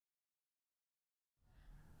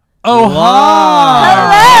Oh, hi!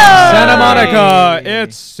 Hello! Santa Monica,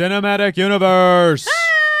 it's Cinematic Universe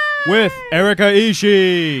with Erica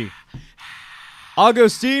Ishii,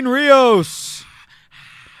 Agustin Rios,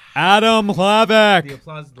 Adam Hlavek, The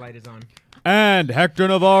applause light is on. and Hector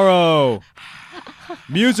Navarro.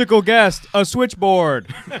 Musical guest, a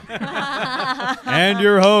switchboard. And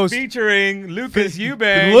your host, Featuring Lucas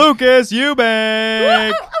Eubank. Lucas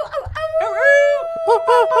Eubank.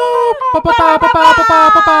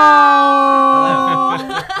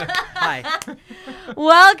 Hi.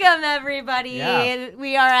 Welcome, everybody. Yeah.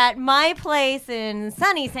 We are at my place in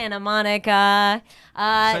sunny Santa Monica.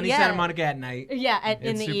 Sunny Santa Monica at night. Yeah,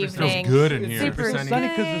 in the super evening. Feels good in here. Super Sunny. Sunny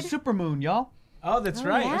because good. the supermoon, y'all. Oh, that's Oh,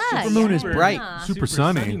 right. yeah, Super moon is super- bright. Super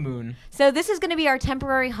sunny. moon. So this is going to be our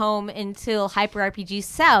temporary home until Hyper RPG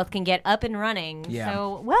South can get up and running. Yeah.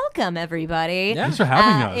 So welcome, everybody. Yeah. Thanks for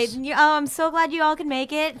having us. I'm so glad you all can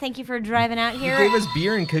make it. Thank you for driving out You here. gave us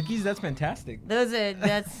beer and cookies. That's fantastic. That's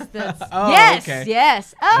Oh, yes, okay.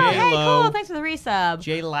 yes. Oh, hey, J-Lo. cool. Thanks for the resub.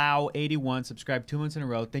 JLow81 subscribed 2 months in a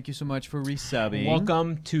row. Thank you so much for resubbing.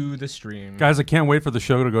 Welcome to the stream. Guys, I can't wait for the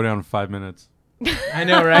show to go down in 5 minutes. I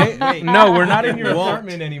know, right? Wait. No, we're not in your Won't.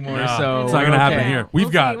 apartment anymore, No, so it's not going to we're happen okay. here. We've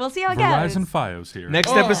got We'll see how it Verizon goes. Fios here. Next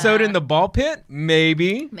Oh. episode in the ball pit,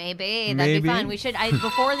 maybe. Maybe that'd Maybe. be fun. We should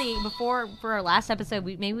before for our last episode.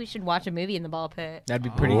 Maybe we should watch a movie in the ball pit. That'd be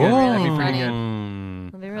pretty Oh. good. That'd be That'd be pretty funny. good.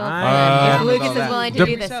 It'll be real I fun. am If Lucas about is that. willing to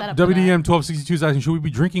W- do the setup. for WDM 1262 asking, should we be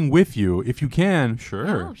drinking with you? If you can, that.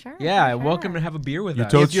 sure. Oh, sure. Yeah, sure. welcome to have a beer with You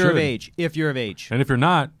us. told- if you're of should. age. If you're of age. And if you're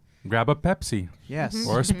not, grab a Pepsi Yes.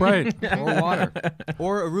 or a Sprite Or water.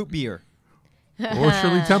 Or a root beer. or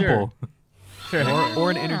Shirley Temple.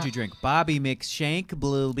 Or an energy drink. Bobby McShank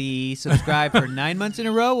Blueby subscribed for 9 months in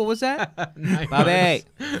a row. What was that? Bobby.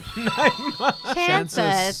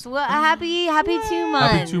 Chances. Well, happy 2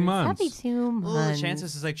 months. 2 months. Happy 2 months.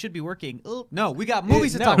 Chances is like, should be working. No, we got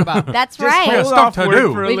movies to no. talk about. That's Just right. Yeah, hold stuff off to work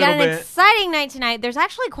do. for a We've got little an bit. exciting night tonight. There's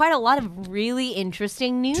actually quite a lot of really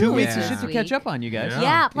interesting news. 2 weeks of Yeah. shit to catch up on, you guys. Yeah.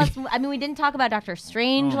 Yeah. Plus, I mean, we didn't talk about Doctor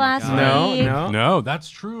Strange Oh my last God. week. No. No, that's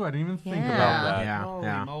true. I didn't even think Yeah. about that.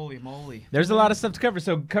 Yeah. Holy moly, moly. There's a lot of stuff to cover,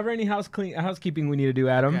 so cover any housekeeping we need to do,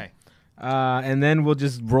 Adam. Okay. And then we'll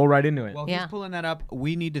just roll right into it. Well, Yeah. he's pulling that up.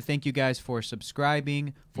 We need to thank you guys for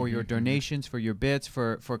subscribing, for your donations, for your bits,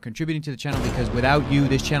 for contributing to the channel, because without you,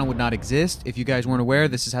 this channel would not exist. If you guys weren't aware,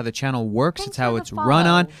 this is how the channel works. Thanks It's how for the it's run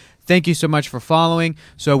on. follow. Thank you so much for following.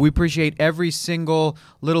 So we appreciate every single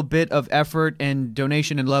little bit of effort and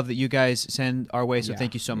donation and love that you guys send our way. So Yeah.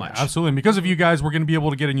 thank you so much. Absolutely. And because of you guys, we're going to be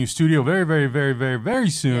able to get a new studio very, very, very, very,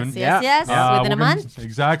 very soon. Yes, Yeah. yes, within a we're gonna- month.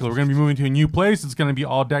 Exactly. We're going to be moving to a new place. It's going to be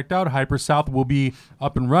all decked out. Hyper South will be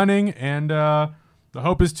up and running. And the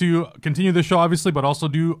hope is to continue the show, obviously, but also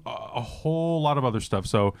do a whole lot of other stuff.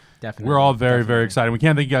 So Definitely. we're all very, very excited. We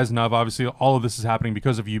can't thank you guys enough. Obviously, all of this is happening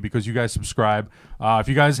because of you, because you guys subscribe. If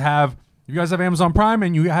you guys have Amazon Prime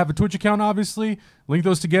and you have a Twitch account, obviously, link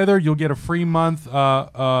those together. You'll get a free month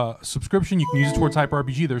subscription. You can use it towards Hyper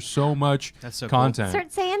RPG. There's so much That's so cool. content.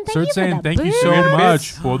 Start saying thank Start you saying for the thank you so boost.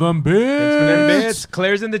 much for them bits. Thanks for them bits.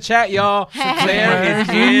 Claire's in the chat, y'all. Claire is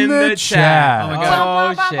in the chat. Oh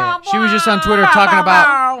my Oh, God. shit. She was just on Twitter talking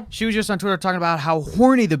about. She was just on Twitter talking about how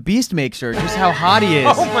horny the Beast makes her, just how hot he is.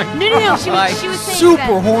 Oh my God. No. Like, She was saying super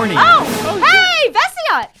that. horny. Oh, hey,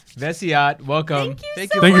 Vesiot. Vesiot, welcome.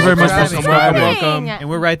 Thank you Thank you very much for subscribing. subscribing. Welcome. And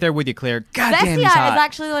we're right there with you, Claire. God damn, he's Vesiot hot. is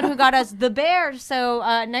actually the one who got us the bear. So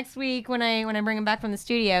next week when I bring him back from the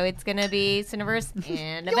studio, it's gonna be Cineverse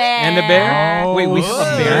and a bear. And a bear? Oh, Wait, we have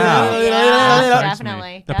a bear yeah. now? Yeah, Excites me.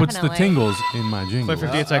 definitely. That puts the definitely. tingles in my jingle. Cliff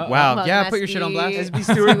 50, it's like, wow, Well, yeah, it put your must shit on blast. be- SB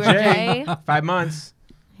Stewart Stewart J. J. 5 months.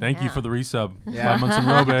 Thank you Yeah. for the resub. Yeah. 5 months in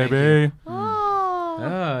a row, baby.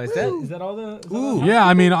 Oh. Is that all the? Ooh. Yeah,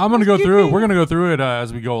 I mean, I'm gonna go through it. We're gonna go through it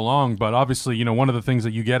as we go along. But obviously, you know, one of the things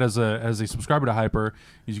that you get as a subscriber to Hyper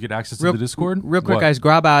is you get access to the Discord. Real quick, What? guys,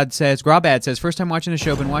 Grabad says, first time watching the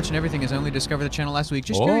show, been watching everything as I only discovered the channel last week.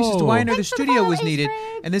 Just curious as to why I know the Thanks for the studio follow, was needed,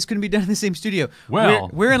 Ace and this couldn't be done in the same studio. Well-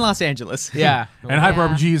 we're in Los Angeles. Yeah. And Hyper Yeah.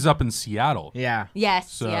 RPG is up in Seattle, Yeah.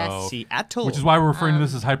 Yes. So- Yes. Seattle. which is why we're referring to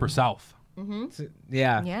this as Hyper South.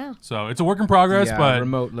 Yeah. Yeah. So it's a work in progress, Yeah, but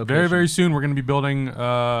remote very, location. very soon we're going to be building,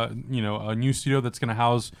 a new studio that's going to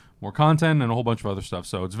house more content and a whole bunch of other stuff.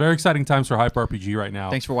 So it's very exciting times for Hyper RPG right now.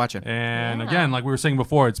 Thanks for watching. And Yeah. again, like we were saying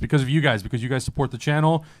before, it's because of you guys, because you guys support the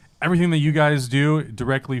channel. Everything that you guys do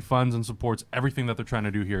directly funds and supports everything that they're trying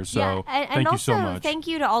to do here. So yeah, and thank you also so much. thank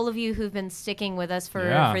you to all of you who've been sticking with us for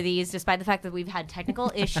Yeah. these, despite the fact that we've had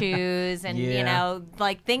technical issues and Yeah. you know,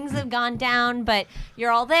 like things have gone down, but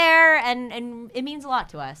you're all there, and it means a lot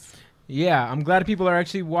to us. Yeah, I'm glad people are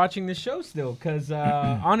actually watching the show still, because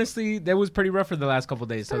honestly, that was pretty rough for the last couple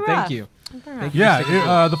days. So Pretty thank rough. you. Thank you for Yeah, sticking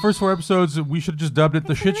through it. the first 4 episodes, we should have just dubbed it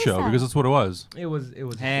the shit show that. because that's what it was. It was.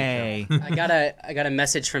 A Hey. I got a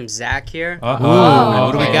message from Zach here. What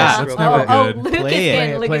do we got? That's never Oh, good. Lucas Play it.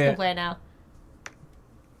 can Play it. play it now.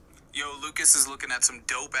 Yo, Lucas is looking at some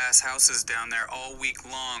dope ass houses down there all week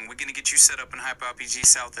long. We're gonna get you set up in Hype RPG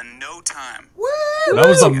South in no time. That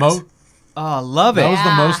was the most. Oh, love it. That was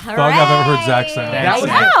the most thug I've ever heard Zach sound. That was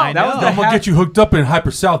I that was know. the I'm gonna get you hooked up in Hyper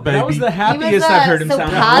South, baby. That was the He was happiest I've heard him so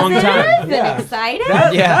sound in a long positive time. and excited.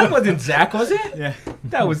 That wasn't Zach, was it? Yeah.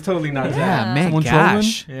 That was totally not Yeah, Zach. man, Someone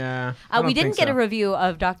gosh. Yeah. I We don't didn't think get so. a review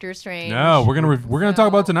of Doctor Strange. No, we're gonna talk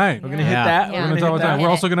about it tonight. We're gonna Yeah. hit that. Yeah. We're gonna talk about that. that. We're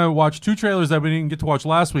also gonna watch 2 trailers that we didn't get to watch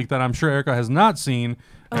last week that I'm sure Erica has not seen,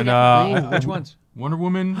 and definitely. Which ones? Wonder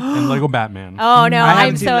Woman and Lego Batman. Oh no, I haven't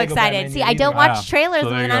I'm seen so Lego excited. Batman See, yet I don't either. watch trailers So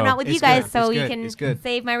there when you I'm go. not with you It's guys, good. so It's you good. can It's good.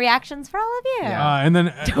 save my reactions for all of you. And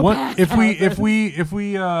then if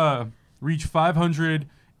we reach 500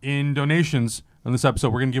 in donations on this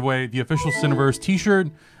episode, we're gonna give away the official Cineverse T-shirt.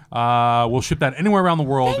 We'll ship that anywhere around the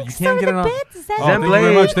world. Thanks You can't for get it the on. bits, Zen Oh, thank you very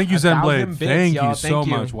Zenblade. much. Thank you, 1,000 Zenblade. bits, Thank y'all. you so Thank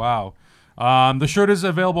you. much. Wow. The shirt is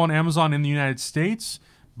available on Amazon in the United States,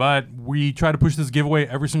 but we try to push this giveaway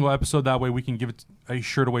every single episode. That way, we can give it a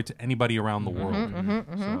shirt away to anybody around the world.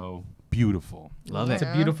 So beautiful. Love it. It's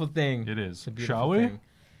a beautiful thing. It is. It's a beautiful Shall we? thing.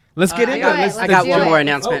 Let's get into it. I got do one it. more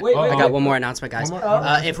announcement. Oh, wait, I wait. got one more announcement, guys. One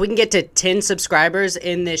more? If we can get to 10 subscribers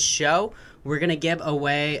in this show, we're gonna give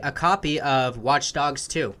away a copy of Watch Dogs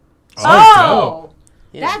 2. Oh,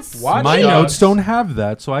 Yeah. that's Watch My Dogs. notes don't have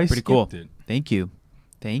that, so I Pretty skipped cool. it. Thank you.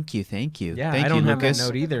 Thank you. Yeah, Thank I don't you, have Lucas. that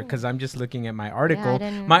note either because I'm just looking at my article.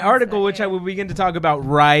 didn't My notice article, that which I either. will begin to talk about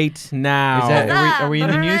right now. Is that- are we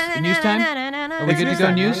in the news time? Are we good to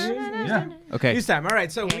go news? Yeah. Okay. News time. All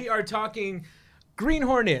right, so we are talking Green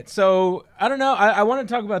Hornet. So I don't know. I want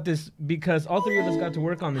to talk about this because all 3 of us got to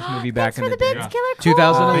work on this movie back Thanks in for the the day. bits, Yeah. Killer Cole.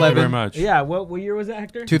 2011. Thank you very much. Yeah. What year was that,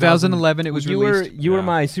 Hector? 2011 it was you released. were Yeah.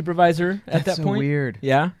 my supervisor at That's that so point. weird.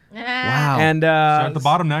 Yeah. Wow. And So at the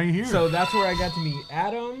bottom, now you're here. So that's where I got to meet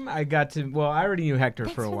Adam. I already knew Hector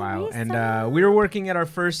for a for the while, and research. we were working at our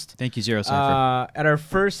first Thank you, Zero Cipher.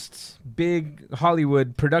 big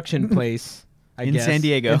Hollywood production place. I In guess, San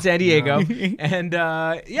Diego. In San Diego. And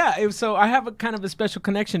so I have a kind of a special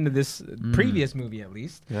connection to this previous movie, at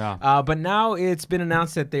least. Yeah. But now it's been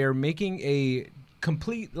announced that they are making a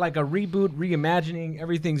complete, like a reboot, reimagining.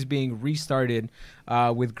 Everything's being restarted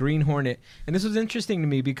with Green Hornet. And this was interesting to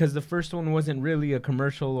me because the first one wasn't really a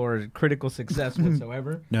commercial or a critical success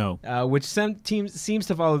whatsoever. No. Which seems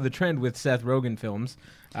to follow the trend with Seth Rogen films.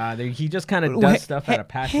 He just kind of does stuff out of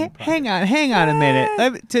passion. Hang on a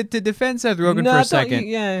minute. To defend Seth Rogen for a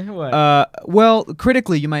second. What? Well,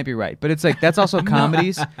 critically, you might be right, but it's like that's also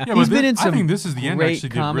comedies. Yeah, He's but been in some I think This Is the End great actually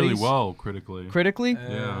comedies. did really well critically. Critically,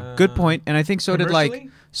 Yeah. good point. And I think so did Commercially?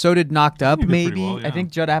 Knocked Up. He did pretty Maybe well, yeah. I think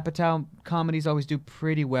Judd Apatow comedies always do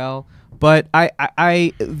pretty well. But I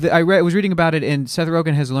was reading about it, and Seth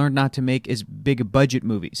Rogen has learned not to make as big a budget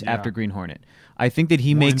movies after Green Hornet. I think that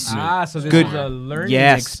he makes so this good. is a learning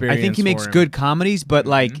Yes, experience. I think he makes for him. good comedies, but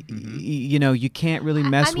you can't really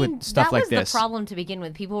mess I mean, with stuff like that was this. the problem to begin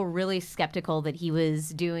with. People were really skeptical that he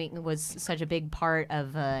was such a big part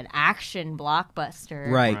of an action blockbuster.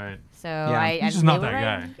 Right. Right. So He's just not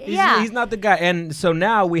that guy. He's not the guy. And so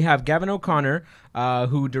now we have Gavin O'Connor,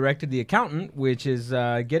 who directed The Accountant, which is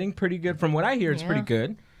getting pretty good. From what I hear, it's pretty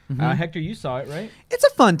good. Hector, you saw it, right? It's a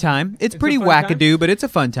fun time. It's pretty a fun time? wackadoo, but it's a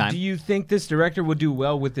fun time. Do you think this director will do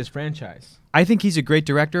well with this franchise? I think he's a great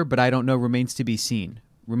director, but I don't know. Remains to be seen.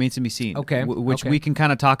 Okay, Which okay. we can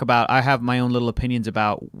kind of talk about. I have my own little opinions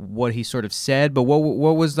about what he sort of said, but what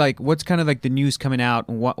was what's kind of like the news coming out,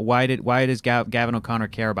 and why does Gavin O'Connor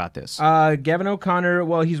care about this? Gavin O'Connor,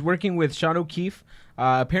 well, he's working with Sean O'Keefe.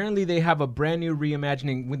 Apparently, they have a brand new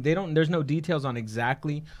reimagining. There's no details on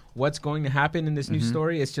exactly what's going to happen in this new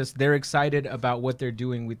story. It's just they're excited about what they're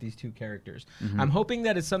doing with these 2 characters. I'm hoping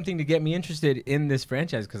that it's something to get me interested in this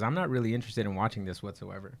franchise because I'm not really interested in watching this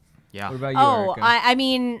whatsoever. Yeah. What about you, Oh, Erica? I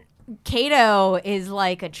mean, Kato is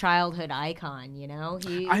like a childhood icon, you know?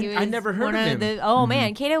 He I was never heard one of him.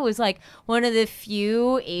 Man, Kato was like one of the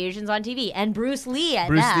few Asians on TV, and Bruce Lee at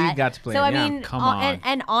Bruce that. Lee got to play So him, I yeah. mean, Come on.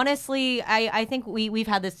 And honestly, I think we've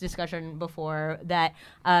had this discussion before that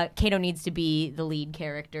Kato needs to be the lead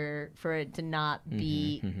character for it to not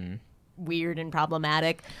be weird and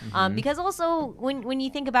problematic. Because also when you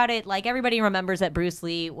think about it, like everybody remembers that Bruce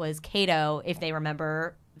Lee was Kato if they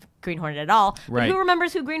remember Green Hornet at all. But Right. who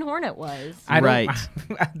remembers who Green Hornet was? Right.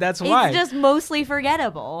 That's why. It's just mostly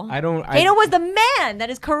forgettable. Kato was the man. That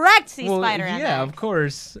is correct, Spider-Man. Yeah, of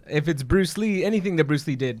course. If it's Bruce Lee, anything that Bruce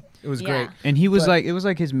Lee did, it was great. And he was it was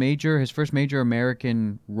like his first major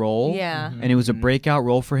American role. Yeah. And it was a breakout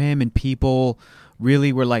role for him, and people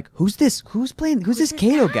really were like, who's this? Who's this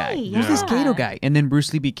Kato guy? Who's this Kato guy? And then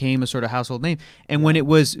Bruce Lee became a sort of household name. And when it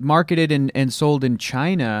was marketed and sold in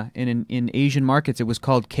China and in Asian markets, it was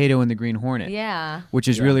called Kato and the Green Hornet. Yeah. Which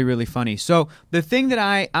is really, really funny. So the thing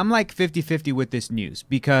that I'm like 50-50 with this news,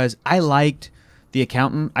 because I liked The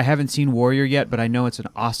Accountant. I haven't seen Warrior yet, but I know it's an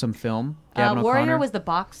awesome film. Gavin Warrior O'Connor. was the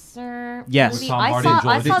boxer. Yes. movie. With Tom I Hardy and saw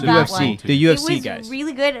Joel that Edgerton. one. The UFC it was guys.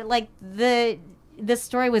 really good. Like the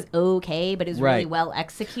story was okay, but it was really Right. well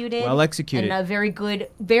executed. Well executed. And a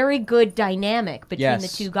very good dynamic between Yes.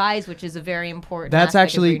 the two guys, which is a very important That's aspect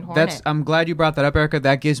actually of Green Hornet. I'm glad you brought that up, Erica.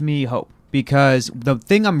 That gives me hope, because the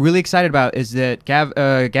thing I'm really excited about is that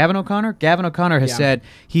Gavin O'Connor has said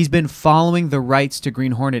he's been following the rights to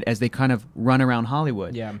Green Hornet as they kind of run around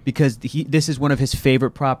Hollywood. Yeah. Because this is one of his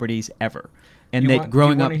favorite properties ever, and Do you that want-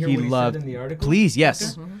 growing do you up wanna hear he what he said loved. in the article? Please,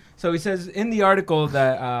 yes. Okay. So he says in the article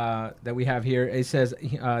that we have here, it says,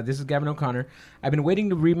 this is Gavin O'Connor. I've been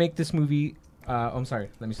waiting to remake this movie. I'm sorry.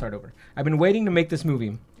 Let me start over. I've been waiting to make this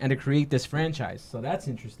movie and to create this franchise. So that's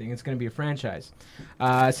interesting. It's going to be a franchise.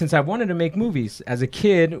 Since I've wanted to make movies. As a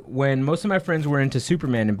kid, when most of my friends were into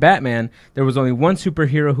Superman and Batman, there was only one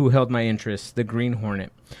superhero who held my interest, the Green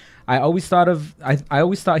Hornet. I always thought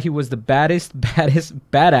he was the baddest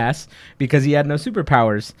badass because he had no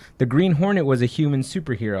superpowers. The Green Hornet was a human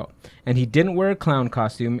superhero, and he didn't wear a clown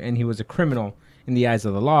costume, and he was a criminal in the eyes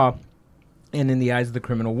of the law and in the eyes of the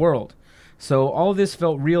criminal world. So all this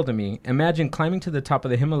felt real to me. Imagine climbing to the top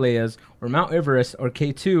of the Himalayas or Mount Everest or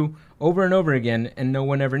K2 over and over again, and no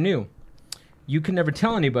one ever knew. You can never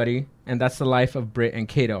tell anybody, and that's the life of Britt and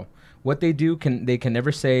Kato. What they do they can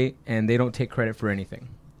never say, and they don't take credit for anything.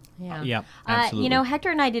 Yeah. Yeah, absolutely.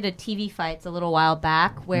 Hector and I did a TV Fights a little while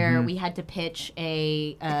back where we had to pitch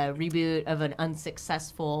a reboot of an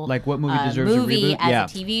unsuccessful Like what movie deserves a movie reboot? as Yeah. a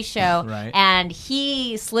TV show. Right. And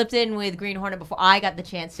he slipped in with Green Hornet before I got the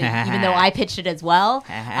chance to, even though I pitched it as well.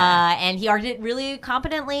 And he argued it really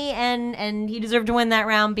competently, and he deserved to win that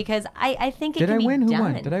round because I think it Did can I be win? Who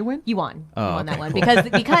done. won? Did I win? You won. Oh, You won that okay, one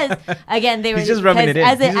cool. because again they were He's just rubbing it in.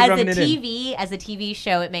 As a He's just rubbing it in. TV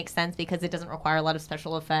show it makes sense because it doesn't require a lot of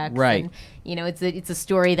special effects. Right. And, it's a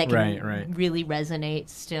story that can Right. really resonate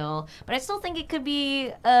still. But I still think it could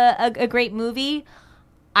be a great movie.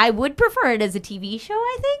 I would prefer it as a TV show,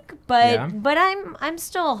 I think, but I'm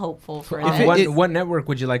still hopeful for that. What network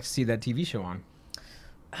would you like to see that TV show on?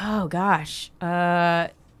 Oh gosh.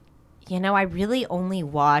 I really only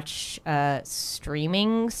watch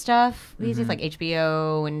streaming stuff these days, like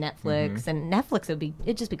HBO and Netflix. And Netflix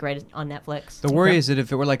it'd just be great on Netflix. The worry is that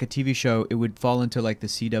if it were like a TV show, it would fall into like the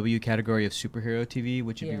CW category of superhero TV,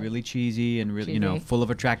 which would be really cheesy and really, Cheesy. full of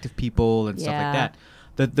attractive people and stuff like Yeah.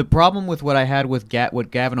 that. The problem with what I had with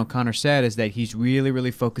what Gavin O'Connor said is that he's really,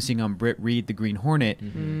 really focusing on Britt Reed, the Green Hornet,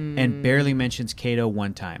 and barely mentions Kato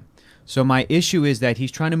one time. So my issue is that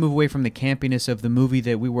he's trying to move away from the campiness of the movie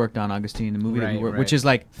that we worked on, Augustine, the movie that we worked, which is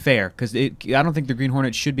like fair, because I don't think the Green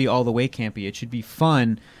Hornet should be all the way campy. It should be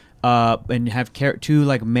fun, and have two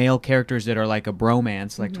like male characters that are like a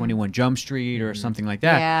bromance, like 21 Jump Street or something like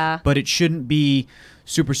that. Yeah. But it shouldn't be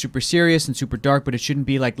super, super serious and super dark, but it shouldn't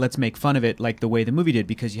be like, let's make fun of it like the way the movie did,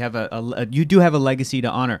 because you have you do have a legacy to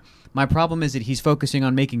honor. My problem is that he's focusing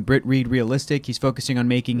on making Britt Reed realistic. He's focusing on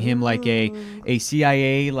making him like a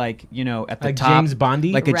CIA, like, at the Like top. James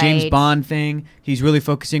Bondy? Like a James Right. Bond thing. He's really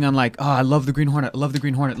focusing on like, oh, I love the Green Hornet. I love the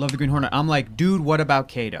Green Hornet. Love the Green Hornet. I'm like, dude, what about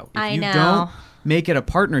Kato? If I you know. don't make it a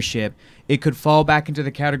partnership, it could fall back into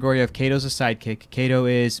the category of Kato's a sidekick. Kato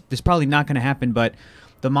is, this is probably not going to happen, but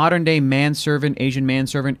the modern day manservant, Asian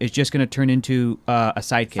manservant, is just going to turn into a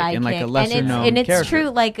sidekick and like a lesser known and it's character. true,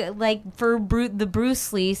 like for the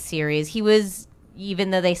Bruce Lee series, he was,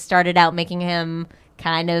 even though they started out making him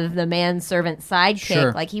kind of the manservant sidekick,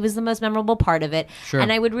 Sure. like he was the most memorable part of it. Sure.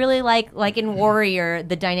 And I would really like in Warrior,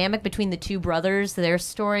 the dynamic between the two brothers, their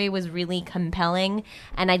story was really compelling,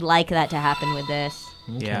 and I'd like that to happen with this.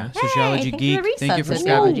 Yeah, Hey, Sociology thank you Geek. for the Thank you for resubs, scrapping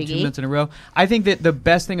Sociology 2 Geek. minutes in a row. I think that the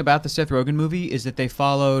best thing about the Seth Rogen movie is that they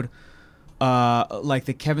followed like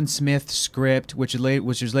the Kevin Smith script, which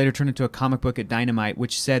was later turned into a comic book at Dynamite,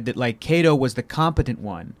 which said that like Kato was the competent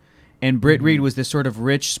one, And Britt Reed was this sort of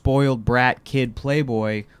rich, spoiled brat kid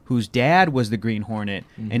playboy whose dad was the Green Hornet.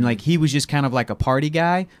 And like he was just kind of like a party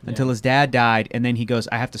guy until his dad died. And then he goes,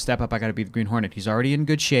 I have to step up. I got to be the Green Hornet. He's already in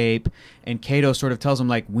good shape. And Kato sort of tells him,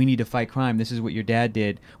 like, we need to fight crime. This is what your dad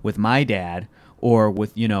did with my dad or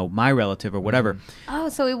with, you know, my relative or whatever. Oh,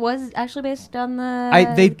 so it was actually based on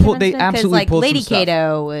the They absolutely like pulled Lady some stuff.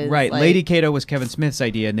 Kato was Right. like, Lady Kato was Kevin Smith's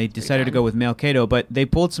idea, and they decided to go with male Kato. But they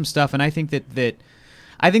pulled some stuff, and I think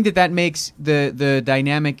that makes the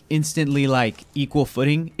dynamic instantly like equal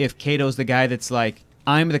footing if Kato's the guy that's like,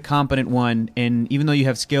 I'm the competent one, and even though you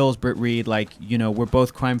have skills, Britt Reed, like, you know, we're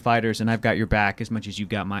both crime fighters, and I've got your back as much as you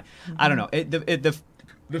got mine. I don't know.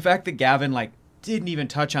 The fact that Gavin like didn't even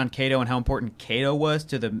touch on Kato and how important Kato was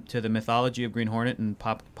to the mythology of Green Hornet and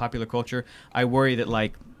popular culture, I worry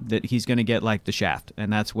that he's going to get like the Shaft,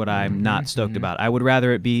 and that's what I'm not stoked about. I'd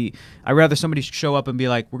rather somebody show up and be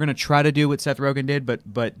like, we're going to try to do what Seth Rogen did,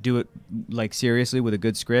 but do it like seriously with a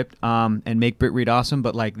good script, and make Britt Reed awesome.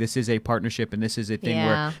 But like, this is a partnership, and this is a thing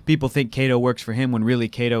where people think Kato works for him when really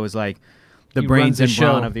Kato is like the brains and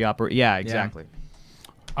brawn of the opera. Yeah, exactly.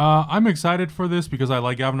 I'm excited for this because I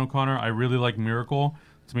like Gavin O'Connor. I really like Miracle.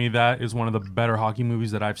 To me, that is one of the better hockey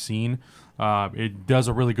movies that I've seen. It does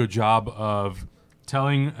a really good job of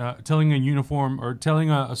telling a uniform or telling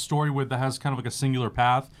a story that has kind of like a singular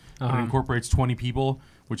path, but it incorporates 20 people,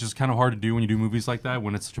 which is kind of hard to do when you do movies like that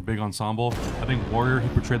when it's such a big ensemble. I think Warrior, he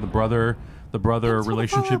portrayed the brother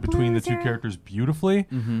relationship between the two characters beautifully.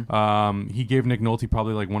 He gave Nick Nolte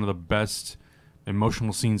probably like one of the best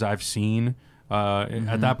emotional scenes I've seen.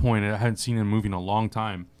 At that point, I hadn't seen a movie in a long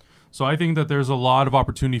time. So I think that there's a lot of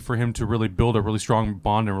opportunity for him to really build a really strong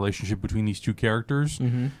bond and relationship between these two characters.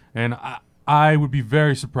 And I would be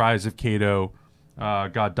very surprised if Kato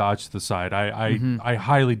got dodged to the side. I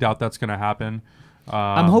highly doubt that's going to happen.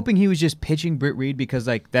 I'm hoping he was just pitching Britt Reed because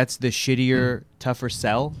like that's the shittier, tougher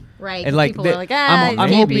sell. Right. And like people are like, I'm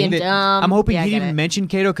hoping I'm hoping he didn't mention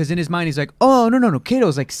Kato because in his mind he's like, oh no,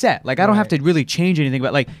 Kato's like set. Like I don't have to really change anything.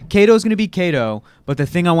 But like Kato's gonna be Kato. But the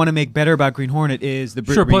thing I want to make better about Green Hornet is the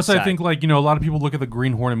Britt Reed Plus, side. I think like, you know, a lot of people look at the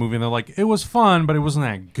Green Hornet movie and they're like, it was fun, but it wasn't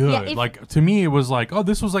that good. Yeah, like to me, it was like, oh,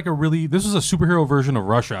 this was a superhero version of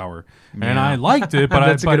Rush Hour, and I liked it,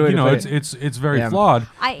 but you know, it's very flawed.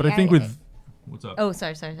 But I think with what's up? Oh,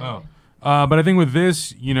 sorry. Oh, but I think with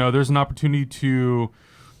this, you know, there's an opportunity to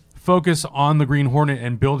focus on the Green Hornet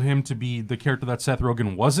and build him to be the character that Seth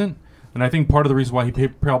Rogen wasn't. And I think part of the reason why he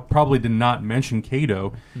probably did not mention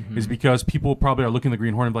Kato is because people probably are looking at the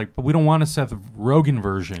Green Hornet like, but we don't want a Seth Rogen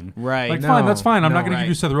version. Right. Like, fine, that's fine. I'm not going to give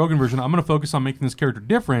you a Seth Rogen version. I'm going to focus on making this character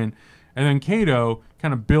different. And then Kato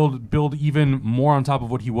kind of build even more on top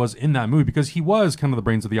of what he was in that movie because he was kind of the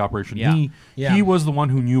brains of the operation. Yeah. He was the one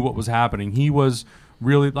who knew what was happening. He was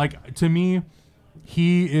really, like, to me,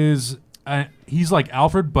 he's like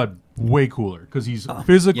Alfred, but way cooler because he's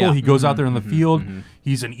physical. Yeah. He goes out there in the field.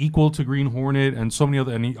 He's an equal to Green Hornet and so many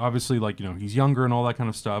other, and he obviously, like, you know, he's younger and all that kind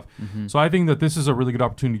of stuff. So I think that this is a really good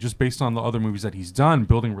opportunity just based on the other movies that he's done,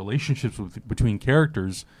 building relationships between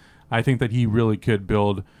characters. I think that he really could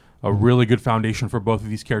build a really good foundation for both of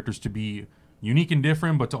these characters to be unique and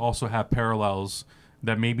different, but to also have parallels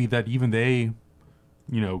that maybe that even they,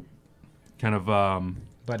 you know, kind of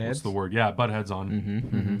what's the word? Yeah, butt heads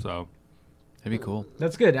on. So that'd be cool.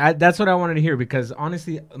 That's good. That's what I wanted to hear because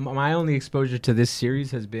honestly, my only exposure to this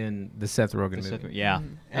series has been the Seth Rogen movie. Yeah.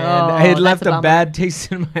 And it left a bad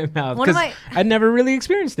taste in my mouth because I'd never really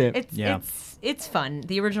experienced it. It's fun.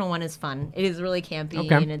 The original one is fun. It is really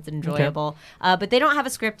campy and it's enjoyable. But they don't have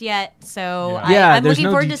a script yet, so I'm looking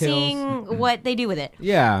forward to seeing what they do with it.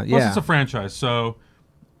 Yeah. Plus, it's a franchise, so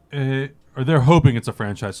or they're hoping it's a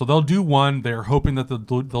franchise. So they'll do one. They're hoping that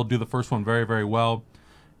they'll do the first one very, very well.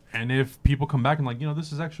 And if people come back and like, you know,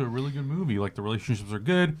 this is actually a really good movie. Like the relationships are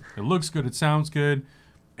good. It looks good. It sounds good.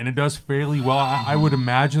 And it does fairly well. I would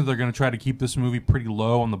imagine they're going to try to keep this movie pretty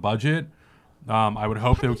low on the budget. I would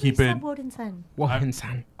hope they would keep it.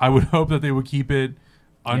 I would hope that they would keep it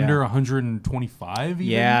under 125 even?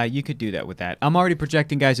 Yeah, you could do that with that. I'm already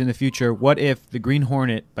projecting, guys, in the future. What if The Green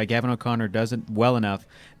Hornet by Gavin O'Connor does it well enough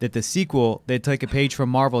that the sequel, they take a page from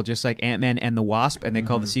Marvel, just like Ant-Man and the Wasp, and they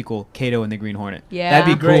call the sequel Kato and the Green Hornet. Yeah.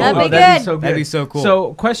 That'd be Great. cool. That'd be That'd be good. so good. That'd be so cool.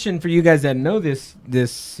 So, question for you guys that know this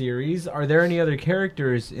series: are there any other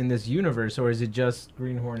characters in this universe, or is it just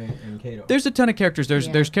Green Hornet and Kato? There's a ton of characters.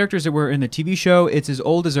 There's characters that were in the TV show. It's as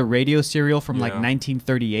old as a radio serial from like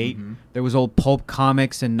 1938. There was old pulp comics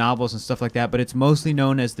comics and novels and stuff like that, but it's mostly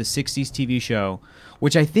known as the 60s TV show,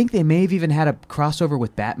 which I think they may have even had a crossover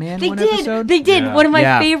with Batman They one did. episode. They did. Yeah. One of my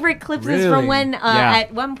Yeah. favorite clips is Really? from when Yeah.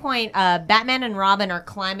 at one point Batman and Robin are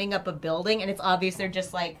climbing up a building, and it's obvious they're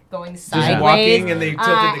just like going Just sideways. walking and they tilted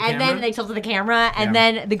the camera. And then they tilted the camera, and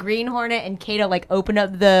Yeah. then the Green Hornet and Kato like open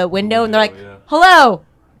up the window, and they're like, Yeah. "Hello,"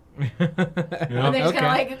 Yeah. and they're just kind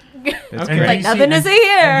of like, That's And great. like DC nothing to and- see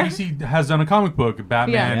here. And DC has done a comic book,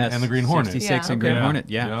 Batman Yeah. and the Green Hornet. 66 Yeah. and Green Yeah. Hornet.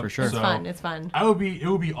 Yeah, Yeah. for sure. It's So- fun. It's fun. It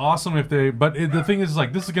would be awesome if they, but the thing is,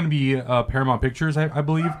 like, this is going to be Paramount Pictures, I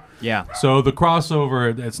believe. Yeah. So the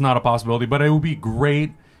crossover, it's not a possibility, but it would be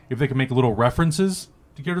great if they could make little references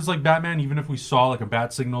to characters like Batman, even if we saw like a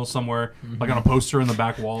bat signal somewhere, like on a poster in the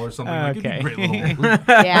back wall or something. Like, Okay. it'd be great little,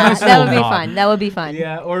 Yeah, Nice that would be little nod. fun. That would be fun.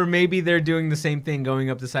 Yeah, or maybe they're doing the same thing, going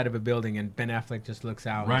up the side of a building, and Ben Affleck just looks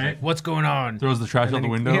out. and he's Right. like, what's going on? throws the trash And out then the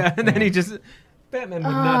he- window. Yeah, and then he just Batman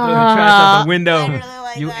would not throw the trash out the window. I really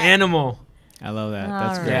like You that. animal. I love that.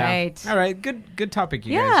 That's All great. right. All right, good topic,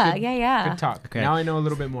 you Yeah, guys. Good, yeah. Good talk. Okay. Now I know a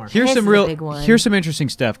little bit more. Here's This some is a real. big one. Here's some interesting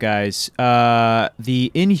stuff, guys.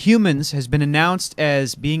 The Inhumans has been announced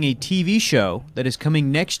as being a TV show that is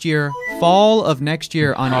coming next year, fall of next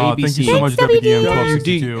year on Oh, ABC. thank you so much, Thanks, WDM WD.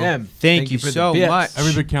 1262. WDM. Thank you for the so bits. much.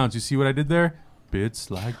 Every bit counts. You see what I did there?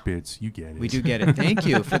 Bits like bits. You get it. We do get it. Thank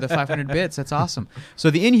you for the 500 bits. That's awesome. So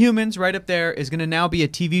the Inhumans, right up there, is going to now be a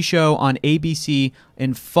TV show on ABC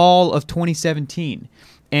in fall of 2017.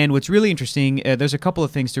 And what's really interesting, there's a couple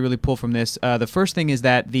of things to really pull from this. The first thing is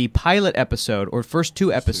that the pilot episode, or first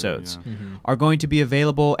two episodes, are going to be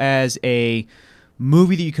available as a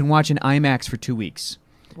movie that you can watch in IMAX for 2 weeks.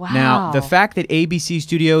 Wow. Now, the fact that ABC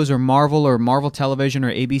Studios or Marvel Television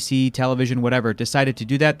or ABC Television, whatever, decided to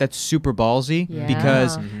do that, that's super ballsy Yeah.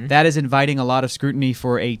 because that is inviting a lot of scrutiny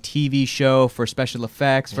for a TV show, for special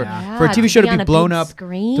effects, for Yeah, a TV show to to be be on a blown big up,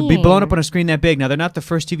 screen. to be blown up on a screen that big. Now, they're not the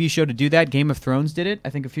first TV show to do that. Game of Thrones did it, I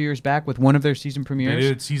think, a few years back with one of their season They premieres.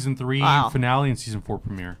 did season 3 Wow. finale and season 4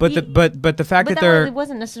 premiere. But the fact But that they're it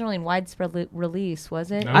wasn't necessarily in widespread release, was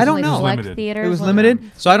it? No, It was I don't like know. Select Limited. theaters. It was wasn't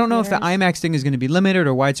limited, so I don't know if the theaters? IMAX thing is going to be limited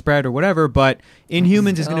or widespread or whatever. But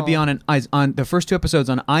Inhumans is going to be Still. on the first two episodes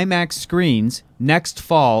on IMAX screens next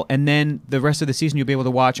fall, and then the rest of the season you'll be able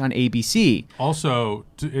to watch on ABC. Also,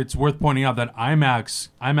 it's worth pointing out that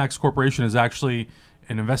IMAX Corporation is actually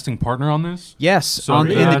an investing partner on this. Yes, So in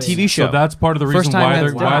the that's- TV show. So that's part of the First reason time why that's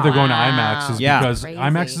they're going to done. IMAX is Yeah. because Crazy.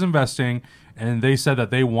 IMAX is investing, and they said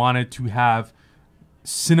that they wanted to have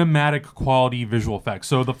cinematic quality visual effects.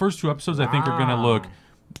 So the first two episodes, I think, are going to look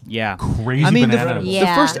yeah. crazy I mean, bananas. the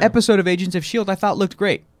Yeah. first episode of Agents of S.H.I.E.L.D. I thought looked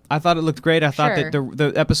great. I thought it looked great. I thought Sure. that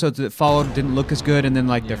the episodes that followed didn't look as good, and then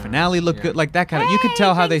like their finale looked good. Like that kind of, you could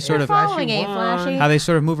tell how they thanks sort for of following Flashy it, one. Flashy. how they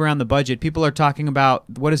sort of move around the budget. People are talking about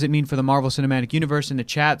what does it mean for the Marvel Cinematic Universe in the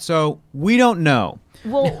chat. So we don't know.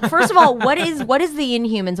 Well, first of all, what is the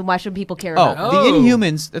Inhumans, and why should people care Oh, about them? the Oh.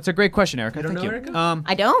 Inhumans. That's a great question, Erica. You don't Thank know, you. Erica?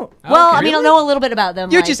 I don't. Well, I mean, I really? know a little bit about them.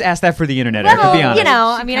 You like, just asked that for the internet, well, Erica. Be honest. you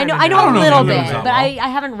know, She I mean, I know kinda a knows. little I don't know bit, that but well. I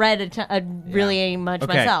haven't read really much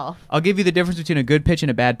Okay. myself. I'll give you the difference between a good pitch and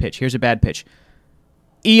a bad pitch. Here's a bad pitch.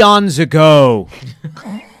 Eons ago,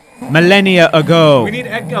 millennia ago, We need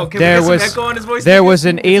echo. Can there we get was some echo on his voice? there please? was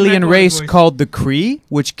an Get some alien echo on his race voice. called the Kree,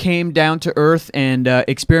 which came down to Earth and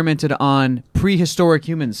experimented on prehistoric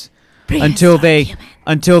humans until they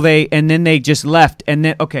and then they just left. And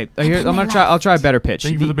then okay, here, I'll try a better pitch.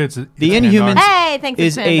 Thank you for the bits. The Xandar. Inhumans Hey, thanks,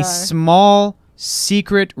 is a Xandar. small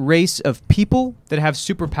secret race of people that have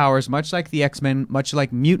superpowers, much like the X-Men, much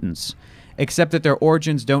like mutants, except that their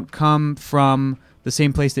origins don't come from the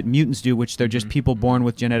same place that mutants do, which they're just people born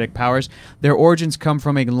with genetic powers. Their origins come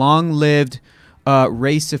from a long-lived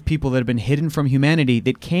race of people that have been hidden from humanity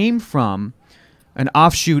that came from an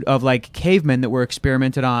offshoot of like cavemen that were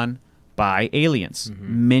experimented on by aliens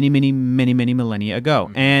many millennia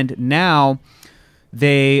ago. And now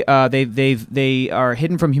they are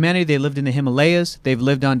hidden from humanity. They lived in the Himalayas. They've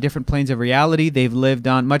lived on different planes of reality. They've lived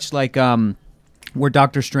on much like where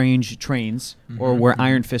Doctor Strange trains or where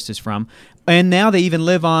Iron Fist is from. And now they even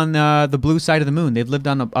live on the blue side of the moon. They've lived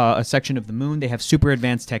on a section of the moon. They have super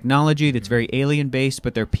advanced technology that's very alien-based,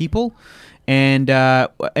 but they're people. And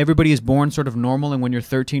everybody is born sort of normal, and when you're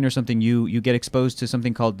 13 or something, you get exposed to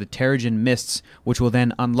something called the Terrigen Mists, which will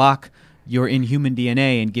then unlock your inhuman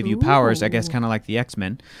DNA and give you powers, I guess, kind of like the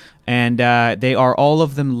X-Men. And they are all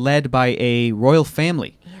of them led by a royal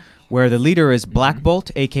family, where the leader is Black Bolt,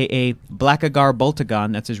 a.k.a. Blackagar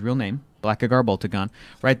Boltagon. That's his real name, Blackagar Boltagon.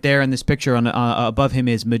 Right there in this picture above him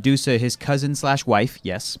is Medusa, his cousin/wife,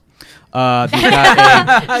 yes. You've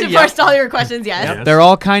got a, To force all your questions, yes. Yes. they're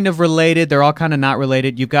all kind of related. They're all kind of not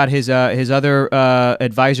related. You've got his other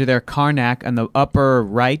advisor there, Karnak, on the upper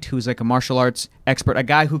right, who's like a martial arts expert, a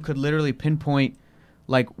guy who could literally pinpoint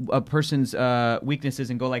like a person's weaknesses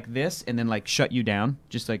and go like this and then like shut you down,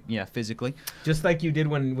 just like physically. Just like you did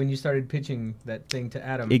when you started pitching that thing to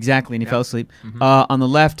Adam. Exactly, and he fell asleep. On the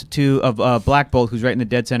left, of Black Bolt, who's right in the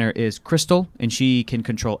dead center, is Crystal, and she can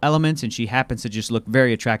control elements, and she happens to just look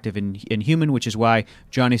very attractive and human, which is why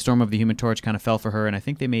Johnny Storm of the Human Torch kind of fell for her, and I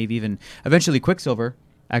think they may have even eventually Quicksilver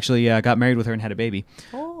actually got married with her and had a baby.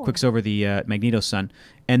 Quicksilver, the Magneto's son.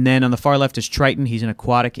 And then on the far left is Triton. He's an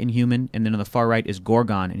aquatic inhuman. And then on the far right is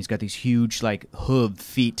Gorgon, and he's got these huge, like, hoof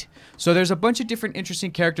feet. So there's a bunch of different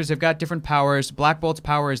interesting characters. They've got different powers. Black Bolt's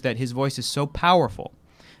power is that his voice is so powerful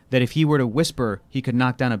that if he were to whisper, he could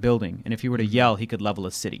knock down a building. And if he were to yell, he could level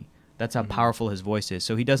a city. That's how powerful his voice is.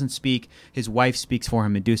 So he doesn't speak. His wife speaks for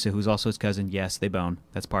him, Medusa, who's also his cousin. Yes, they bone.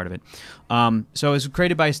 That's part of it. So it was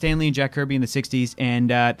created by Stan Lee and Jack Kirby in the 60s, and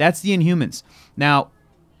that's the Inhumans. Now,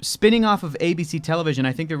 spinning off of ABC television,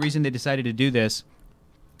 I think the reason they decided to do this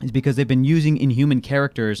is because they've been using Inhuman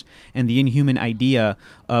characters and the Inhuman idea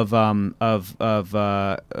of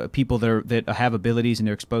people that have abilities and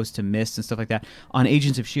they're exposed to mist and stuff like that on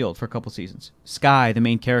Agents of S.H.I.E.L.D. for a couple seasons. Skye, the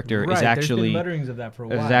main character, is actually there's been mutterings of that for a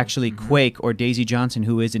while. is actually Quake, or Daisy Johnson,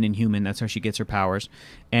 who is an Inhuman. That's how she gets her powers.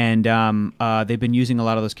 And they've been using a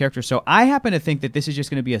lot of those characters. So I happen to think that this is just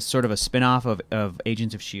going to be a sort of a spin-off of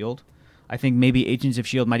Agents of S.H.I.E.L.D. I think maybe Agents of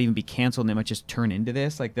S.H.I.E.L.D. might even be canceled and they might just turn into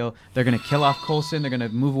this. Like they're going to kill off Coulson. They're going to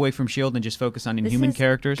move away from S.H.I.E.L.D. and just focus on Inhuman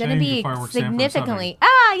characters. Going to be Fireworks stand for significantly.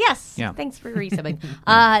 Yes. Yeah. Thanks for resubbing.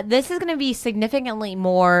 This is going to be significantly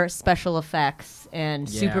more special effects and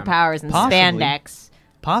superpowers and Possibly. spandex.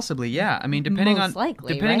 Possibly, yeah. I mean, depending Most on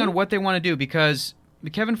likely, depending right? on what they want to do, because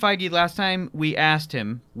Kevin Feige, last time we asked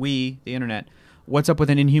him, the internet, what's up with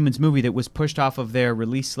an Inhumans movie that was pushed off of their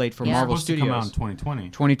release slate for Yeah. Marvel Supposed to come out in Studios. 2020.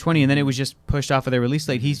 2020, and then it was just pushed off of their release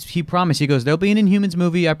slate. He promised. He goes, there'll be an Inhumans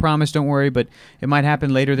movie, I promise, don't worry, but it might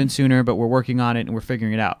happen later than sooner, but we're working on it and we're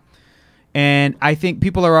figuring it out. And I think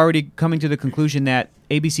people are already coming to the conclusion that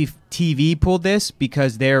ABC TV pulled this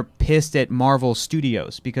because they're pissed at Marvel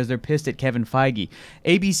Studios, because they're pissed at Kevin Feige.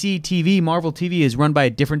 ABC TV, Marvel TV, is run by a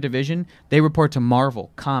different division. They report to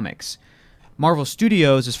Marvel Comics. Marvel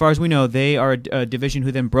Studios, as far as we know, they are a division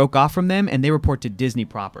who then broke off from them, and they report to Disney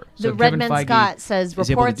proper. So The Kevin Redman Feige Scott says is able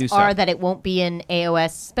to reports do are stuff. that it won't be an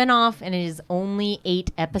AOS spinoff, and it is only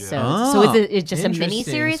 8 episodes. Yeah. So it's just a Interesting. mini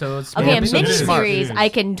series. So it's Okay, more a episodes. mini It is. series It is. I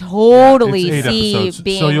can totally It's 8 see episodes.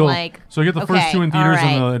 being so you'll, like. so you get the first okay, 2 in theaters all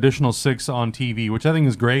right. and the additional 6 on TV, which I think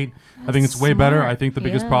is great. I think it's way better. Smart. I think the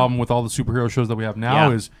biggest Yeah. problem with all the superhero shows that we have now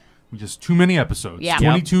Yeah. is just too many episodes. Yeah.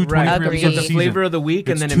 22, 23 Right. Agreed. episodes You a get the season. flavor of the week,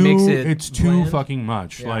 and It's then too, it makes it. It's too bland. fucking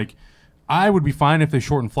much. Yeah. Like, I would be fine if they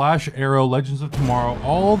shortened Flash, Arrow, Legends of Tomorrow,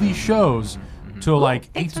 all these shows to like 8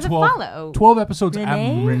 thanks to for the 12, follow. 12 episodes Renee?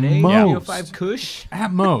 at Studio most. 5 Kush.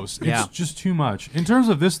 At most. Yeah. It's just too much. In terms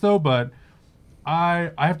of this, though, but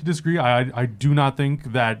I have to disagree. I do not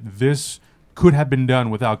think that this could have been done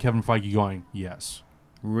without Kevin Feige going, yes.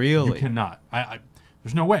 Really? You cannot.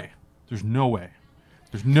 There's no way. There's no way.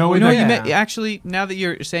 There's no way You know, that Yeah. actually, now that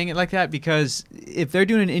you're saying it like that, because if they're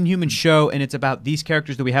doing an Inhuman show and it's about these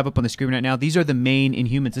characters that we have up on the screen right now, these are the main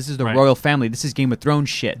Inhumans. This is the Right. royal family. This is Game of Thrones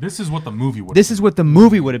shit. this is what the movie would This is what the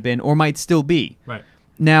movie would have been, or might still be. Right.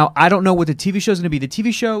 Now, I don't know what the TV show is going to be. The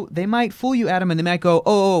TV show, they might fool you, Adam, and they might go,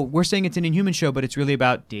 oh, we're saying it's an Inhuman show, but it's really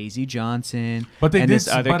about Daisy Johnson But they and did, this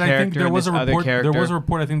other but character I think there and was this a other report. character. There was a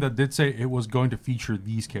report I think that did say it was going to feature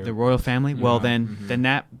these characters. The royal family? Well, then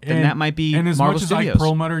that might be and as Marvel much Studios. as Ike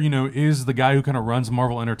Perlmutter, is the guy who kind of runs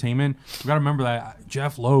Marvel Entertainment. We got to remember that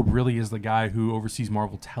Jeff Loeb really is the guy who oversees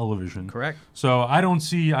Marvel Television. Correct. So I don't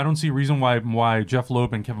see a reason why Jeff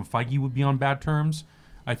Loeb and Kevin Feige would be on bad terms.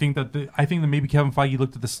 I think that maybe Kevin Feige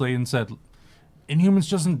looked at the slate and said, Inhumans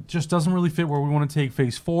doesn't really fit where we want to take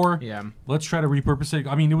Phase 4. Yeah. Let's try to repurpose it.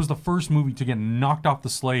 I mean, it was the first movie to get knocked off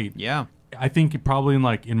the slate. Yeah. I think probably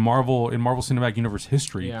in Marvel Cinematic Universe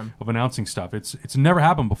history Yeah. of announcing stuff. It's never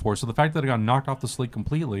happened before. So the fact that it got knocked off the slate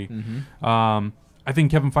completely, I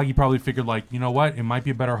think Kevin Feige probably figured, like, you know what, it might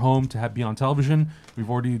be a better home to be on television. They've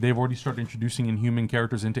already started introducing Inhuman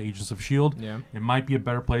characters into Agents of S.H.I.E.L.D. Yeah. It might be a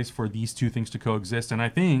better place for these two things to coexist. And I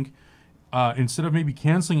think instead of maybe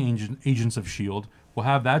canceling Agents of S.H.I.E.L.D., we'll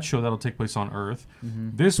have that show that'll take place on Earth.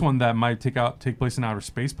 This one that might take place in outer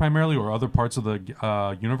space primarily, or other parts of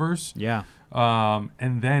the universe. Yeah.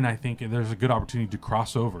 And then I think there's a good opportunity to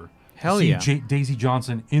cross over. Hell to see yeah. Daisy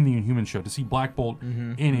Johnson in the Inhuman show, to see Black Bolt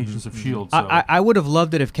in Agents of S.H.I.E.L.D. So. I would have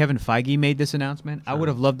loved it if Kevin Feige made this announcement. I would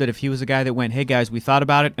have loved it if he was the guy that went, hey, guys, we thought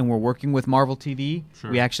about it, and we're working with Marvel TV. Sure.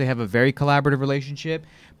 We actually have a very collaborative relationship.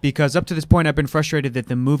 Because up to this point, I've been frustrated that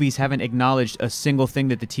the movies haven't acknowledged a single thing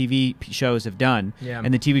that the TV shows have done. Yeah.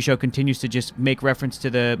 And the TV show continues to just make reference to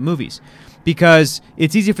the movies. Because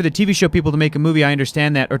it's easy for the TV show people to make a movie, I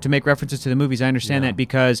understand that, or to make references to the movies, I understand that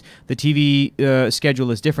because the TV schedule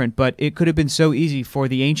is different. But it could have been so easy for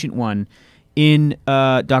the Ancient One in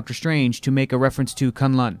Doctor Strange to make a reference to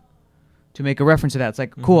Kunlun. To make a reference to that. It's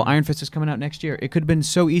like, cool, Iron Fist is coming out next year. It could have been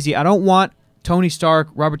so easy. I don't want Tony Stark,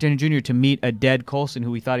 Robert Downey Jr. to meet a dead Coulson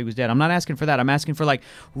who we thought he was dead. I'm not asking for that. I'm asking for, like,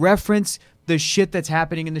 reference the shit that's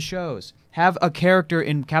happening in the shows. Have a character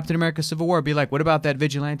in Captain America Civil War be like, what about that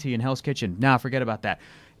vigilante in Hell's Kitchen? Nah, forget about that.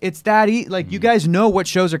 It's that like, you guys know what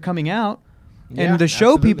shows are coming out. Yeah, And the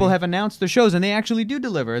show absolutely. people have announced their shows, and they actually do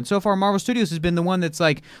deliver. And so far, Marvel Studios has been the one that's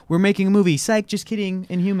like, we're making a movie. Psych, just kidding.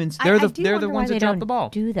 Inhumans. They're the ones that drop the ball.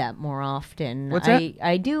 Do that more often. What's that?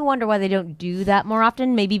 I do wonder why they don't do that more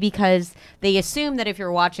often. Maybe because they assume that if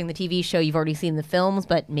you're watching the TV show, you've already seen the films,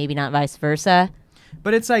 but maybe not vice versa.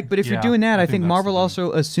 But it's like, but if you're Yeah, doing that, I I think think that's Marvel the thing.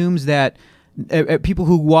 also assumes that people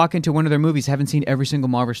who walk into one of their movies haven't seen every single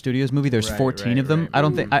Marvel Studios movie. There's Right, 14 right, of them. right, I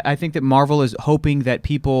don't think. I think that Marvel is hoping that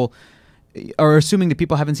people are assuming that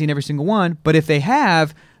people haven't seen every single one. But if they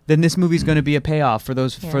have, then this movie's going to be a payoff for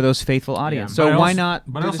those faithful audience. Yeah. So But I why also- not?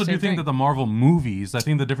 But I do also the do same think thing? that the Marvel movies, I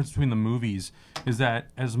think the difference between the movies is that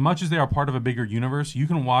as much as they are part of a bigger universe, you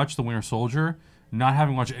can watch The Winter Soldier not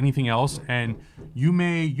having watched anything else, and you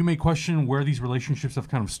may question where these relationships have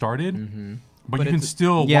kind of started, but you can it's-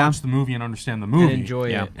 still yeah. watch the movie and understand the movie. And enjoy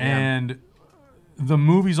Yeah. it. And the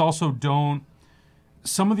movies also don't.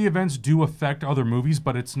 Some of the events do affect other movies,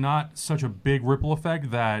 but it's not such a big ripple effect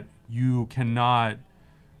that you can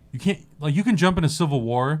jump into Civil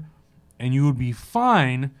War and you would be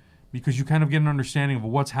fine because you kind of get an understanding of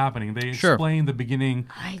what's happening. They Sure. explain the beginning,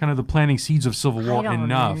 kind of the planting seeds of Civil War I don't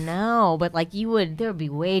enough. know, but like there would be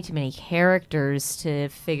way too many characters to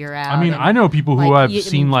figure out. I mean, and, I know people who like, have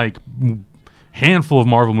seen like handful of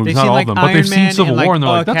Marvel movies, They've not seen, all like, of them, but Iron they've seen Man Civil and, War and they're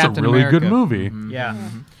like, like, that's Captain a really good America. movie. Yeah.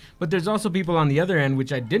 But there's also people on the other end,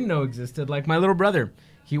 which I didn't know existed, like my little brother.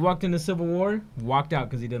 He walked into Civil War, walked out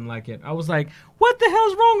because he didn't like it. I was like, "What the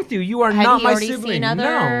hell's wrong with you? You are Had not he my already sibling." seen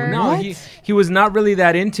other- No. What? He was not really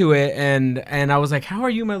that into it, and I was like, "How are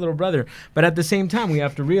you my little brother?" But at the same time, we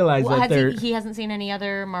have to realize well, that they're he hasn't seen any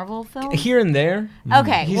other Marvel films. here and there.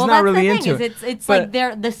 Okay, He's well, not that's really the thing, into is it. it's But-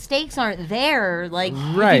 like the stakes aren't there. Like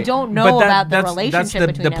Right. if you don't know But about the that's relationship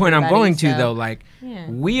between the point I'm everybody, going to so- though. Like, Yeah.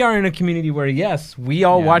 we are in a community where yes, we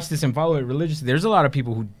all Yeah. watch this and follow it religiously. There's a lot of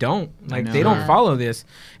people who don't. Like, know. they don't Yeah. follow this.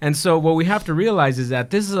 And so what we have to realize is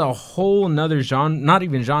that this is a whole nother genre, not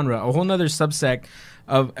even genre, a whole nother subsect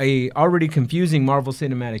of a already confusing Marvel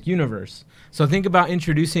Cinematic Universe. So think about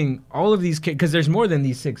introducing all of these, because there's more than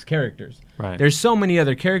these 6 characters. Right. There's so many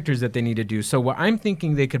other characters that they need to do. So what I'm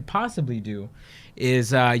thinking they could possibly do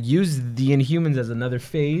is use the Inhumans as another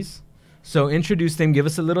phase. So introduce them, give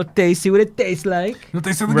us a little taste, see what it tastes like. The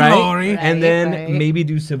taste of the Right? glory. And then right. maybe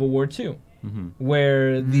do Civil War 2,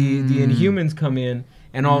 where the Inhumans come in,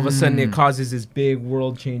 and all of a sudden it causes this big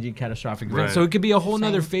world-changing catastrophic event. Right. So it could be a whole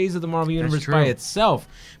nother phase of the Marvel Universe true. by itself,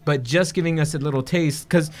 but just giving us a little taste.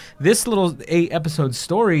 Because this little 8-episode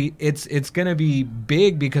story, it's going to be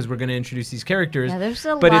big because we're going to introduce these characters, Yeah, there's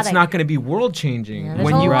a but lot it's of- not going to be world-changing. Yeah, there's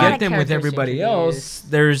When a you lot get of them with characters everybody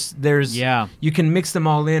introduced. else, there's Yeah. you can mix them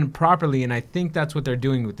all in properly, and I think that's what they're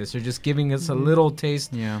doing with this. They're just giving us a little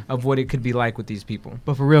taste Yeah. of what it could be like with these people.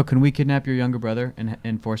 But for real, can we kidnap your younger brother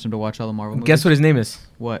and force him to watch all the Marvel movies? Guess what his name is?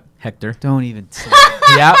 What? Hector. Don't even. Say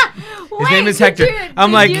Yep. His name is Hector.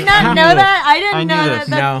 I'm like, did you not how- know that? I didn't I knew know this.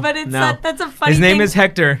 that. No, but it's no. that's a funny. His name thing. is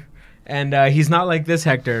Hector, and he's not like this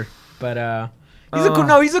Hector, but he's a cool. Oh.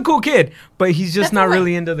 No, he's a cool kid, but he's just That's not like-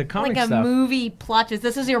 really into the comic like a stuff. movie plot twist.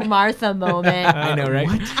 This is your Martha moment. I know, right?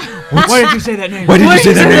 Why did you say that name? Why did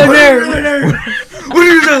you say that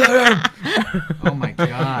Oh my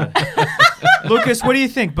god. Lucas, what do you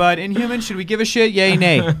think, bud? Inhuman, should we give a shit? Yay,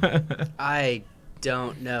 nay? I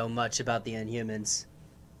don't know much about the Inhumans.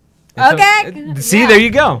 Okay. See, Yeah. there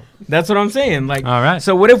you go. That's what I'm saying. Like, All right.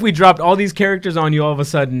 So what if we dropped all these characters on you all of a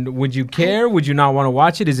sudden? Would you care? Would you not want to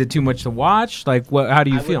watch it? Is it too much to watch? Like, what? How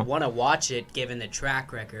do you I feel? would want to watch it given the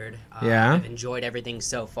track record. Yeah. I've enjoyed everything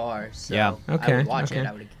so far. So Yeah. Okay, I would watch okay. it.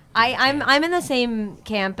 I would. I'm in the same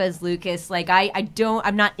camp as Lucas. Like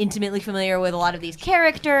I'm not intimately familiar with a lot of these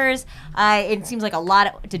characters. It seems like a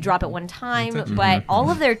lot to drop at one time, but all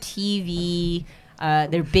of their TV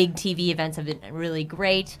Their big TV events have been really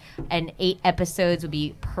great, and 8 episodes would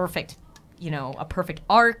be perfect. A perfect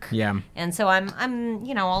arc. Yeah. And so I'm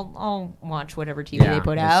I'll watch whatever TV they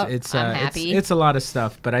put out. I'm happy. It's a lot of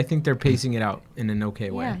stuff, but I think they're pacing it out in an okay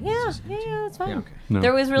way. Yeah, it's fine. Yeah, okay. No. They're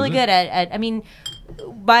always really good at. I mean,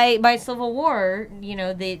 by Civil War,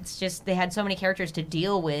 it's just they had so many characters to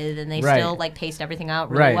deal with, and they still paced everything out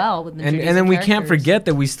really well. With and then we can't forget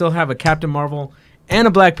that we still have a Captain Marvel and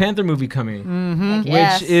a Black Panther movie coming,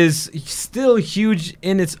 which is still huge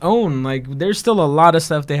in its own. Like, there's still a lot of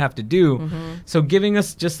stuff they have to do. So giving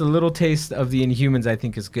us just a little taste of the Inhumans, I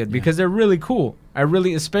think, is good because they're really cool.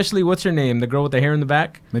 Especially what's her name, the girl with the hair in the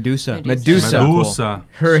back, Medusa.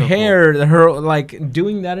 Her hair, her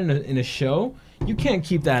doing that in a show. You can't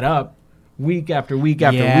keep that up week after week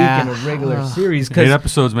after week in a regular series. 8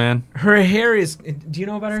 episodes, man. Her hair is... Do you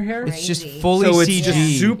know about her hair? It's just fully so CG. it's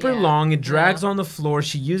just super long. It drags on the floor.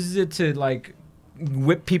 She uses it to,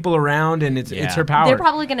 whip people around, and it's her power. They're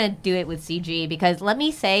probably going to do it with CG because, let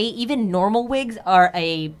me say, even normal wigs are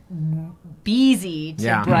a beezy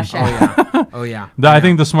to brush out. Oh, yeah. I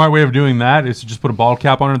think the smart way of doing that is to just put a ball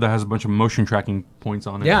cap on her that has a bunch of motion tracking points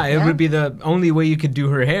on it. Yeah, it would be the only way you could do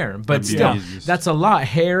her hair. But still, that's a lot.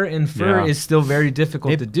 Hair and fur is still very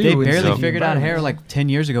difficult to do. They barely figured out hair 10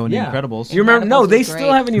 years ago in The Incredibles. You remember? No, they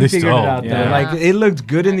still haven't even figured it out. Yeah. It looked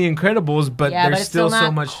good in The Incredibles, but there's still so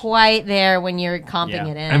not much... quite there when you're comping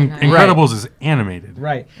it in. And Incredibles is animated.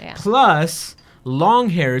 Right. Yeah. Plus... long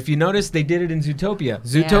hair. If you notice, they did it in Zootopia.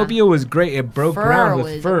 Zootopia was great. It broke ground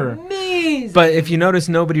with fur. Amazing. But if you notice,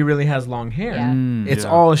 nobody really has long hair. Yeah. It's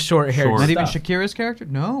all short hair. Not even Shakira's character?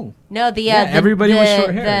 No. No, everybody was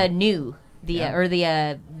short hair. The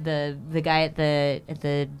guy at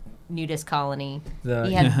the nudist colony.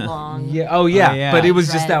 He had long. But it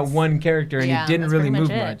was just that one character, and he didn't really move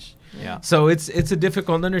much. Yeah. So it's a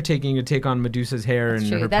difficult undertaking to take on Medusa's hair and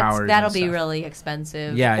her powers. That'll be really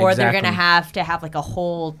expensive. Yeah, or they're gonna have to have a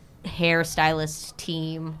whole hairstylist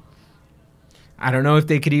team. I don't know if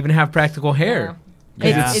they could even have practical hair.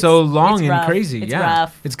 Yeah. It's so long and rough. crazy. It's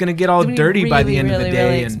rough. It's gonna get all dirty by the end of the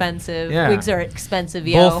day. Really expensive. Wigs are expensive.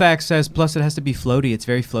 Bullfax says, plus it has to be floaty. It's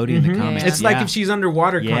very floaty in the comics. It's like if she's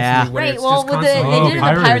underwater constantly. Right. Well, they did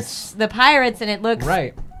the pirates, and it looks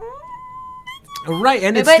right. Right,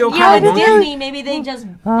 and it's but still kind of Disney. Maybe they just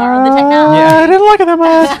borrowed the technology. I didn't look at them.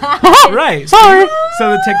 Right. Sorry.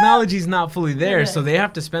 So the technology's not fully there, so they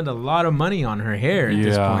have to spend a lot of money on her hair at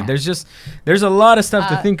this point. There's a lot of stuff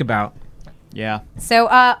to think about. Yeah. So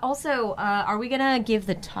are we gonna give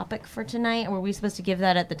the topic for tonight? Or were we supposed to give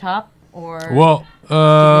that at the top? Or well,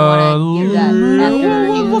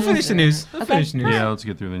 we'll finish the news. Finish the news. Yeah, let's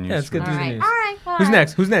get through the news. Yeah, let's get through the news. All right. Who's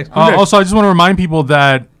next? Who's next? Also, I just want to remind people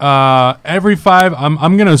that every 5,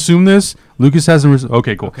 I'm gonna assume this. Lucas hasn't.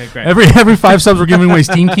 Okay, cool. Okay, great. Every 5 subs, we're giving away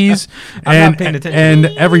Steam keys, I'm not paying attention. and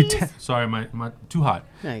every 10. Sorry, my too hot.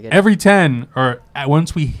 No, you get it. Every 10, or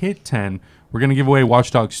once we hit 10, we're gonna give away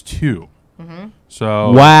Watch Dogs 2.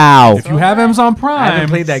 So wow, if you have Amazon Prime, I haven't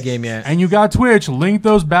played that game yet, and you got Twitch, link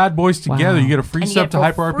those bad boys together. You get a free sub to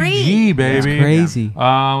Hyper RPG, baby. That's crazy.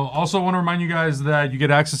 Also, want to remind you guys that you get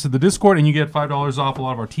access to the Discord, and you get $5 off a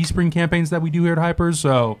lot of our Teespring campaigns that we do here at Hypers.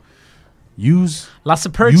 So use lots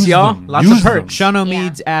of perks, y'all. Lots of perks. Shano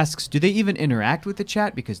Meads asks, do they even interact with the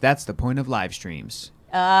chat? Because that's the point of live streams.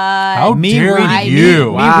 How dare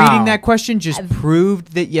you? Me reading that question just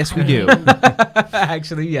proved that yes, we do.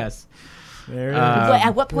 Actually, yes.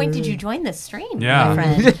 At what point did you join this stream, my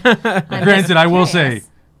friend? Granted, I will say,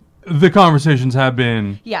 the conversations have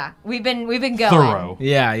been we've been going thorough.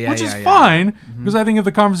 Which is fine because I think if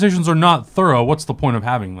the conversations are not thorough, what's the point of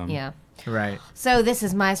having them? Yeah. Right. So this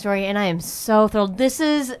is my story, and I am so thrilled. This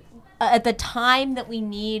is at the time that we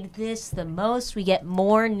need this the most. We get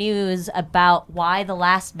more news about Y: The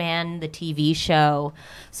Last Man, the TV show.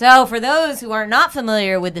 So for those who are not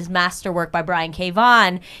familiar with this masterwork by Brian K.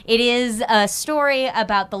 Vaughan, it is a story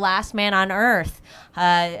about the last man on Earth.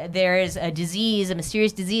 There is a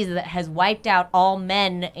mysterious disease that has wiped out all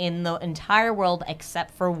men in the entire world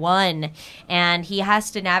except for one. And he has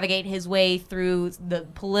to navigate his way through the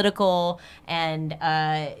political and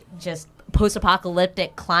just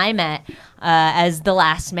post-apocalyptic climate as the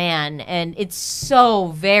last man, and it's so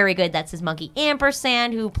very good. That's his monkey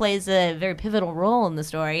Ampersand, who plays a very pivotal role in the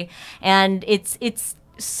story, and it's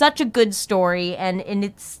such a good story, and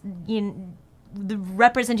it's the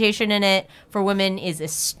representation in it for women is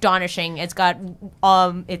astonishing. It's got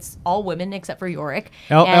it's all women except for Yorick.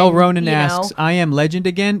 L. Ronan asks, "I am Legend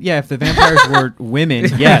again?" Yeah, if the vampires were women,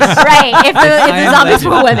 yes. Right. If the zombies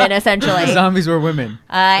were women, essentially. The zombies were women.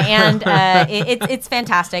 It's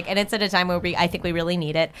fantastic, and it's at a time where I think we really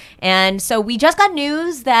need it. And so we just got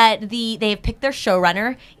news that they've picked their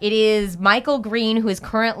showrunner. It is Michael Green, who is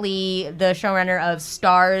currently the showrunner of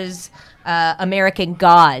Starz American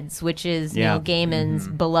Gods, which is Neil Gaiman's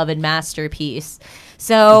beloved masterpiece.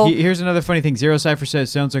 So here's another funny thing. Zero Cipher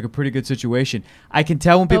says, "Sounds like a pretty good situation." I can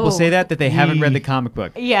tell when people say that they haven't read the comic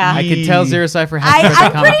book. Yeah, I can tell Zero Cipher hasn't read the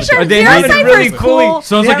I'm comic pretty book. sure They Zero haven't Cipher's really cool.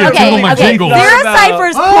 Sounds like a jingle my jingle. Zero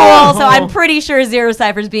Cipher's cool, so I'm pretty sure Zero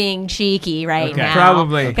Cipher's being cheeky right now.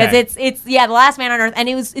 Probably. Because it's the last man on Earth, and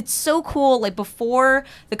it's so cool. Like before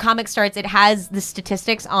the comic starts, it has the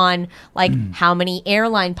statistics on like how many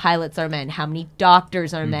airline pilots are men, how many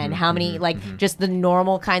doctors are men, how many just the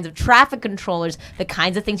normal kinds of traffic controllers, the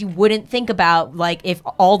kinds of things you wouldn't think about, like if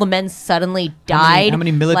all the men suddenly died. How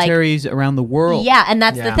many militaries around the world? Yeah, and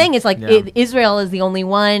that's the thing. It's like Israel is the only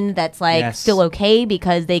one that's like still okay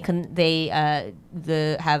because they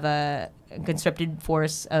have a conscripted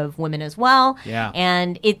force of women as well. Yeah,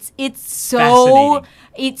 and it's so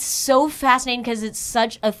fascinating because it's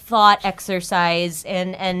such a thought exercise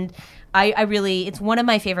and. I really, it's one of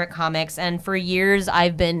my favorite comics, and for years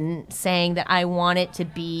I've been saying that I want it to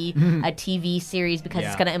be a TV series because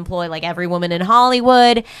it's going to employ like every woman in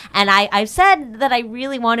Hollywood, and I've said that I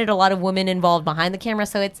really wanted a lot of women involved behind the camera,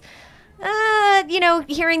 so it's,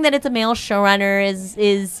 hearing that it's a male showrunner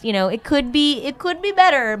is it could be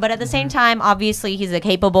better, but at the same time, obviously he's a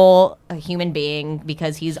capable human being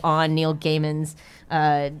because he's on Neil Gaiman's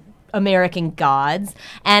American Gods,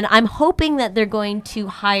 and I'm hoping that they're going to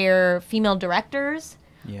hire female directors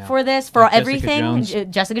for this, for like everything,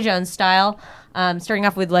 Jessica Jones style. Starting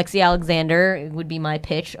off with Lexi Alexander would be my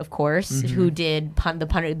pitch, of course, who did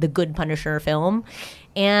the Good Punisher film,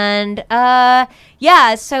 and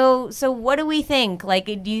so what do we think?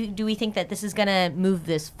 Like, do we think that this is gonna move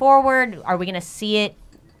this forward? Are we gonna see it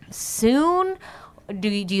soon? Do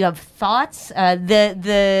you have thoughts?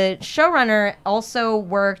 The showrunner also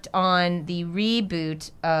worked on the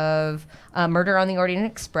reboot of Murder on the Orient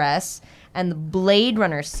Express and the Blade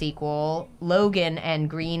Runner sequel, Logan and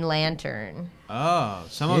Green Lantern. Oh,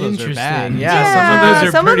 some of those are bad. Yeah,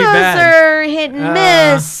 some of those are hit and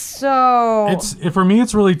miss. So for me,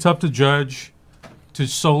 it's really tough to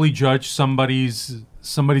solely judge somebody's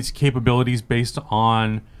capabilities based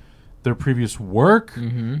on their previous work,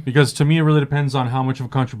 because to me it really depends on how much of a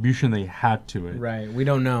contribution they had to it. Right, we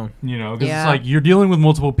don't know. Because it's like you're dealing with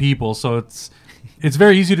multiple people, so it's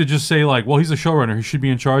very easy to just say like, well, he's a showrunner, he should be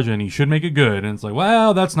in charge and he should make it good. And it's like,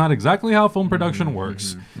 well, that's not exactly how film production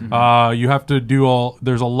works. You have to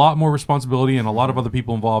there's a lot more responsibility and a lot of other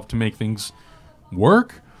people involved to make things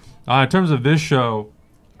work. In terms of this show,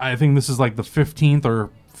 I think this is like the 15th or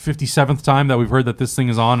 57th time that we've heard that this thing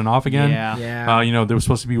is on and off again. They were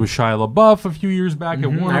supposed to be with Shia LaBeouf a few years back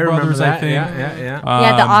at Warner Brothers, I think. The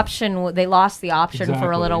option, they lost the option for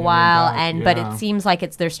a little while, but it seems like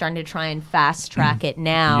they're starting to try and fast track it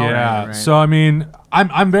now. Right. So I mean,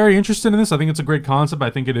 I'm very interested in this. I think it's a great concept. I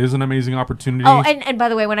think it is an amazing opportunity. Oh, and by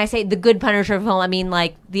the way, when I say the Good Punisher film, I mean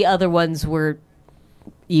like the other ones were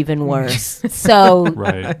even worse. So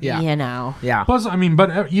Plus, I mean,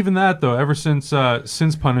 but even that though, ever since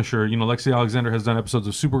Punisher, Lexi Alexander has done episodes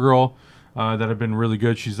of Supergirl that have been really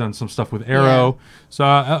good. She's done some stuff with Arrow.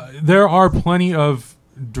 So there are plenty of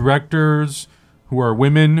directors who are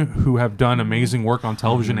women who have done amazing work on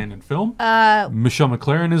television and in film. Michelle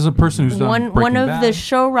MacLaren is a person who's done one of Bad. the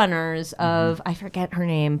showrunners of I forget her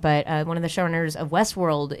name, but one of the showrunners of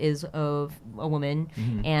Westworld is of a woman,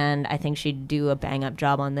 and I think she'd do a bang up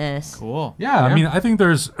job on this. Cool. Yeah, I mean, I think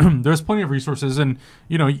there's plenty of resources, and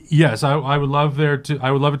yes, I would love it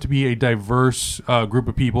to be a diverse group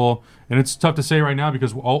of people, and it's tough to say right now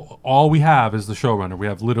because all we have is the showrunner. We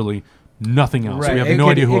have literally nothing else. Right. We have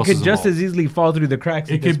no idea who else is involved. It could just as easily fall through the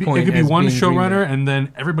cracks at this point. It could be one showrunner and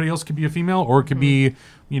then everybody else could be a female, or it could be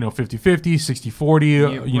 50-50,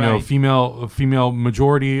 60-40, female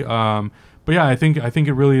majority. But yeah, I think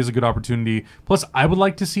it really is a good opportunity. Plus, I would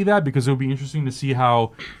like to see that because it would be interesting to see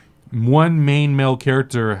how one main male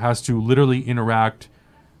character has to literally interact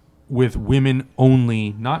with women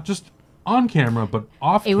only, not just on camera, but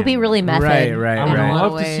off camera. It would be really method. Right. I would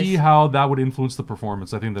love to see how that would influence the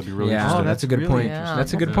performance. I think that'd be really interesting. That's a good point.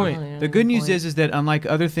 That's a good point. The good news is that unlike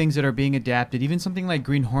other things that are being adapted, even something like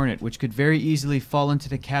Green Hornet, which could very easily fall into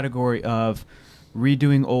the category of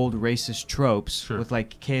redoing old racist tropes with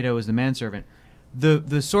like Kato as the manservant,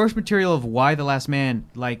 the source material of Y: The Last Man,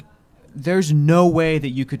 like, there's no way that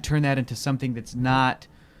you could turn that into something that's not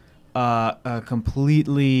a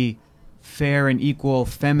completely fair and equal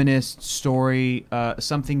feminist story,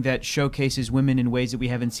 something that showcases women in ways that we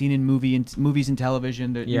haven't seen in movies and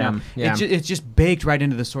television. That, it's just baked right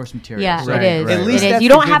into the source material. Yeah, Right, it is. right, It right. is. That's You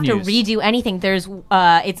the don't good have to news. redo anything. There's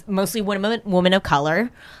it's mostly women of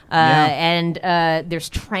color, and there's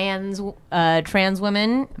trans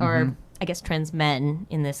women or I guess trans men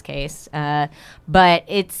in this case. But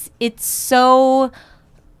it's so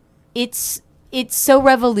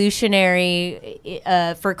revolutionary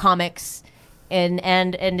for comics, and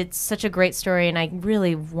it's such a great story, and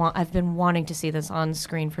I've been wanting to see this on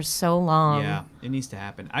screen for so long. Yeah, it needs to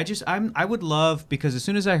happen. I would love, because as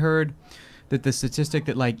soon as I heard that the statistic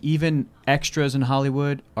that like even extras in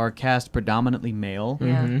Hollywood are cast predominantly male,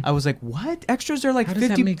 I was like, what? Extras are like How does that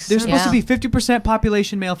 50. make They're sense? supposed to be 50%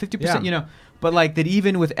 population male, 50%. Yeah. You know, but like that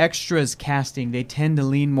even with extras casting, they tend to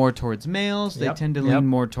lean more towards males. They Yep. tend to Yep. lean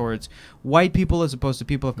more towards white people as opposed to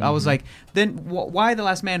people. I was like, then why The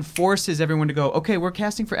Last Man forces everyone to go, okay, we're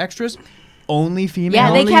casting for extras. Only female.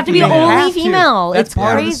 Yeah, they have to be female. only Have to. female. That's It's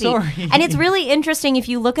part crazy. of the story. And it's really interesting if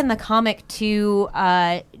you look in the comic to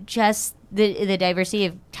just the diversity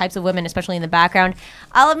of types of women, especially in the background.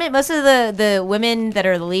 I'll admit most of the women that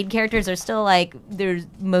are the lead characters are still like, there's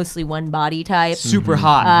mostly one body type. Super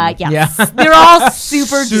hot. Yes. Yeah. They're all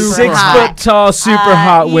super duper 6 hot. foot tall, super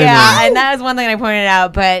hot women. Yeah, and that was one thing I pointed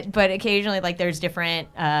out. But occasionally, like, there's different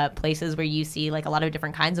places where you see like a lot of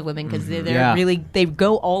different kinds of women because they're Yeah. really, they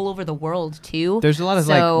go all over the world too. There's a lot of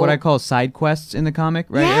like what I call side quests in the comic,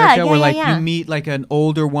 right, Yeah, Erica? Where yeah, like yeah. you meet like an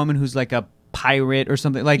older woman who's like a pirate or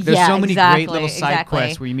something. Like there's Yeah, so many exactly, great little side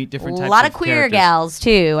quests where you meet different types A lot of of queer characters. gals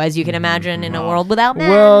too, as you can imagine, in a world without men.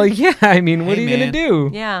 Well, yeah. I mean, what Hey, are you man. gonna do?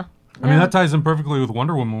 yeah. I mean, that ties in perfectly with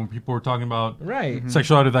Wonder Woman when people were talking about Right.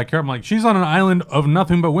 sexuality of that character. I'm like, she's on an island of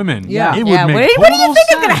nothing but women. Yeah. It would Yeah, make what do you total think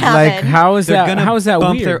is gonna sense. happen? Like, how is They're that? gonna How is that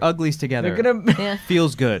bump weird? their uglies together. They're gonna. Yeah.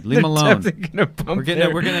 Feels good. Leave them alone. Definitely gonna bump We're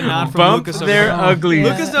getting a nod from bump Lucas. their over there. uglies.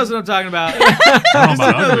 Lucas knows what I'm talking about. I don't know Lucas about knows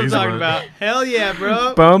what I'm uglies, talking but- about. Hell yeah,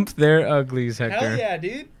 bro. Bump their uglies, Hector. Hell yeah,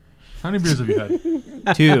 dude. How many beers have you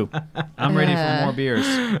had? 2. I'm ready for more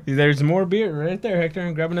beers. There's more beer right there,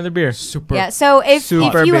 Hector. Grab another beer. Super. Yeah, so if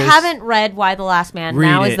Super you base. haven't read Why the Last Man, Read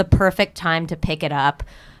now it. is the perfect time to pick it up.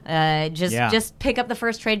 Just Yeah. just pick up the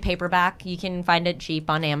first trade paperback. You can find it cheap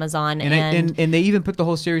on Amazon. And they even put the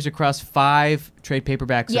whole series across 5 trade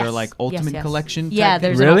paperbacks that are Yes, like yes, ultimate yes. collection. Yeah, type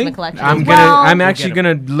there's things. an Really? ultimate collection. I'm Well, I'm actually Go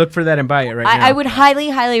get gonna look for that and buy it right now. I would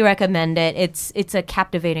highly recommend it. It's a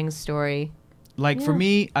captivating story. Like for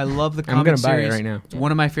me, I love the I'm comic gonna buy it series. right now. It's one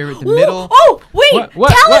of my favorite. The Ooh, middle. Oh wait, What?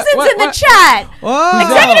 Talison's What? in the What? chat. Oh!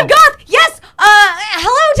 Executive Goth, yes.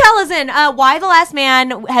 Hello, Taliesin. Why the Last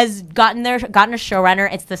Man has gotten a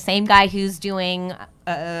showrunner. It's the same guy who's doing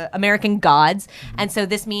American Gods, and so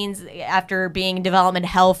this means after being in development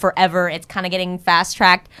hell forever, it's kind of getting fast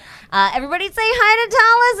tracked. Everybody say hi to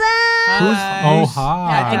Taliesin. Oh,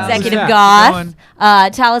 hi. Executive Who's Goth,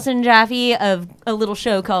 that? Taliesin Jaffe of a little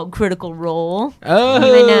show called Critical Role.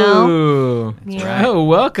 Oh, Yeah. oh,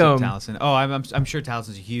 welcome. Taliesin. Oh, I'm sure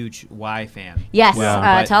Talison's a huge Y fan. Yes,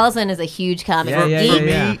 But Taliesin is a huge comic Yeah, book yeah, geek. For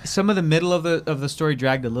yeah. me, some of the middle of the story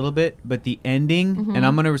dragged a little bit, but the ending, Mm-hmm. and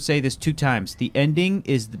I'm going to say this 2 times, the ending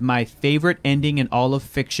is my favorite ending in all of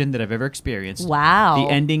fiction that I've ever experienced. Wow.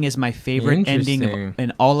 The ending is my favorite ending Interesting.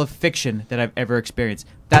 in all of fiction that I've ever experienced.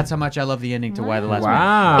 That's how much I love the ending to Why the Last Man.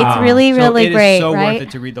 Wow. It's really, So really it is great, so right? worth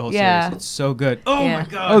it to read the whole Yeah. series. It's so good. Oh Yeah. my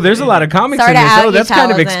god. Oh, there's a lot of comics Sorry in to this. out Oh, you, that's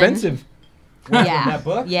kind of Taliesin. expensive. Yeah. that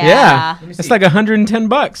book? Yeah. It's like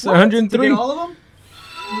 $110 or 103. all of them?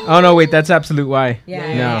 Oh no, wait, that's Absolute Y. Yeah,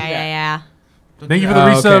 No. yeah. Thank you for the Oh,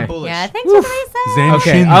 resub. okay. Yeah, thanks for the research. Zan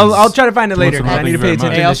Okay, Shins. I'll try to find it later. Thank 'cause I need to you pay very attention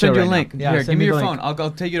much. to Hey, I'll the show send you a right link. now. Here, send give me your the phone. link. I'll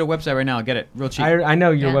take you to a website right now. I'll get it real cheap. I know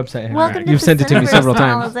your Yeah. website. Welcome to You've sent it to me Cineverse, several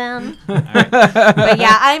times. Taliesin. But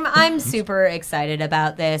yeah, I'm super excited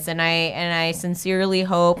about this, and I sincerely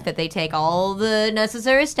hope that they take all the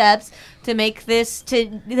necessary steps to make this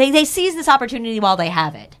they seize this opportunity while they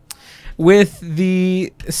have it. With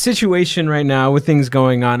the situation right now, with things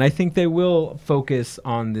going on, I think they will focus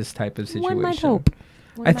on this type of situation. One might hope.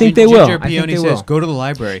 I think they will. Ginger I think Peony they says, will. go to the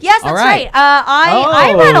library. Yes, All that's right. right.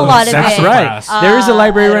 I read a lot of that's it. right. There is a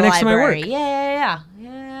library at right next to my library. work. Yeah.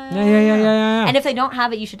 Yeah. And if they don't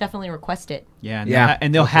have it, you should definitely request it. Yeah, and Yeah, they'll,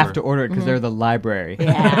 and they'll for have sure. to order it because they're the library.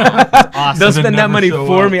 Yeah. Awesome. They'll Doesn't spend that never money show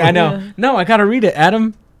for up. me. I know. No, I gotta read it,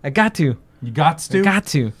 Adam. I got to. You got to. Got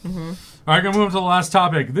to. All right, gonna move to the last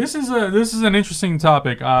topic. This is an interesting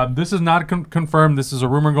topic. This is not confirmed. This is a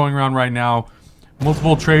rumor going around right now,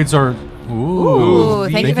 Multiple trades are. Ooh,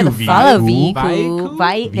 thank you for the follow, Viku.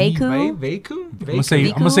 Vaiku? I'm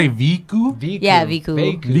gonna say Viku. Yeah,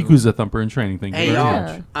 Viku. Viku's a thumper in training. Thank you Hey, very y'all.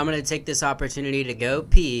 much. I'm going to take this opportunity to go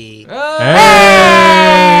pee. Hey!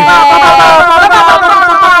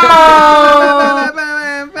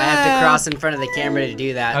 I have to cross in front of the camera to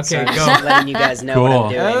do that. So Okay, I'm go. just letting you guys know what I'm Cool.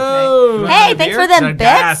 doing. Oh, Hey, thanks for them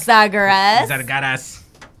bits, Sagaras. Zagaras.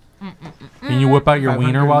 Can you whip out your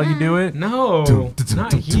wiener while you do it? No,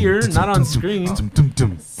 not here, not on screen.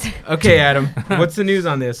 Okay, Adam, what's the news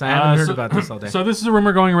on this? I haven't heard about this all day. So this is a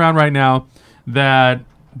rumor going around right now that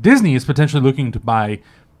Disney is potentially looking to buy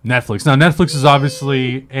Netflix. Now Netflix is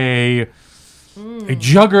obviously a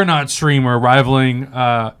juggernaut streamer rivaling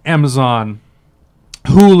Amazon,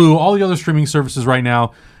 Hulu, all the other streaming services right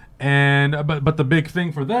now. And but the big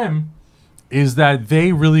thing for them is that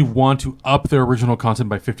they really want to up their original content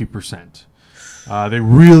by 50%. They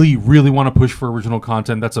really, really want to push for original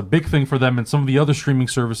content. That's a big thing for them. And some of the other streaming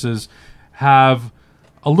services have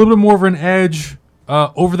a little bit more of an edge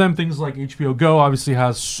over them. Things like HBO Go obviously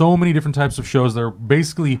has so many different types of shows. They're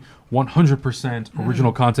basically 100%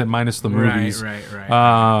 original content minus the movies.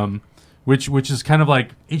 Right. Which is kind of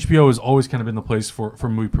like HBO has always kind of been the place for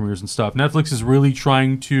movie premieres and stuff. Netflix is really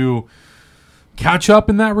trying to catch up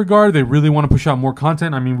in that regard. They really want to push out more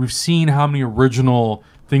content. I mean, we've seen how many original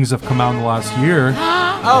things have come out in the last year.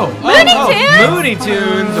 Looney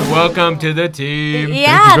Tunes. Welcome to the team.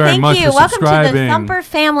 Yeah, very much thank you. for Welcome to the subscribing. Thumper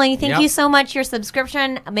family. Thank Yep. you so much. Your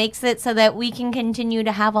subscription makes it so that we can continue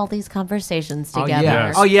to have all these conversations together.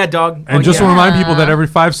 Yes. Oh yeah, dog. And just to yeah. remind people that every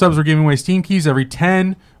 5 subs we're giving away Steam keys. Every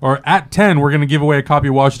 10 or at 10 we're going to give away a copy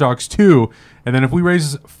of Watch Dogs 2. And then if we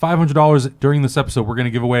raise $500 during this episode, we're going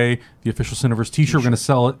to give away the official Cineverse t-shirt. We're going to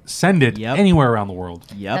sell it, send it Yep. anywhere around the world.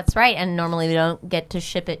 Yep. That's right. And normally we don't get to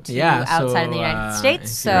ship it to Yeah, outside so, of the United if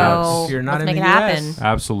States. you're So if you're not let's in make the it happen. US.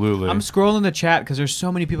 Absolutely. I'm scrolling the chat because there's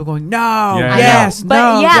so many people going, no, Yeah, yes, But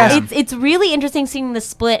no, yeah, yes. it's really interesting seeing the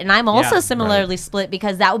split, and I'm also Yeah, similarly split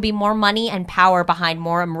because that would be more money and power behind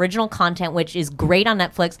more original content, which is great on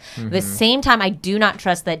Netflix. At the same time, I do not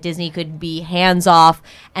trust that Disney could be hands off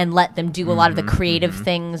and let them do a lot of the creative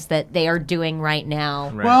things that they are doing right now.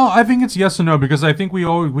 Right. Well, I think it's yes and no because I think we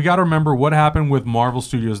got to remember what happened with Marvel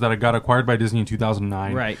Studios that got acquired by Disney in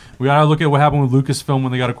 2009. Right. We got to look at what happened with Lucasfilm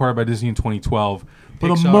when they got acquired by Disney in 2012. For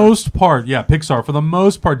the Pixar. most part, Pixar. For the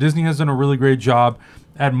most part, Disney has done a really great job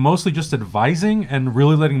at mostly just advising and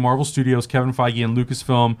really letting Marvel Studios, Kevin Feige, and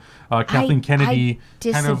Lucasfilm, Kathleen Kennedy,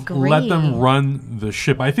 kind of let them disagree. run the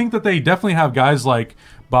ship. I think that they definitely have guys like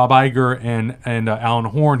Bob Iger and Alan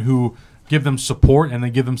Horn who give them support and they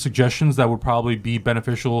give them suggestions that would probably be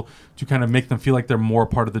beneficial to kind of make them feel like they're more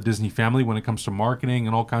part of the Disney family when it comes to marketing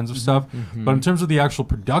and all kinds of stuff. But in terms of the actual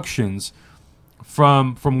productions,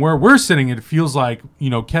 from where we're sitting, it feels like,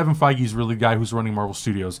 Kevin Feige's really the guy who's running Marvel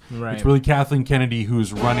Studios. Right. It's really Kathleen Kennedy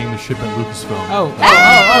who's running the ship at Lucasfilm.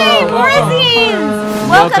 Hey, Grizzlies!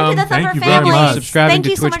 Welcome to the Thank Thumper you very family. much. Subscribing Thank to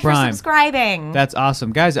you so Twitch much Prime. for subscribing. That's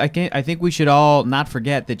awesome, guys. I think we should all not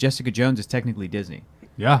forget that Jessica Jones is technically Disney.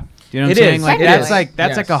 Yeah. Do you know what It I'm saying? is. Like It that's is. like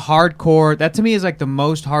that's Yes. like a hardcore. That to me is like the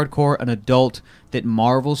most hardcore an adult that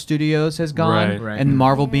Marvel Studios has gone, Right. and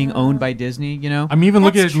Marvel being owned by Disney. You know, I mean, even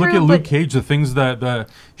look That's at true, Luke but- Cage, the things that the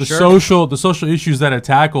Sure. social issues that it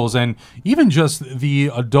tackles, and even just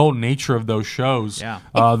the adult nature of those shows. Yeah.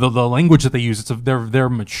 The language that they use, they're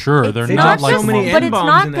mature. They're It's not not like so many but it's N-bombs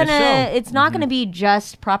not in that gonna show. it's not gonna be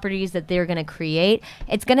just properties that they're gonna create.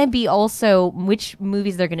 It's gonna be also which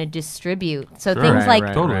movies they're gonna distribute. So Sure. things Right, like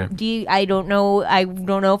right, Totally. right. I don't know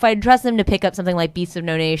if I'd trust them to pick up something like Beasts of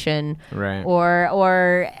No Nation, Right. or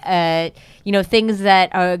things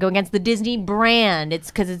that go against the Disney brand. It's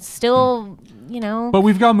because it's still But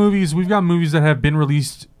we've got movies that have been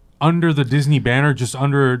released under the Disney banner, just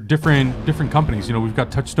under different companies. We've got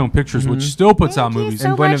Touchstone Pictures, which still puts out Thank you movies. so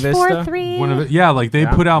And Buena much Vista. for 3. One of it, like they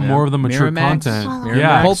Yeah, put out yeah. more of the mature Miramax. content. Oh,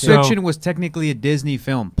 Yeah, Pulp so- Fiction was technically a Disney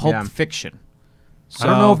film. Pulp Yeah. Fiction. I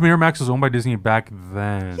don't know if Miramax was owned by Disney back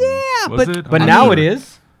then. Yeah, Was but- it? But I'm now not it sure.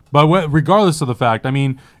 is. But regardless of the fact, I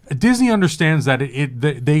mean, Disney understands that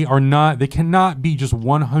they cannot be just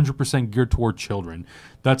 100% geared toward children.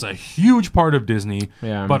 That's a huge part of Disney.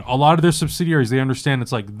 Yeah. But a lot of their subsidiaries, they understand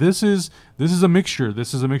it's like this is a mixture.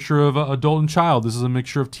 This is a mixture of adult and child. This is a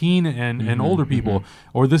mixture of teen and older people,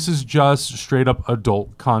 or this is just straight up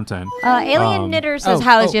adult content. Alien Knitter says,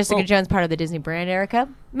 "How is oh, Jessica oh. Jones part of the Disney brand, Erica?"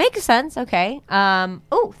 Makes sense. Okay. Thank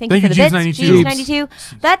you Thank for you, the bits. Jeeves92. Jeeves92.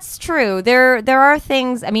 That's true. There are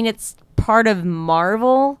things. I mean, it's part of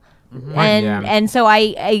Marvel. And Yeah. and so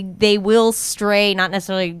they will stray, not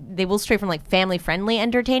necessarily they will stray from like family friendly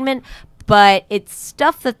entertainment, but it's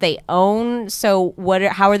stuff that they own. So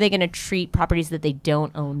how are they going to treat properties that they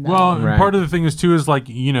don't own? Though? Well, and part of the thing is too is like,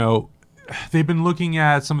 you know, they've been looking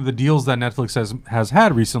at some of the deals that Netflix has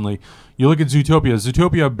had recently. You look at Zootopia.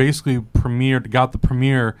 Zootopia basically got the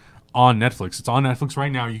premiere on Netflix. It's on Netflix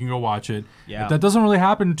right now. You can go watch it. Yeah. But that doesn't really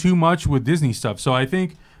happen too much with Disney stuff. So I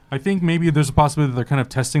think maybe there's a possibility that they're kind of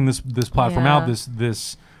testing this platform out.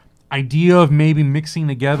 This idea of maybe mixing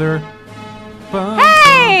together.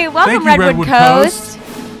 Hey, welcome Redwood Coast.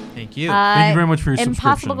 Thank you. Thank you very much for your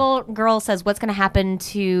subscription. Impossible Girl says, what's going to happen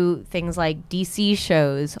to things like DC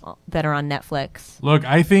shows that are on Netflix? Look,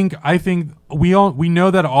 I think we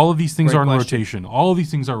know that all of these things Great are in question. rotation. All of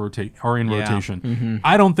these things are in Yeah. rotation.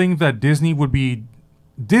 I don't think that Disney,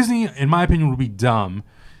 in my opinion, would be dumb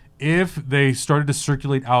if they started to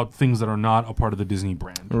circulate out things that are not a part of the Disney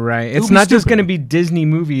brand. Right. It It's would be not just stupid. going to be Disney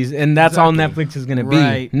movies, and that's all Netflix is going to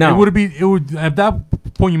Right. be. No. It would at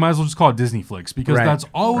that point you might as well just call it Disney Flicks because Right. that's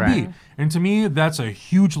all it would be. Right. And to me, that's a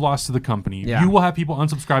huge loss to the company. Yeah. You will have people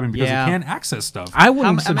unsubscribing because Yeah. they can't access stuff. I wouldn't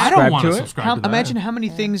I don't subscribe want to to it. subscribe to that. Imagine how many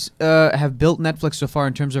things have built Netflix so far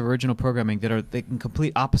in terms of original programming that are the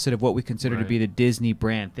complete opposite of what we consider to Right. be the Disney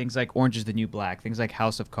brand. Things like Orange is the New Black, things like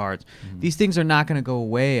House of Cards. These things are not going to go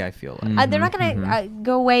away, I feel like. They're not going to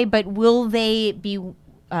go away, but will they be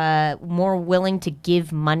more willing to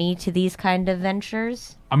give money to these kind of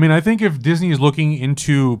ventures? I mean, I think if Disney is looking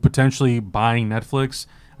into potentially buying Netflix,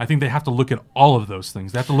 I think they have to look at all of those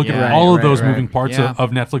things. They have to look Yeah. at all of Right, those right. moving parts Yeah.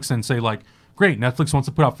 of Netflix and say, like, great, Netflix wants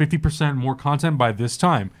to put out 50% more content by this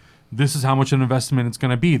time. This is how much an investment it's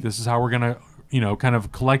going to be. This is how we're going to, kind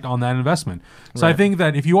of collect on that investment. So I think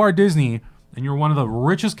that if you are Disney and you're one of the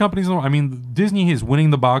richest companies in the world, I mean, Disney is winning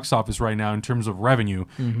the box office right now in terms of revenue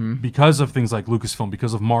because of things like Lucasfilm,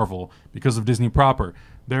 because of Marvel, because of Disney proper.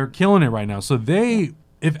 They're killing it right now. So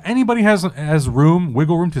if anybody has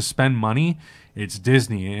wiggle room to spend money, it's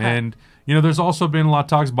Disney. And there's also been a lot of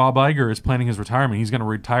talks. Bob Iger is planning his retirement. He's going to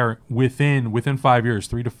retire within 5 years,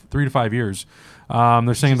 3 to 5 years.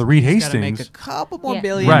 They're saying the Reed He's gotta make Hastings, a couple more Yeah.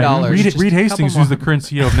 billion right? dollars. Just Reed a Hastings, couple who's the more. current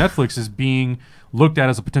CEO of Netflix, is being looked at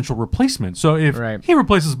as a potential replacement. So if Right. he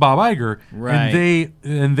replaces Bob Iger Right.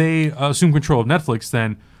 and they assume control of Netflix,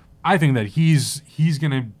 then I think that he's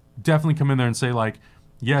going to definitely come in there and say, like,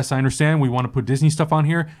 yes, I understand we want to put Disney stuff on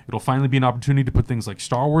here. It'll finally be an opportunity to put things like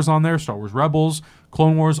Star Wars on there, Star Wars Rebels,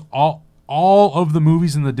 Clone Wars, all of the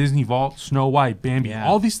movies in the Disney vault, Snow White, Bambi, Yeah.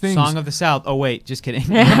 all these things. Song of the South. Oh wait, just kidding.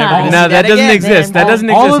 No, that doesn't exist. That doesn't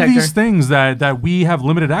exist, all of Hector. these things that we have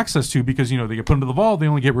limited access to because they get put into the vault, they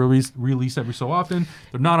only get released every so often.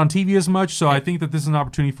 They're not on TV as much, so I think that this is an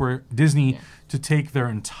opportunity for Disney to take their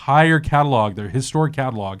entire catalog, their historic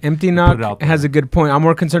catalog, Empty and Knock put it out there. has a good point. I'm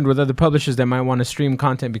more concerned with other publishers that might want to stream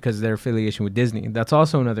content because of their affiliation with Disney. That's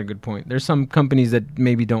also another good point. There's some companies that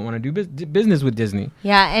maybe don't want to do business with Disney.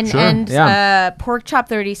 Yeah, and Sure. Yeah. Porkchop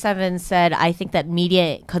 37 said, I think that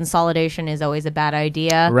media consolidation is always a bad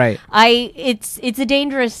idea. Right. It's a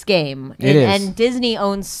dangerous game. It is. And Disney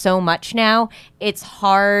owns so much now. It's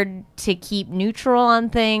hard to keep neutral on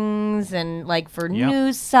things and like for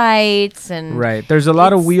news sites and Right. There's a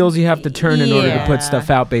lot of It's- wheels you have to turn in order to yeah. put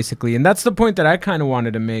stuff out, basically. And that's the point that I kind of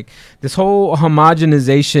wanted to make. This whole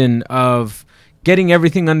homogenization of getting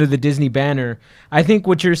everything under the Disney banner. I think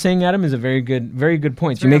what you're saying, Adam, is a very good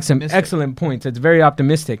point. You very make some optimistic. excellent points. It's very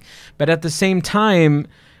optimistic. But at the same time,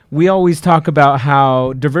 we always talk about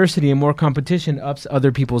how diversity and more competition ups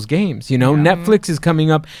other people's games. Netflix is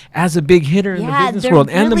coming up as a big hitter in the business they're world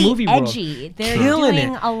really and the movie edgy. world. They're Killing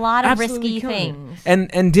doing it. a lot of Absolutely risky killing it. things.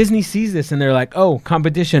 And Disney sees this and they're like, oh,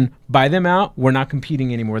 competition, buy them out. We're not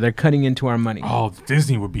competing anymore. They're cutting into our money. Oh,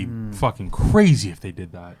 Disney would be fucking crazy if they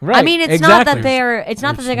did that. Right. I mean, it's not that they're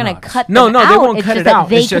going to nuts. cut No, them no, out. they won't it's cut just it that out.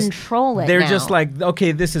 They It's just control it. They're now. just like,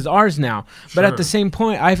 okay, this is ours now. But at the Sure. same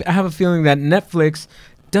point, I have a feeling that Netflix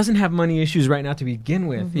doesn't have money issues right now to begin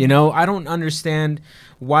with. I don't understand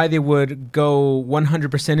why they would go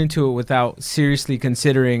 100% into it without seriously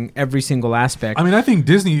considering every single aspect. I mean, I think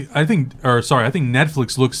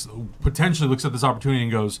Netflix potentially looks at this opportunity and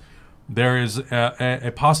goes, there is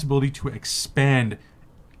a possibility to expand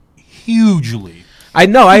hugely. I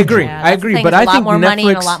know, I agree. Yeah, I that's the agree, thing. but It's I a lot think more Netflix, money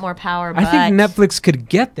and a lot more power. I think but- Netflix could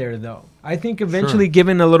get there, though. I think eventually, Sure.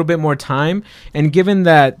 given a little bit more time, and given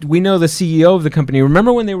that we know the CEO of the company,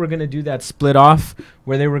 remember when they were going to do that split off,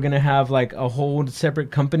 where they were going to have like a whole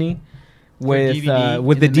separate company with DVD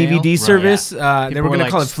with the in the mail? DVD Right. service? They People were were going to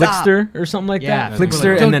like, call it "Stop." Flickster or something like Yeah, that. people were Flickster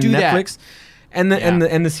like, and "Don't then do that." Netflix. And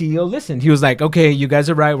the CEO listened. He was like, "Okay, you guys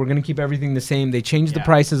are right. We're going to keep everything the same." They changed the Yeah.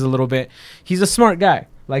 prices a little bit. He's a smart guy.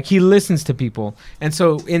 Like, he listens to people. And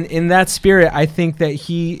so in that spirit, I think that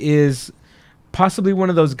he is possibly one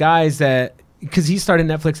of those guys that, because he started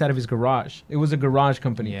Netflix out of his garage. It was a garage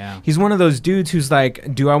company. Yeah. He's one of those dudes who's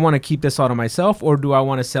like, do I want to keep this all to myself, or do I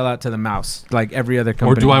want to sell out to the mouse like every other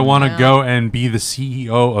company? Or do I want to Yeah. go and be the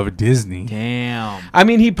CEO of Disney? Damn. I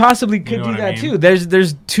mean, he possibly could know do what I that mean? too.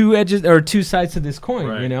 There's two edges or two sides to this coin.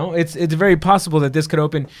 Right. You know, it's very possible that this could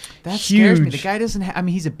open. That huge. scares me. The guy doesn't. I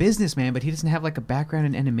mean, he's a businessman, but he doesn't have like a background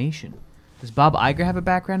in animation. Does Bob Iger have a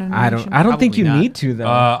background in animation? I don't think you Probably not. need to though.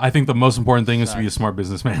 I think the most important thing is to be a smart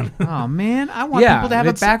businessman. Oh man, I want Yeah, people to have a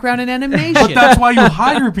it's- background in animation. But that's why you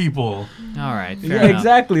hire people. All right. Fair yeah, enough.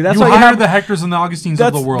 exactly. That's you why you hire have the Hectors and the Augustines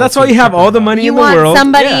of the world. That's to why you have check all on the that. money You in the want world.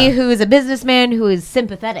 somebody Yeah. who is a businessman who is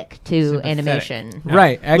sympathetic to Sympathetic. animation. Yeah.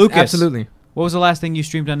 Right. Lucas. Absolutely. What was the last thing you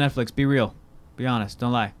streamed on Netflix? Be real. Be honest.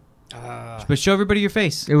 Don't lie. But show everybody your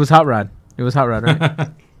face. It was Hot Rod. It was Hot Rod, right?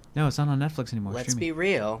 No, it's not on Netflix anymore. Let's Streaming. be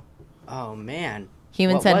real. Oh man.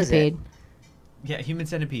 Human What was Centipede. Yeah, Human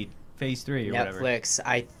Centipede, Phase 3 or whatever. Netflix.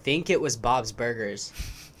 I think it was Bob's Burgers.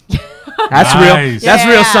 That's real. Nice. That's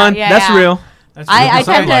real, Yeah, son. yeah, That's yeah. real. That's I really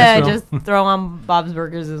tend That's to real. just throw on Bob's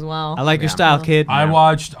Burgers as well. I like your style, kid.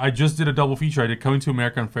 I just did a double feature. I did Coming to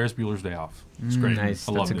America and Ferris Bueller's Day Off. It's great. Nice.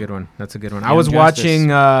 I That's loved a good it. one. That's a good one. I Young was Justice.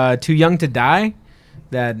 watching Too Young to Die.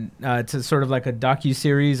 That it's sort of like a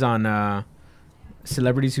docu-series on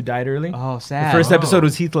celebrities who died early. Oh, The sad. first Oh. episode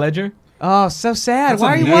was Heath Ledger. Oh, so sad. That's Why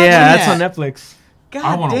on are you Netflix. watching Yeah, that? that's on Netflix. God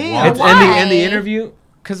I wanna damn. watch It's, it. and the Why? interview,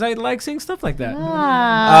 because I like seeing stuff like that.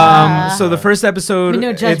 Ah. So the first episode,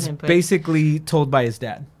 No it's judgment, but- basically told by his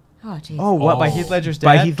dad. Oh, jeez. Oh, what? By Oh. Heath Ledger's dad?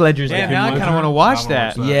 By Heath Ledger's Damn, dad. now I Ledger? kind of want to I watch wanna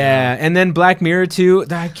that. watch that. Yeah, and then Black Mirror too.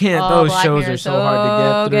 I can't. Oh, Those Black shows Mirror, are so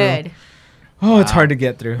hard to get through. good. Oh, it's hard to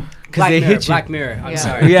get through because Black they Mirror. hit you. Black Mirror. I'm Yeah.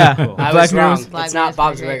 sorry. Yeah, Cool. I Black was wrong. Mirror. Black It's not Mirror's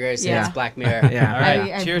Bob's pretty great. Burgers. Yeah. It's Black Mirror. Yeah. All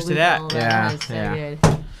right. I Cheers to believe that. all Yeah, That is so yeah. good.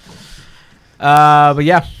 But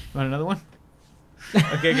yeah, Want another one?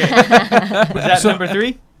 Okay, good. Is that number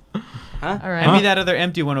 3? All right. Hand me that other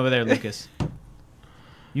empty one over there, Lucas.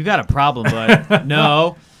 You got a problem, bud.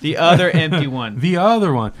 No, the other empty one. The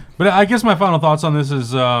other one. But I guess my final thoughts on this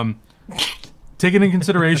is take it in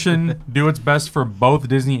consideration, do what's best for both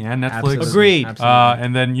Disney and Netflix. Absolutely. Agreed. Absolutely.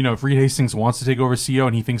 And then, if Reed Hastings wants to take over CEO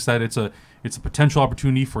and he thinks that it's a potential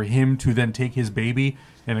opportunity for him to then take his baby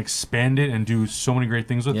and expand it and do so many great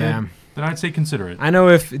things with Yeah. it, then I'd say consider it. I know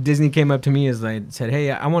if Disney came up to me as like said,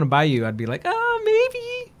 "Hey, I want to buy you," I'd be like, "Oh,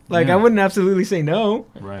 maybe." Like Yeah. I wouldn't absolutely say no.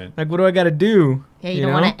 Right. Like, what do I got to do? Yeah, you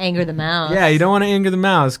don't want to anger the mouse. Yeah, you don't want to anger the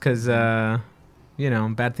mouse because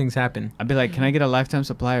bad things happen. I'd be like, can I get a lifetime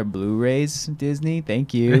supply of Blu-rays, Disney?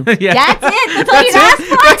 Thank you. Yeah, That's it. That's all you that's asked it.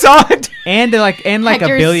 for. That's all. I do. and like a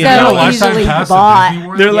Hector's billion so You know, dollars. lifetime easily pass bought. at Disney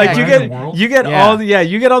World. They're like Yeah. you Around the get world. you get Yeah. all the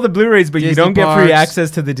you get all the Blu-rays, but you Disney don't get free parks.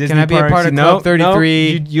 access to the Disney I be a parks. part of No, Club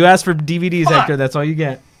 33? No, you ask for DVDs, Hector. That's all you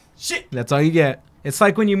get. Shit. That's all you get. It's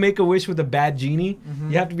like when you make a wish with a bad genie.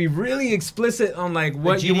 You have to be really explicit on like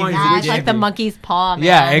what you genie want. really Nah, your it's wish like to the be. monkey's paw, man.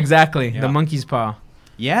 Yeah, exactly. Yeah. The monkey's paw.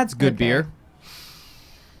 Yeah, it's good Okay. beer.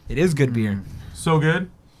 It is good beer. So good.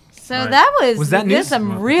 So Right. that was that there's news? some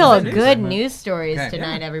Was real that news good segment? news stories Okay.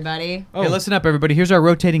 tonight, everybody. Oh, Hey, listen up, everybody. Here's our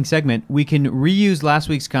rotating segment. We can reuse last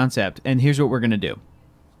week's concept, and here's what we're going to do.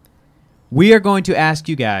 We are going to ask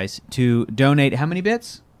you guys to donate how many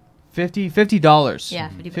bits? $50. Yeah,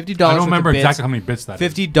 50 $50 I don't worth remember of bits. exactly how many bits that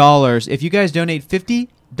is. $50. If you guys donate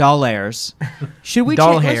 $50, should we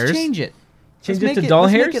Doll let's hairs? change it? Change Let's it make to doll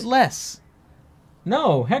let's hairs? Make it less.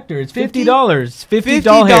 No, Hector, it's $50? $50. $50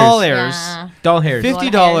 doll hairs. hairs. Yeah. Doll hairs.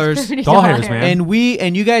 $50. Doll hairs, man.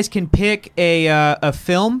 And you guys can pick a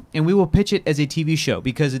film, and we will pitch it as a TV show,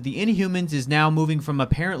 because The Inhumans is now moving from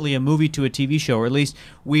apparently a movie to a TV show, or at least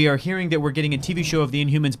we are hearing that we're getting a TV show of The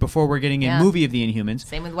Inhumans before we're getting a Yeah. movie of The Inhumans.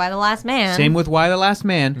 Same with Why the Last Man. Same with Why the Last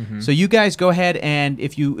Man. So you guys go ahead, and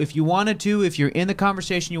if you wanted to, if you're in the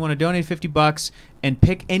conversation, you want to donate $50 and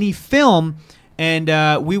pick any film,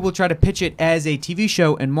 and we will try to pitch it as a TV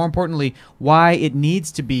show, and more importantly, why it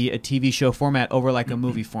needs to be a TV show format over like a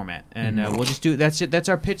movie format. And we'll just do that's it. That's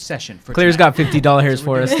our pitch session for Claire's tonight. got $50 hairs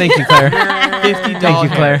for us. Thank you, Claire. $50. Thank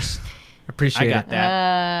you, Claire. I Appreciate got it.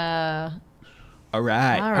 that. All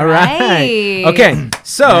right. All right. Okay,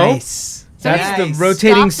 so Nice. that's Nice. the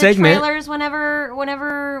rotating Stop the segment. trailers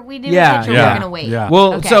whenever we do Yeah, a pitch, or yeah, we're gonna wait. yeah.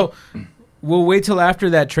 Well, Okay. so we'll wait till after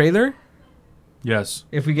that trailer Yes.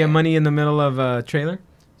 if we get money in the middle of a trailer.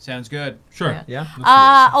 Sounds good. Sure. Yeah.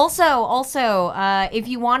 Yeah. Also, if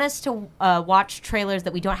you want us to watch trailers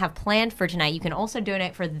that we don't have planned for tonight, you can also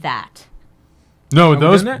donate for that. No, we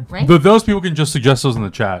those doing that? Right? those people can just suggest those in the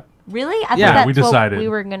chat. Really? I Yeah, thought that's we what decided. we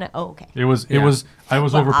were gonna. Oh, okay. It was Yeah. I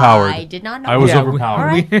was Well, overpowered. I did not know. I was Yeah, overpowered. All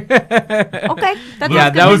right. Okay. That Yeah, sounds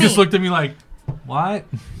that good was to just me. looked at me like, what?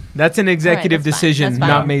 That's an executive that's fine. decision, That's fine.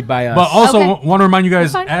 not made by us. But also, Okay. want to remind you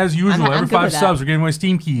guys, That's fine. as usual, I'm every good 5 with that. subs, we're giving away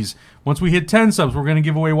Steam keys. Once we hit 10 subs, we're going to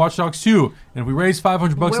give away Watch Dogs 2. And if we raise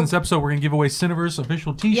 $500 in this episode, we're going to give away Cineverse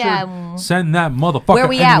official T-shirt. Yeah. Send that motherfucker Where are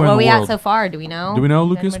we at? anywhere Where are in we the at world. so far? Do we know? Do we know, Does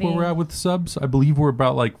Lucas, where anybody- we're at with subs? I believe we're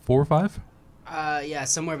about like 4 or 5. Yeah,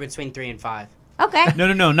 somewhere between 3 and 5. Okay.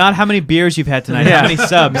 No, not how many beers you've had tonight. Yeah. How many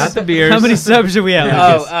subs? Not the beers. How many subs are we at,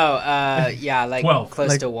 Lucas? Yeah, like 12.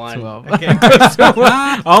 close to 1. 12.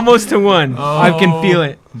 Okay. Almost to 1. I can feel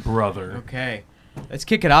it. Brother. Okay. Let's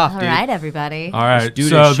kick it off, All dude. right, everybody. All right, do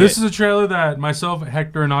so this this shit. is a trailer that myself,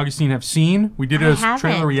 Hector, and Augustine have seen. We did I a haven't.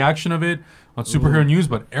 trailer reaction of it on Superhero News,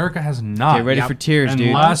 but Erica has not. Get ready for tears, and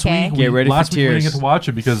dude. last Okay. week, Get ready for last week we didn't tears. get to watch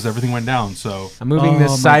it because everything went down. So I'm moving Oh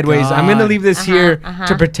this my sideways. I'm going to God. leave this here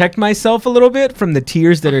to protect myself a little bit from the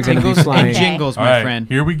tears that are going to be Jingles flying. and jingles, all my right, friend.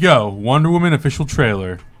 here we go. Wonder Woman official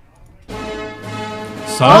trailer. Son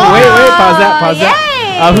Oh, of wait, a- pause that, pause Yay!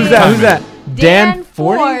 that. Who's that? Who's that? Dan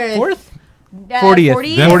Forty Forth. fourth? 40th.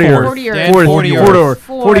 40th. Dan 40th. Forth. 40th. Dan Fourth. 40th. Fourth.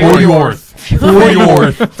 Forty 40th.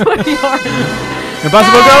 40th. 40th.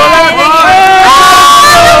 Impossible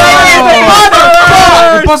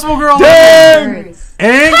Impossible Girl. Dang!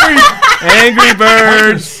 Angry. Angry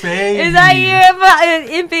Birds. Is that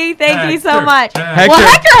you, Impy? Thank you so Hector. much. Hector.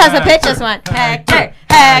 Well, Hector has a pitch this one. Hector.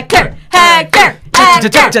 Hector. Hector.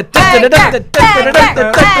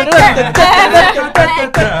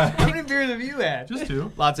 How many beers have you had? Just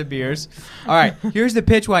 2. Lots of beers. All right, here's the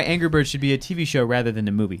pitch why Angry Birds should be a TV show rather than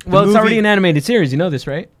a movie. Well, it's movie- already an animated series. You know this,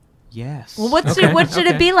 right? Yes. Well, what Okay, should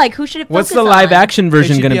okay. it be like? Who should it focus What's the live on? action It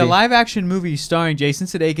version should going be to a be? live-action movie starring Jason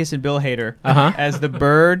Sudeikis and Bill Hader as the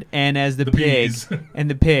bird and as the pig bees. and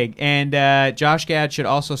the pig, and Josh Gad should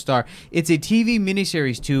also star. It's a TV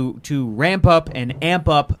miniseries to ramp up and amp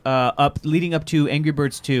up leading up to Angry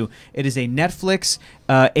Birds 2. It is a Netflix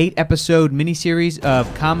 8-episode miniseries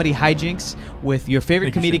of comedy hijinks with your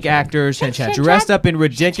favorite Thank you, comedic actors Chit chat. dressed up in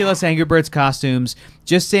ridiculous Angry Birds costumes,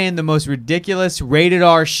 just saying the most ridiculous rated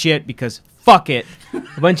R shit because fuck it.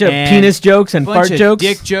 A bunch of And penis jokes and bunch fart of jokes.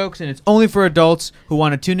 dick jokes, and it's only for adults who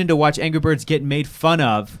want to tune in to watch Angry Birds get made fun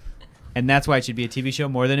of, and that's why it should be a TV show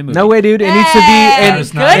more than a movie. No way, dude. It needs to be Hey, an,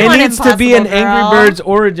 good one, it needs to be an Impossible Girl. Angry Birds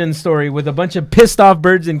origin story with a bunch of pissed off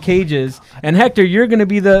birds in cages. And Hector, you're going to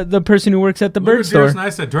be the person who works at the bird store.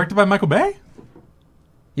 Nice. Directed by Michael Bay.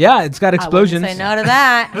 Yeah, it's got I explosions. wouldn't say no to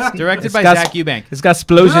that. Directed It's by got Zach Eubank. It's got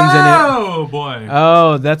explosions in it. Oh boy.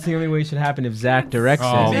 Oh, that's the only way it should happen if Zach directs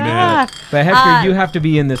Oh, it. man. But Hector, you have to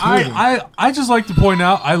be in this movie. I just like to point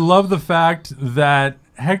out, I love the fact that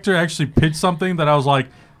Hector actually pitched something that I was like,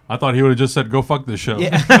 I thought he would have just said, "Go fuck this show."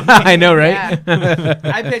 I know, right?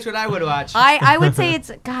 I pitched what I would watch. I would say it's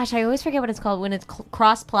gosh, I always forget what it's called when it's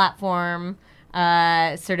cross-platform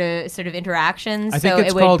sort of interactions. I think so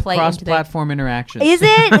it's it would called play into the- cross-platform interactions. Is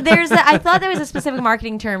it? I thought there was a specific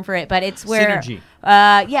marketing term for it, but it's where Synergy.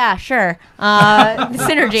 Yeah, sure.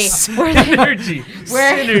 Synergy. Where they- Synergy.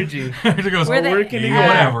 Where- Synergy. Hector goes, Where they- working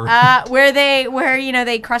whatever. where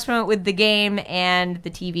they cross promote with the game and the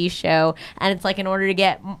TV show, and it's like in order to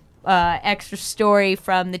get extra story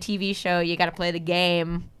from the TV show, you got to play the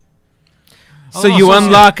game. So Oh, you so-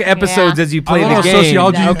 unlock episodes Yeah. as you play I the love how game.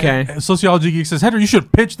 Sociology, Okay. Sociology Geek says, Hector, you should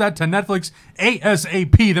pitch that to Netflix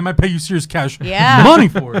ASAP. They might pay you serious cash Yeah. money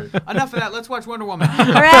for it. Enough of that. Let's watch Wonder Woman.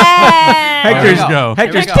 Hooray! Hector's, Here we go.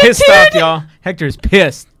 Hector's Here we go. pissed off, y'all. Hector's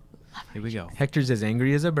pissed. Here we go. Hector's as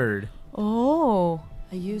angry as a bird. Oh.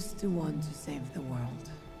 I used to want to save the world.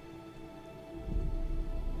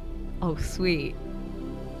 Oh, sweet.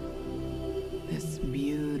 This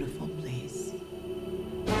beautiful place.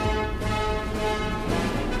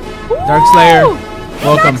 Dark Slayer,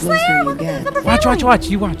 welcome. The closer you get, Watch.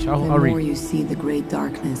 You watch. the I'll more read. you see the great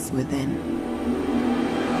darkness within.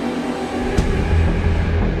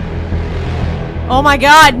 Oh my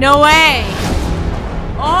God! No way!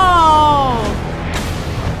 Oh!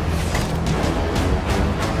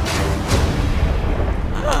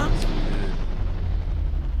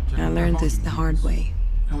 I learned this the hard way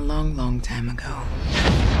a long, long time ago.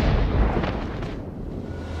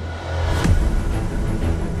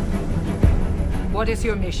 What is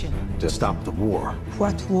your mission? To stop the war.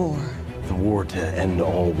 What war? The war to end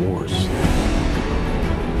all wars.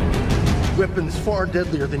 Weapons far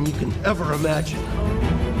deadlier than you can ever imagine.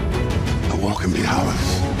 The war can be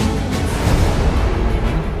ours.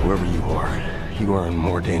 Whoever you are in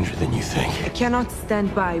more danger than you think. I cannot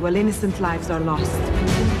stand by while innocent lives are lost.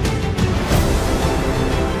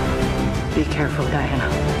 Be careful, Diana.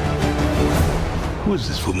 Who is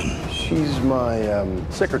this woman? She's my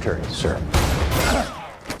secretary, sir.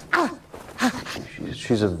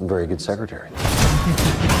 She's a very good secretary.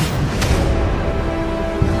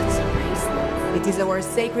 It is our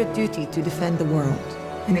sacred duty to defend the world.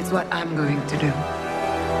 And it's what I'm going to do.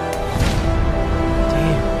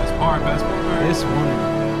 Best part, best part. This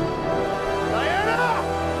woman.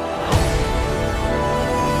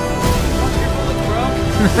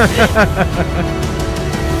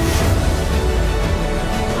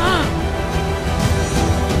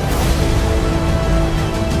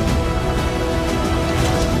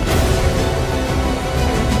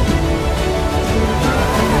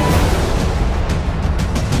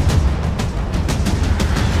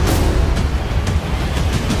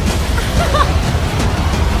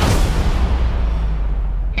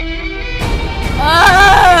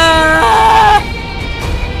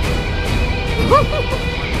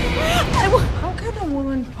 How can a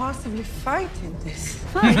woman possibly fight in this?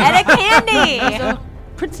 And a candy. These are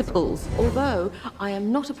principles, although I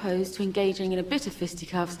am not opposed to engaging in a bit of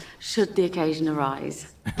fisticuffs should the occasion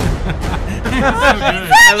arise. I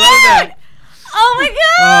love that. Oh my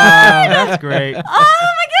god! That's great. Oh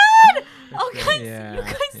my god! Oh guys, Yeah, you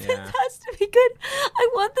guys, yeah. this has to be good. I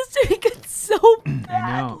want this to be good so badly.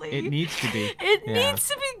 I know. It needs to be. It Yeah. needs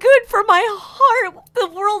to be good for my heart. The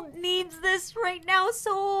world needs this right now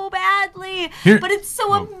so badly. Here- But it's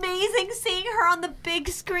so amazing seeing her on the big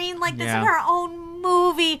screen like this Yeah. in her own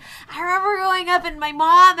movie. I remember growing up and my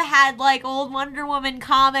mom had like old Wonder Woman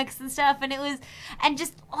comics and stuff, and it was, and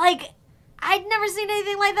just like, I'd never seen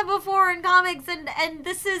anything like that before in comics, and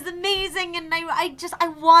this is amazing, and I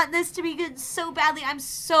want this to be good so badly. I'm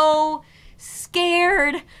so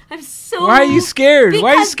scared. I'm so. Why are you scared?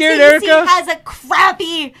 Why are you scared, DC Erica? has a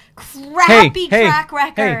crappy track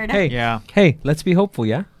record. Yeah. Hey, let's be hopeful,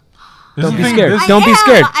 yeah? This Don't is be the thing, scared. this- Don't be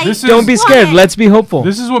scared. This Don't is- be scared. Why? Let's be hopeful.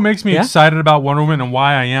 This is what makes me Yeah? excited about Wonder Woman and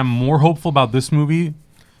why I am more hopeful about this movie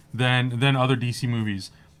than other DC movies.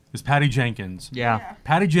 Is Patty Jenkins. Yeah.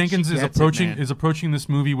 Patty Jenkins is gets it, approaching man. approaching this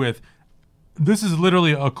movie with, this is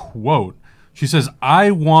literally a quote. She says,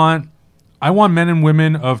 I want men and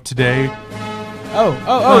women of today. Nuclear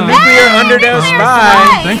Underdose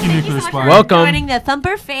Spy. Thank you, Nuclear so much Spy. for Welcome. joining the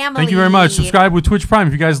Thumper family. Thank you very much. Subscribe with Twitch Prime.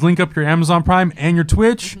 If you guys link up your Amazon Prime and your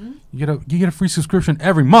Twitch, you get a free subscription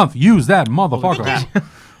every month. Use that, motherfucker.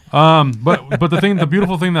 But the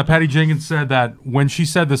beautiful thing that Patty Jenkins said, that when she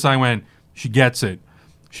said this, I went, she gets it.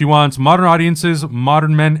 She wants modern audiences,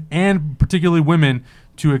 modern men, and particularly women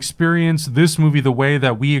to experience this movie the way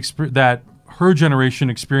that that her generation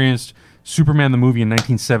experienced Superman the movie in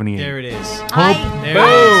 1978. There it is.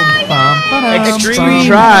 Extreme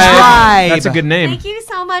Tribe. That's a good name. Thank you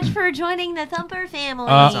so much for joining the Thumper family.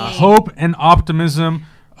 Hope and optimism,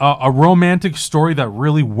 a romantic story that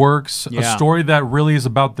really works, a Yeah. story that really is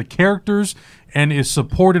about the characters and is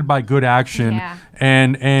supported by good action. Yeah.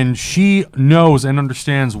 And she knows and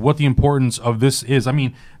understands what the importance of this is. I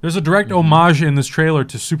mean, there's a direct homage in this trailer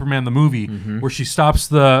to Superman the movie where she stops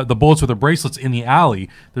the bullets with her bracelets in the alley.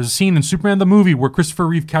 There's a scene in Superman the movie where Christopher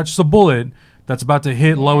Reeve catches a bullet that's about to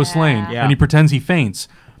hit Lois Lane, Yeah. and he pretends he faints.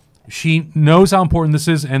 She knows how important this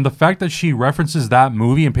is, and the fact that she references that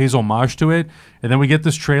movie and pays homage to it, and then we get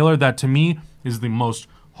this trailer that to me is the most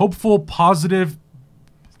hopeful, positive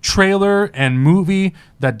trailer and movie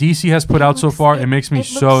that DC has put out so far. It makes me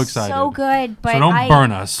so looks excited. So good, but So don't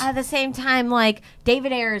burn us. At the same time, like,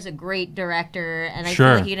 David Ayer is a great director, and I Sure.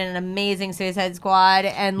 feel like he did an amazing Suicide Squad,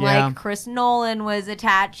 and Yeah. like Chris Nolan was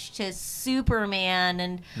attached to Superman,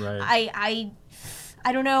 and Right.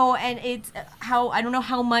 I don't know, and it's I don't know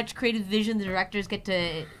how much creative vision the directors get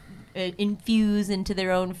to infuse into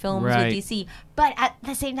their own films Right. with DC, but at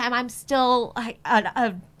the same time, I'm still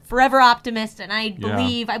a forever optimist, and I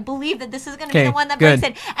believe that this is going to be Okay, the one that good.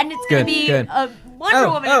 breaks it, and it's going to be good. a Wonder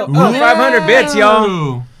Woman. Oh, 500 bits, y'all.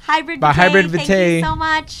 Ooh. Hybrid By Vitae, Hybrid thank Vitae. you so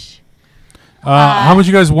much. How much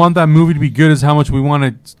you guys want that movie to be good is how much we want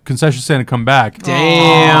a concession stand to come back.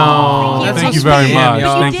 Damn. Thank you very sweet. much.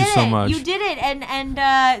 Y'all. Thank You you did so it. much. You did it, and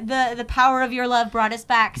the power of your love brought us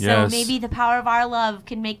back. So Yes. maybe the power of our love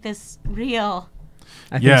can make this real.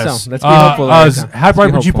 I think Yes. so. Let's be hopeful. As Erica. Happy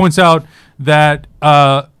Let's be RPG hopeful. points out that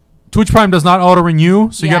Twitch Prime does not auto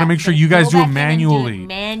renew, so you got to make sure you guys do it manually.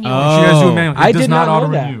 Manually. You guys do it manually. It I does did not not know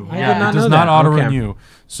auto that. renew. I Yeah, did not it does know not that. auto Okay. renew.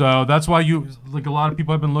 So that's why a lot of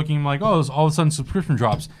people have been looking like, oh, all of a sudden subscription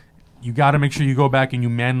drops. You got to make sure you go back and you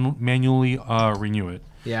manually renew it.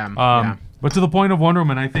 Yeah. But to the point of Wonder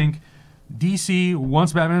Woman, I think DC,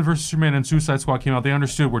 once Batman vs. Superman and Suicide Squad came out, they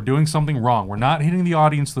understood we're doing something wrong. We're not hitting the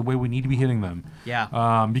audience the way we need to be hitting them.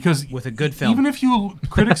 Yeah. Because with a good film. Even if you,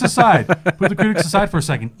 critics aside, put the critics aside for a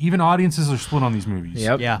second, even audiences are split on these movies.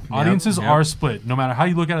 Yep. Yeah. Audiences are split. No matter how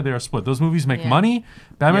you look at it, they are split. Those movies make money.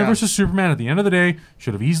 Batman vs. Superman, at the end of the day,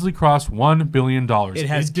 should have easily crossed $1 billion. It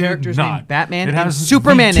has did characters not. named Batman it and has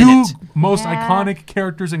Superman the in two it. most iconic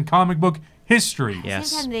characters in comic book history.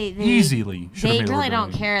 Yes. Easily. They really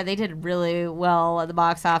don't care. They did really well at the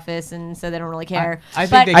box office, and so they don't really care. I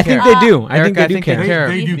think they care. I think they do. I Eric, think they do care.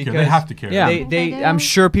 They do care. They have to care. Yeah. They I'm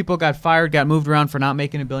sure people got fired, got moved around for not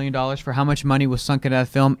making $1 billion, for how much money was sunk into that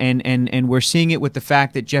film, and we're seeing it with the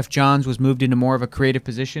fact that Jeff Johns was moved into more of a creative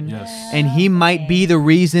position. Yes. And he might be the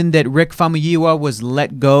reason that Rick Famuyiwa was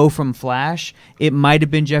let go from Flash. It might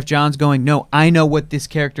have been Jeff Johns going, no, I know what this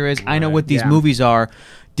character is. I know what these movies are.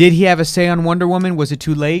 Did he have a say on Wonder Woman? Was it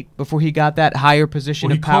too late before he got that higher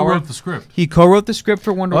position of power? He co-wrote the script. He co-wrote the script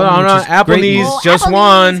for Wonder Woman. Hold on, Apple Knees just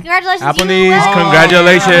won. Congratulations, Apple you Knees, win.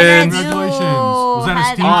 congratulations. Congratulations. Was that a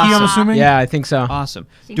Steam key, Awesome. I'm assuming? Yeah, I think so. Awesome.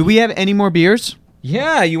 Do we have any more beers?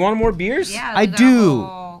 Yeah, you want more beers? Yeah, I do.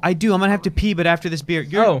 I do. I'm going to have to pee, but after this beer.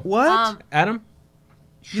 What? Adam?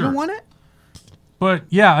 You don't want it? But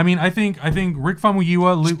yeah, I mean, I think Rick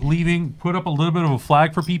Famuyiwa leaving put up a little bit of a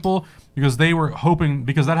flag for people because they were hoping,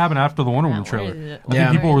 because that happened after the Wonder Woman trailer. I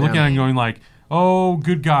think people were looking at it and going like, "Oh,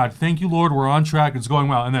 good God, thank you, Lord, we're on track, it's going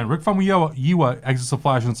well." And then Rick Famuyiwa exits the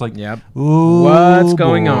Flash, and it's like, "Ooh, what's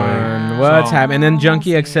going on? What's happening?" And then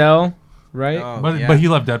Junkie XL, right? Oh, but he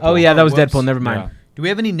left Deadpool. Oh yeah, that was Whoops. Deadpool. Never mind. Yeah. Do we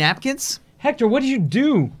have any napkins? Hector, what did you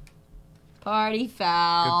do? Party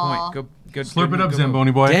foul. Good point. Good. Slurp it up,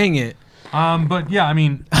 Zamboni boy. Dang it. But yeah, I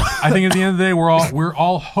mean, I think at the end of the day, we're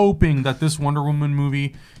all hoping that this Wonder Woman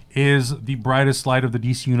movie is the brightest light of the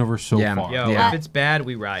DC universe so far. If it's bad,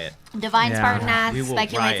 we riot. Divine Spartan asks, We will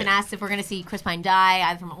speculates riot. and asks if we're going to see Chris Pine die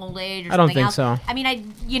either from old age or something else. I don't think so. I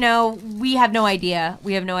mean, we have no idea.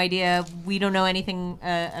 We have no idea. We don't know anything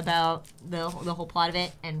about the whole plot of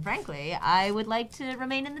it. And frankly, I would like to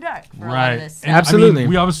remain in the dark for a lot of this. And, Absolutely. I mean,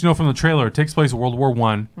 we obviously know from the trailer it takes place in World War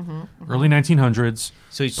I, early 1900s.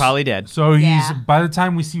 So he's probably dead. So he's by the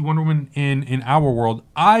time we see Wonder Woman in our world,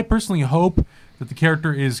 I personally hope that the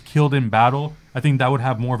character is killed in battle. I think that would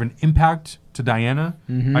have more of an impact to Diana.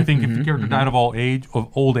 I think if the character died of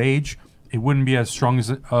old age, it wouldn't be as strong as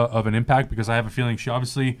of an impact, because I have a feeling she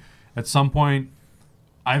obviously at some point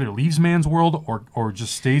either leaves man's world or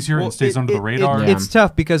just stays here and stays under the radar. It's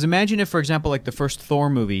tough because imagine if, for example, like the first Thor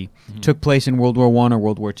movie took place in World War I or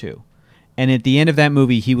World War II. And at the end of that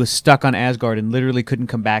movie, he was stuck on Asgard and literally couldn't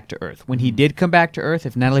come back to Earth. When he did come back to Earth,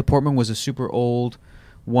 if Natalie Portman was a super old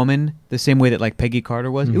woman, the same way that like Peggy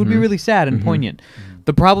Carter was, it would be really sad and poignant.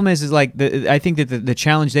 The problem is like I think that the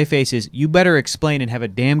challenge they face is you better explain and have a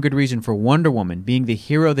damn good reason for Wonder Woman being the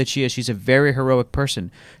hero that she is. She's a very heroic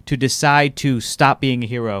person to decide to stop being a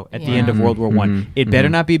hero at the end of World War I. It better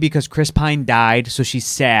not be because Chris Pine died, so she's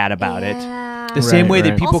sad about it. The same way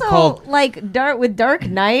that people also, called like Dark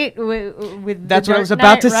Knight with that's the what I Dark was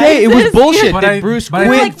about to Knight say. It was Rises. bullshit But that I- Bruce but I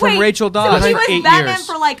quit think- from Rachel Dawes So he for was 8 Batman years.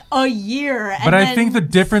 for like a year. But I think the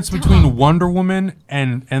difference between Wonder Woman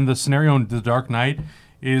and the scenario in The Dark Knight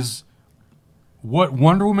is what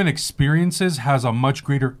Wonder Woman experiences has a much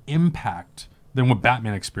greater impact than what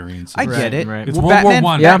Batman experiences. I get it. right. It's Well, World Batman,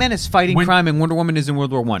 War I. Batman is fighting When- crime, and Wonder Woman is in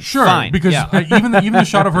World War I. Sure, Fine. because yeah. even the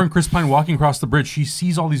shot of her and Chris Pine walking across the bridge, she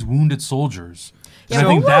sees all these wounded soldiers. And I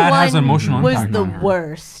think World War that has I an emotional was impact the on her.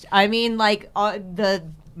 worst. I mean, like the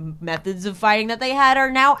methods of fighting that they had are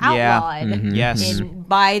now outlawed. Yes.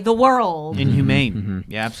 By the world. Inhumane.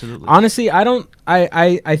 Yeah, absolutely. Honestly,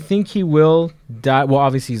 I think he will die. Well,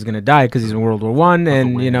 obviously he's gonna die because he's in World War I,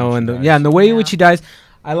 and you know, and the way in which he dies.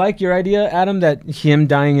 I like your idea, Adam, that him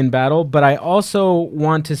dying in battle, but I also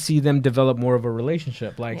want to see them develop more of a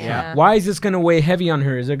relationship. Like, why is this going to weigh heavy on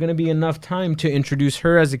her? Is there going to be enough time to introduce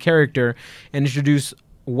her as a character and introduce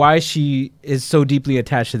why she is so deeply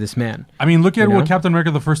attached to this man? I mean, look at what Captain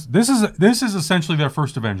America the first. This is essentially their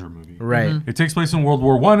first Avenger movie. Right. It takes place in World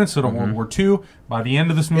War I instead of World War II. By the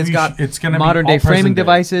end of this movie, it's going to be modern day all framing present day.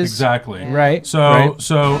 devices. Exactly. Right. So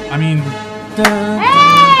I mean.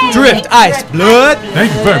 Drift, ice, blood.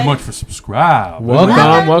 Thank you very much for subscribing.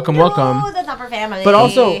 Welcome. The Thumper family. But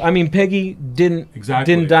also, I mean, Peggy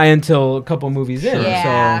didn't die until a couple movies in.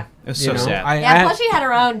 Yeah. So It was so sad. Plus she had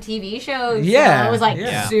her own TV show. Yeah. So it was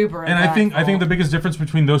like super. And I think the biggest difference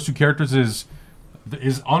between those two characters is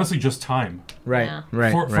honestly just time. Right. Yeah.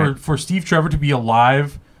 Right. For Steve Trevor to be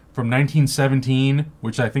alive from 1917,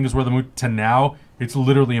 which I think is where the movie, to now, it's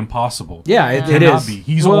literally impossible. Yeah, it cannot is. be.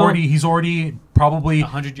 He's already probably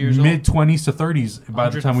 100 years mid 20s to 30s by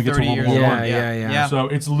the time we get to World War I. Yeah. So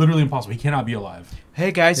it's literally impossible. He cannot be alive.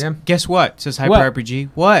 Hey guys, guess what? Says What? Hyper RPG.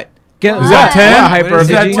 What? Is that 10? Hyper Is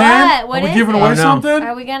that RPG? 10? What Are we is giving it? away Oh, no. something?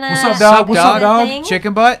 Are we gonna? What's up, dog? What's up, dog? Thing?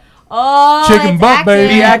 Chicken butt? Oh, Chicken it's butt, active.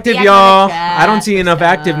 baby. Be active, Be y'all. in the chat. I don't see enough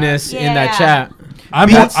activeness in that chat. I'm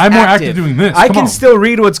more active doing this. I Come can on. still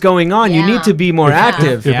read what's going on. You Yeah. need to be more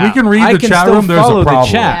active. If we can read I the can chat still room, there's follow a problem.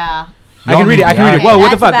 the chat. Yeah. I can read it. I can read it. Yeah. Whoa,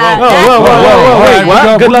 what the fuck? That's Whoa, bad. whoa, whoa, That's whoa, whoa, bad. wait, what?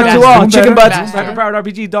 Go, Good luck go, to go, all. go, Chicken go, butts. go. Sniper Powered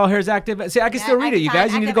RPG. Doll hair's active. See, I can still read it, you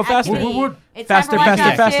guys. You need to go faster. It's Faster, time for faster,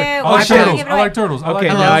 Watch Dogs faster. 2. I like Watch Dogs, turtles. give it I like away. turtles. I like Okay,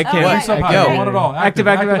 turtles. now I can't. What's up, Go. Hyper? I want it all. Active.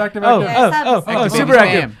 Active. Oh, Active. super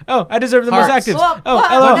active. Bam. Oh, I deserve the most Hearts. actives. Whoa, Oh, whoa,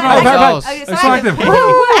 hello. whoa, Oh, whoa, Power whoa. Pack. Okay, I'm so active.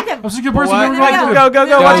 I'm such a good person. What? Everyone active. Go, go,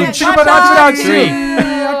 go. Watching Watch Chicken Dogs. Butt. Watch Dogs. 3.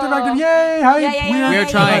 Active. Yay. Hype. Yeah. We are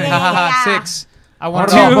trying. Yeah. Ha ha ha. 6. I want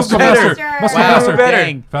Two it all. Must go better. faster. Must go Wow, faster.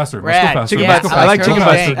 dang. Faster. Must Rad. go faster. Chicken Must butts. go I like faster. chicken Go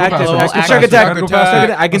butts. faster. Go Active. faster. Little Let's go Shark faster. attack. Gotta go faster.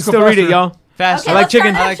 I can Let's go still read it, faster. y'all. Fast. I like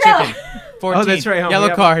chicken. I like chicken. 14. Oh, that's right, huh? Yellow We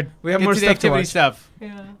have- card. we have Get more to the stuff to activity watch. stuff.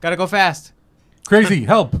 Gotta go fast. Crazy.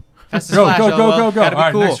 Help. Fast as Go, flash, go, LOL. go, go, go. Gotta be All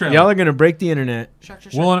right, cool. next trailer. Y'all are gonna break the internet.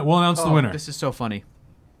 We'll announce the winner. This is so funny.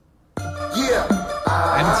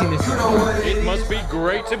 I haven't seen this yet. It must be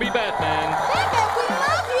great to be Batman.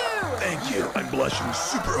 Thank you. I'm blushing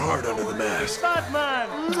super hard under the mask. Batman!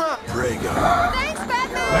 Prego.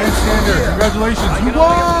 Lance Sander, congratulations. I You can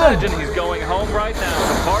only won. imagine he's going home right now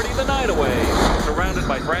to party the night away, surrounded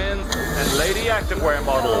by friends and lady activewear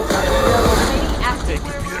models.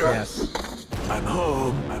 Yes. I'm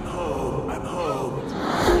home. I'm home. I'm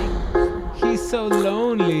home. He's so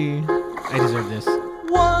lonely. I deserve this.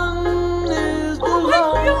 One is the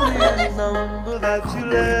loneliest number that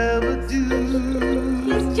you'll ever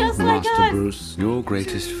do. He's just like Master us. Bruce, your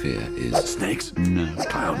greatest fear is Snakes? no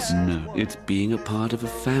Clowns? No, it's being a part of a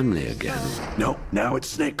family again. No, now it's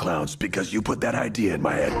snake clowns because you put that idea in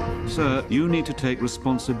my head. Sir, you need to take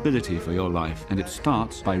responsibility for your life, and it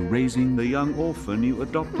starts by raising the young orphan you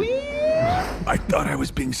adopted. I thought I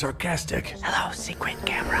was being sarcastic. Hello, secret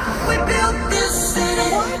camera. We built this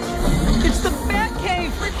city. What? It's the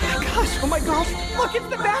Batcave. Oh my gosh. Look, it's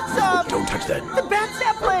the Bat Sub. Don't touch that. The Bat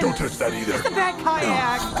Zeppelin. Don't touch that either. It's the Bat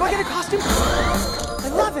Kayak. Do I get a costume? I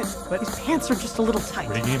love it, but his pants are just a little tight.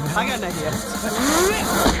 I got an idea.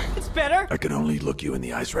 It's better. I can only look you in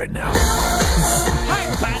the eyes right now. Hi,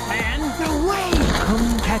 Batman. No way.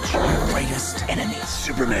 Come catch your greatest enemy.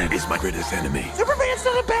 Superman is my greatest enemy. Superman's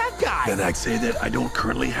not a bad guy. Then I'd say that I don't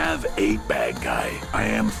currently have a bad guy. I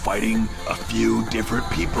am fighting a few different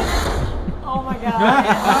people. Oh my god.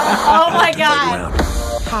 Oh my god.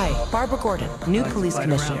 Hi, Barbara Gordon, new police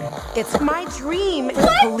commissioner. It's my dream in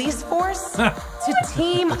the police force to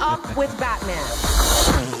team up with Batman.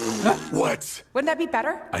 What? Wouldn't that be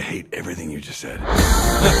better? I hate everything you just said.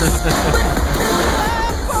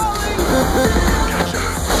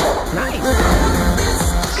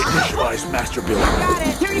 Initialize master building. Got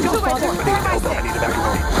it. Here you go, I need an elbow. I need a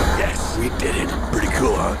macaroni. Yes, we did it. Pretty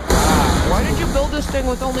cool, huh? Why did you build this thing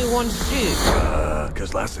with only one seat?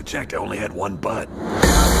 Because last I checked, I only had one butt.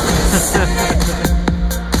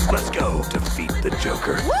 Let's go defeat the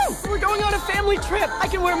Joker. Woo! We're going on a family trip. I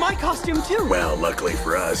can wear my costume too. Well, luckily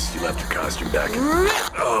for us, you left your costume back in...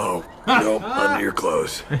 Oh, nope, under your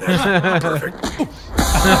clothes. That's perfect. That's great.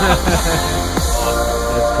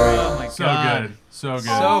 Oh my So god. good. So good. So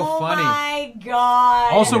funny. Oh my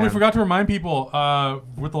god. Also, we forgot to remind people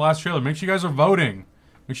with the last trailer, make sure you guys are voting.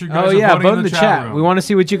 Make sure you guys Oh are yeah, voting vote in the chat. room. We want to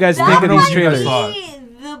see what you guys That think of know these what you guys trailers.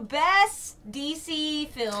 thought. the best DC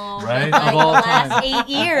film Right? in like Of the all last 8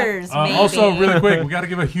 years, maybe. Also, really quick, we got to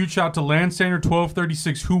give a huge shout to Landstander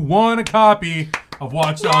 1236, who won a copy of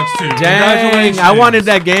Watch Dogs 2. Dang, Congratulations! I wanted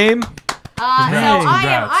that game. So Congrats.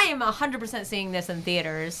 I am 100% seeing this in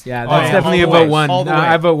theaters. Yeah, that's definitely a vote one.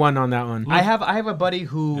 I vote one on that one. I have a buddy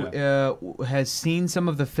who has seen some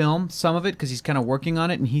of the film, some of it, because he's kind of working on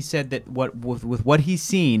it, and he said that with what he's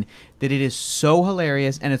seen, that it is so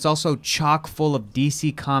hilarious, and it's also chock full of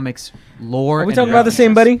DC Comics lore. Are we talking about the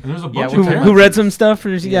same buddy? There's a bunch who, of characters. who read some stuff? Or,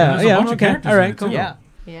 there's yeah, a bunch of okay, characters all in right, it, cool. too. Yeah.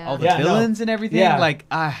 Yeah. All the Yeah, no. villains and everything. Yeah. Like,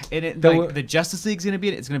 the Justice League's gonna be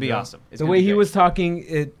it. It's gonna be awesome. It's The gonna way be he great. was talking,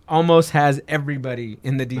 it almost has everybody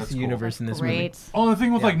in the DC universe in this movie. Great. Oh, the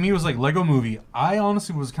thing with like me was like Lego Movie. I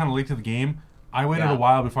honestly was kind of late to the game. I waited Yeah. a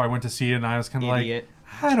while before I went to see it, and I was kind of like, Idiot.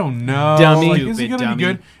 I don't know. Dummy. Like, is it Stupid going to dummy. be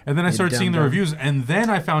good? And then I You started seeing the dumb. reviews, and then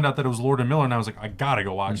I found out that it was Lord and Miller, and I was like, I gotta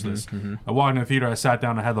go watch this. I walked in the theater, I sat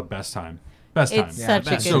down, I had the best time. Best time. It's such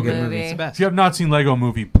a good movie. It's the best. If you have not seen Lego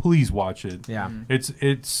Movie, please watch it. Yeah. It's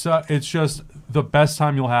just the best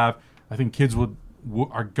time you'll have. I think kids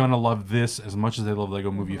are gonna love this as much as they love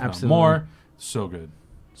Lego Movie, if Absolutely. not more. So good.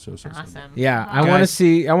 So good. Awesome. Yeah, Wow.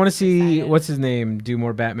 I want to see what's his name do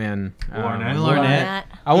more Batman. Will Arnett.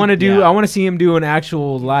 I want to see him do an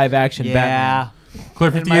actual live action Batman.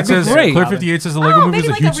 Clear 58 says the Lego movie is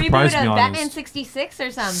a huge surprise to me. Batman 66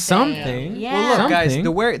 or something. Something. Yeah. Well, look, guys,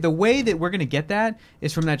 the way that we're gonna get that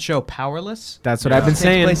is from that show Powerless. That's what I've been Takes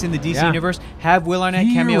saying. place in the DC universe. Have Will Arnett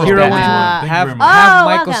cameo as Hero Batman. One. Have Michael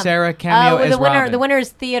welcome. Cera cameo as Robin. The winner's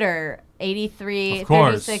theater. 83, Of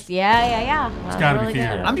course. 36. Yeah. It's gotta be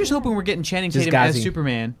theater. I'm just hoping we're getting Channing Just Tatum as Gazi.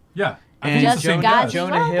 Superman. Yeah. I And think it's the same cast.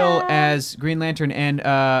 Jonah Hill as Green Lantern and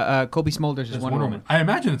Colby Smulders as Wonder Woman. I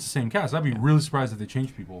imagine it's the same cast. I'd be really surprised if they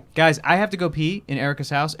change people. Guys, I have to go pee in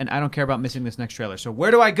Erica's house, and I don't care about missing this next trailer. So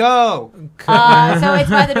where do I go? So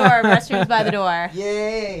it's by the door. Restrooms by the door.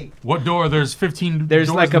 Yay! What door? There's 15 There's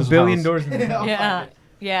doors like in a this billion house. doors in the house. Yeah.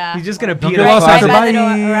 Yeah. He's just gonna Don't pee get in a lost closet. after Right by the door.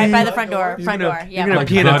 bye. Right by the front door. He's Front gonna- door. you're Yeah. gonna Like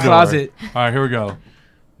pee in the a door. closet. All right, here we go.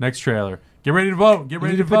 Next trailer. Get ready to vote. Get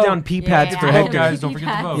ready You to put vote. down pee pads for Vote, Hector. guys. Don't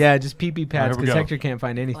forget to vote. Yeah, just pee pads here we because go. Hector can't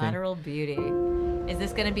find anything. Lateral Beauty. Is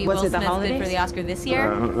this going to be Was Will it the Smith's bid holidays? for the Oscar this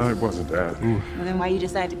year? It wasn't that. Well, then why you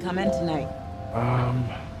decided to come in tonight? Oh,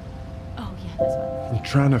 yeah, this one. I'm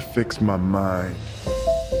trying to fix my mind.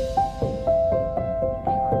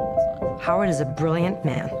 Howard is a brilliant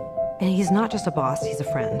man. And he's not just a boss, he's a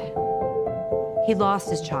friend. He lost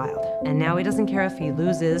his child, and now he doesn't care if he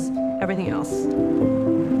loses everything else.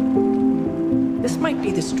 This might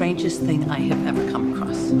be the strangest thing I have ever come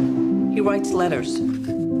across. He writes letters.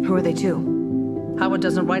 Who are they to? Howard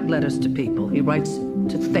doesn't write letters to people. He writes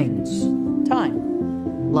to things.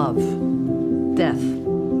 Time. Love. Death.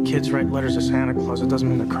 Kids write letters to Santa Claus. It doesn't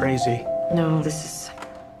mean they're crazy. No, this is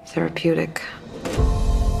therapeutic.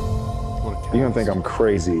 You're gonna think I'm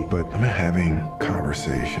crazy, but I'm having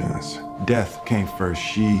conversations. Death came first.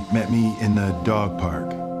 She met me in the dog park.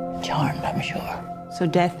 Charmed, I'm sure. So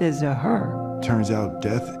death is a her. Turns out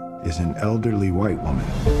Death is an elderly white woman.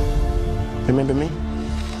 Remember me?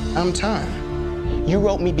 I'm Time. You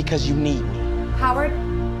wrote me because you need me. Howard?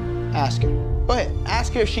 Ask her. Go ahead.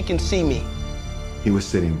 Ask her if she can see me. He was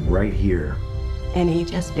sitting right here. And he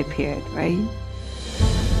just appeared, right?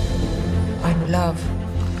 I'm love.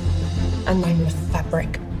 And I'm the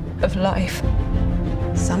fabric of life.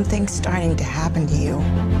 Something's starting to happen to you.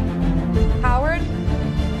 Howard?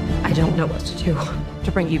 I don't know what to do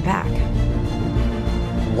to bring you back.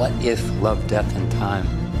 What if love, death, and time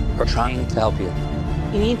are trying to help you?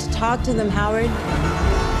 You need to talk to them, Howard.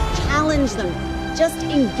 Challenge them. Just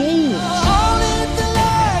engage.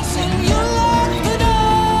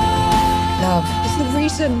 Love is the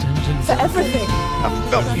reason for everything. I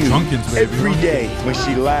felt you every day when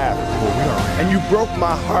she laughed. And you broke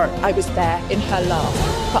my heart. I was there in her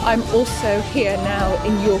laugh, but I'm also here now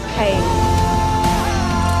in your pain.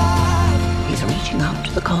 He's reaching out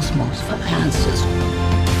to the cosmos for answers.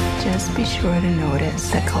 Just be sure to notice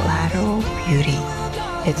the collateral beauty.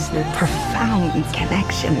 It's the profound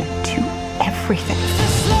connection to everything.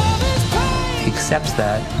 If he accepts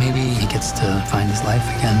that, maybe he gets to find his life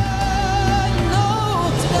again.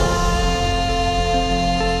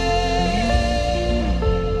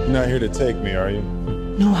 You're not here to take me, are you?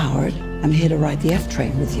 No, Howard. I'm here to ride the F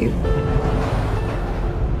train with you.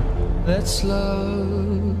 Let's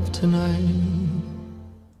love tonight.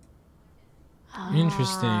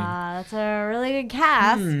 Interesting. That's a really good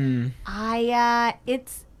cast. Hmm.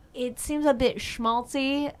 It seems a bit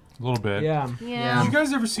schmaltzy. A little bit. Yeah. Did you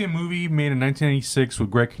guys ever see a movie made in 1986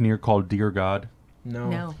 with Greg Kinnear called Dear God?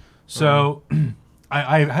 No. So,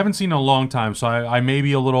 I haven't seen it in a long time, so I may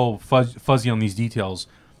be a little fuzzy on these details.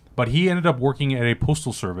 But he ended up working at a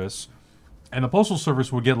postal service, and the postal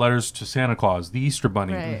service would get letters to Santa Claus, the Easter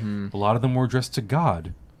Bunny. Right. A lot of them were addressed to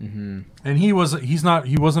God. And he wasn't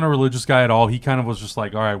a religious guy at all. He kind of was just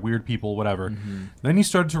like, all right, weird people, whatever. Then he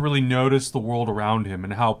started to really notice the world around him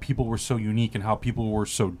and how people were so unique and how people were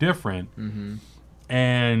so different.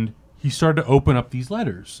 And he started to open up these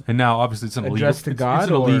letters. And now, obviously, it's an illegal. Addressed to God, it's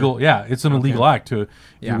an or- illegal. Yeah, it's an illegal act to. If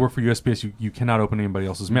Yeah. you work for USPS, you cannot open anybody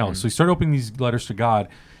else's mail. So he started opening these letters to God.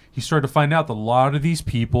 He started to find out that a lot of these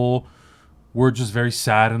people were just very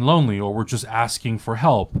sad and lonely, or were just asking for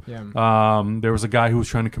help. Yeah. There was a guy who was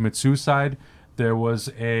trying to commit suicide. There was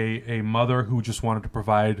a mother who just wanted to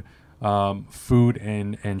provide food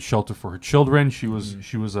and shelter for her children. She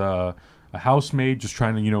was a housemaid just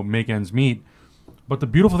trying to make ends meet. But the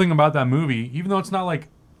beautiful thing about that movie, even though it's not like,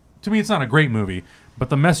 to me it's not a great movie, but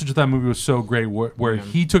the message of that movie was so great where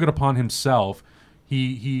he took it upon himself.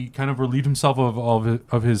 he kind of relieved himself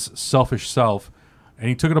of his selfish self, and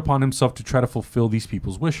he took it upon himself to try to fulfill these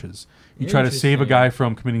people's wishes. He tried to save a guy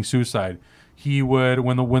from committing suicide. He would,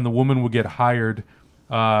 when the woman would get hired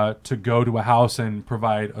to go to a house and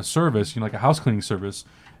provide a service, like a house cleaning service,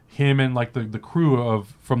 him and like the crew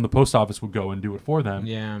from the post office would go and do it for them,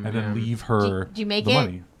 and then leave her Do you make the it?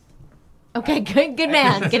 money. Okay, good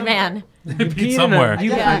man, good man. He peed somewhere.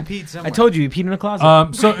 I told you, he peed in a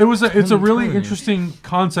closet. So it's a really interesting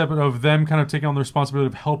concept of them kind of taking on the responsibility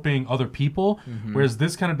of helping other people, whereas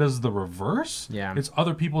this kind of does the reverse. Yeah. It's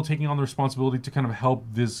other people taking on the responsibility to kind of help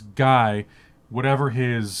this guy, whatever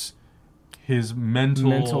his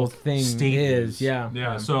mental thing state is. Yeah.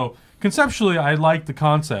 Yeah. So conceptually, I like the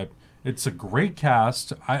concept. It's a great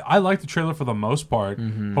cast. I like the trailer for the most part.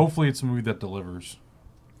 Hopefully, it's a movie that delivers.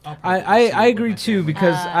 I agree too,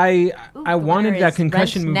 because I wanted that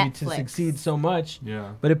concussion movie Netflix. to succeed so much.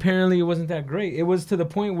 Yeah. But apparently it wasn't that great. It was to the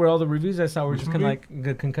point where all the reviews I saw were just kind of like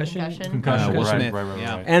the concussion.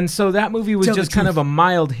 Right. And so that movie was just kind of a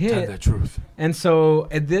mild hit. Tell the truth. And so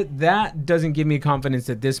that doesn't give me confidence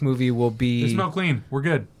that this movie will be. They smell clean. We're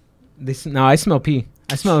good. No, I smell pee.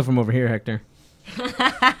 I smell it from over here, Hector.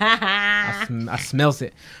 I smells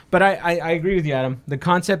it. But I agree with you, Adam. The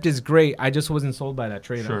concept is great. I just wasn't sold by that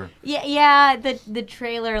trailer. Sure. Yeah. The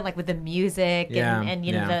trailer, like with the music Yeah, and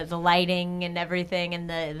you know the lighting and everything, and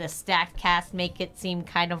the stacked cast make it seem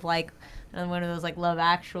kind of like one of those like Love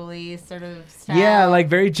Actually sort of style. Yeah, like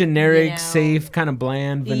very generic, you know. safe, kind of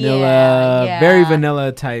bland, vanilla, very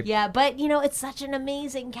vanilla type. Yeah, but it's such an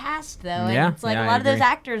amazing cast though. Yeah, and it's like yeah, a I lot of those agree.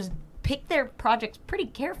 actors pick their projects pretty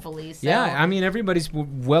carefully. So. Yeah, I mean everybody's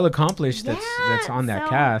well accomplished that's on that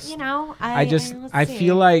cast. I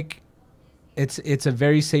feel like it's a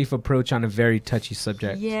very safe approach on a very touchy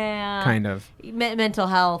subject. Yeah, kind of mental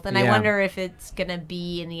health, and I Yeah. wonder if it's gonna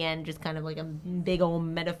be in the end just kind of like a big old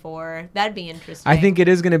metaphor. That'd be interesting. I think it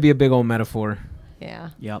is going to be a big old metaphor. Yeah.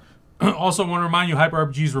 Yep. Also, want to remind you, Hyper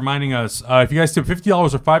RPG is reminding us if you guys tip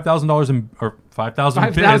 $50 or $5,000 or 5,000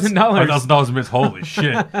 bits, $5,000 in bits. Holy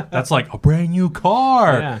shit, that's like a brand new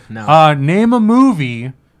car. Yeah, no. Name a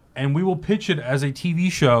movie, and we will pitch it as a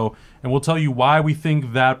TV show, and we'll tell you why we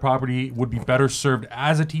think that property would be better served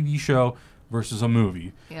as a TV show versus a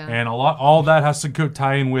movie. Yeah. And all that has to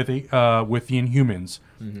tie in with the Inhumans.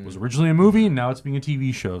 It was originally a movie, and now it's being a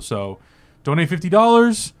TV show. So donate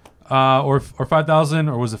 $50. Or 5,000,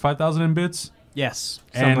 or was it 5,000 in bits? Yes.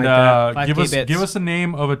 And Something like that. give 5K bits. us a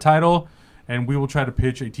name of a title, and we will try to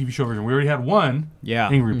pitch a TV show version. We already had one. Yeah.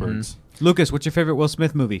 Angry Birds. Lucas, what's your favorite Will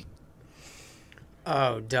Smith movie?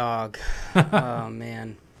 Oh, dog. Oh,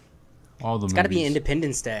 man. All the It's got to be movies.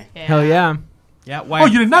 Independence Day. Hell yeah. Yeah. Why? Oh,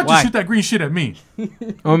 you did not why? just shoot that green shit at me.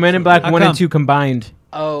 Oh, Men in Black How 1 and come? 2 combined.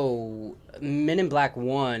 Oh, Men in Black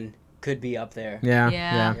 1 could be up there.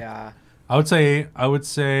 Yeah. I would say,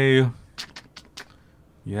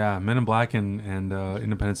 yeah, Men in Black and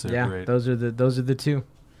Independence Day are great. Those are the two.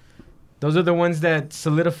 Those are the ones that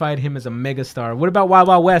solidified him as a megastar. What about Wild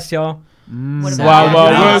Wild West, y'all? What about Wild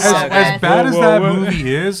Wild West. As bad as that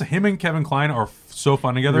movie is, him and Kevin Kline are so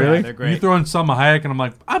fun together. Really? Yeah, they're great. You throw in Salma Hayek, and I'm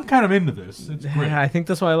like, I'm kind of into this. It's great. Yeah, I think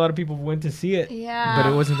that's why a lot of people went to see it. Yeah.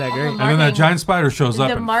 But it wasn't that great. And then that giant spider shows up.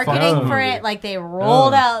 The and marketing fucks the for movie. it, like they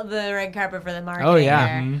rolled out the red carpet for the marketing. Oh, yeah.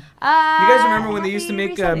 there. You guys remember when they used to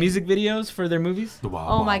make music videos for their movies?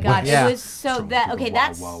 Oh my god, Yeah. it was so that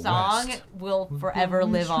that song will forever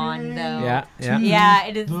live on though. Yeah.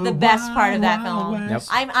 It is the best part of that film. Yep.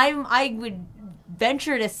 I would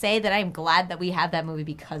venture to say that I'm glad that we have that movie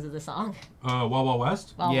because of the song. Wild Wild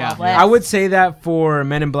West? Wild Wild West. I would say that for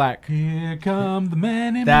Men in Black. Here come the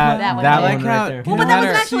Men in That Black. one right there. Well, but that was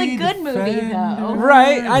actually a good movie though.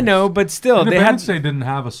 Right, I know, but still, they had. Independence Day didn't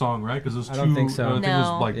have a song, right? Because it was I don't think so. I think it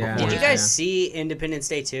was like Yeah. before. Did you guys see Independence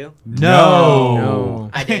Day 2?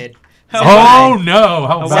 No. I did. Oh no!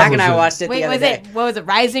 How bad Zach and was I it? watched it Wait, the other was day. it? What was it?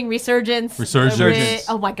 Rising, Resurgence. Resurgence.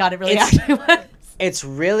 Oh my god, it really It's- actually was. It's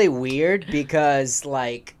really weird because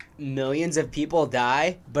like millions of people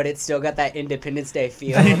die, but it's still got that Independence Day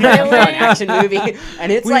feel of like a fun action movie,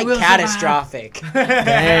 and it's We like will catastrophic.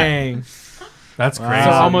 Dang. That's Wow. crazy.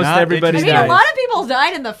 So almost everybody I mean, died. a lot of people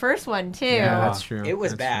died in the first one too. Yeah, that's true. It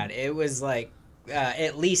was That's bad. true. It was like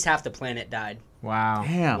at least half the planet died. Wow.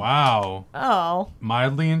 Damn. Wow. Oh.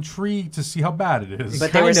 Mildly intrigued to see how bad it is.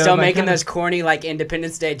 But they were Kind of, still I making kinda- those corny like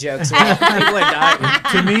Independence Day jokes. Where people are dying.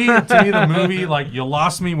 to me, the movie, like, you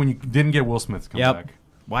lost me when you didn't get Will Smith to come Yep. back.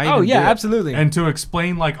 Why? Oh even yeah, do it? absolutely. And to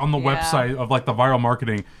explain, like, on the Yeah. website of, like, the viral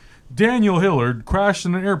marketing, Daniel Hillard crashed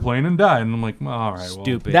in an airplane and died. And I'm like, all right, well.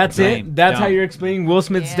 Stupid. That's Lame. it. That's how Dumb. you're explaining Will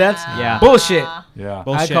Smith's deaths. Yeah. Bullshit. Yeah. I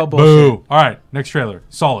Bullshit. call bullshit. Boo. All right, next trailer.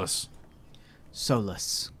 Solace.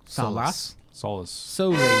 Solace. Solace? Solace.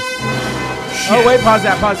 Solace. Oh, wait, pause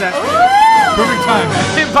that. Perfect time,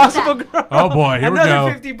 man. Impossible Girl. Oh, boy, here we go.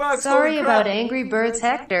 Another $50. Sorry about Angry Birds,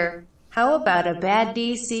 Hector. How about a bad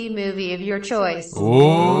DC movie of your choice? Ooh.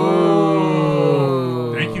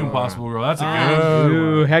 Thank you, Impossible Girl. That's a good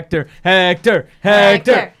Ooh, one. Hector.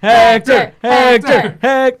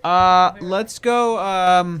 Let's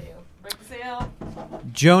go.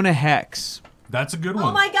 Jonah Hex. That's a good one.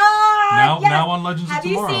 Oh my God! Now on Legends Have of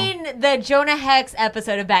Tomorrow. you seen the Jonah Hex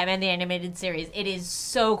episode of Batman the Animated Series? It is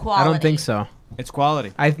so quality. I don't think so. It's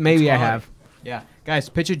quality. Maybe I have. Yeah. Guys,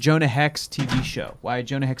 pitch a Jonah Hex TV show. Why a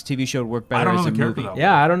Jonah Hex TV show would work better as a movie.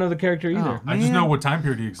 Yeah, I don't know the character either. I just know what time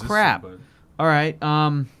period he exists. Crap. But All right.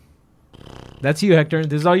 That's you, Hector.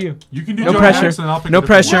 This is all you. you can do No Jonah pressure. Hex and I'll pick No a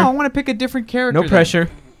different pressure. No, I want to pick a different character. No pressure.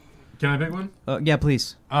 one. Can I pick one? Yeah,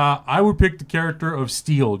 please. I would pick the character of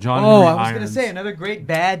Steel, John Oh, Henry I was going to Irons. say another great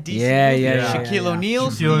bad DC Yeah, movie. yeah, Shaquille O'Neal.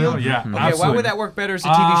 Shaquille O'Neal, yeah, Okay, why absolutely. would that work better as a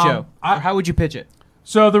TV show? Or how would you pitch it?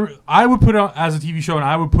 So I would put it as a TV show, and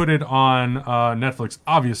I would put it on Netflix,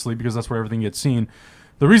 obviously, because that's where everything gets seen.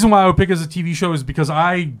 The reason why I would pick it as a TV show is because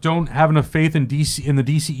I don't have enough faith in the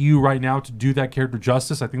DCEU right now to do that character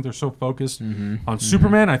justice. I think they're so focused on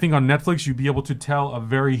Superman. I think on Netflix you'd be able to tell a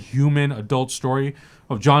very human adult story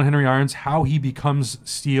of John Henry Irons, how he becomes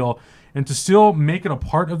Steel, and to still make it a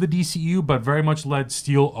part of the DCEU, but very much let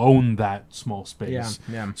Steel own that small space.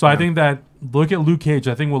 Yeah. So I think that, look at Luke Cage.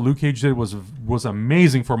 I think what Luke Cage did was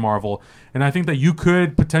amazing for Marvel. And I think that you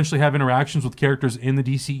could potentially have interactions with characters in the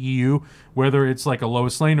DCEU, whether it's like a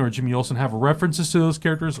Lois Lane or a Jimmy Olsen, have references to those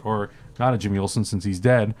characters, or not a Jimmy Olsen since he's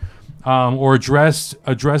dead, or address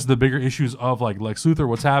the bigger issues of like Lex Luthor,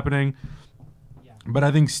 what's happening. But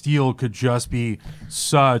I think Steel could just be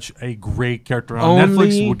such a great character. On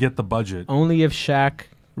Netflix would get the budget. Only if Shaq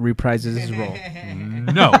reprises his role.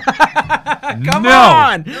 No. Come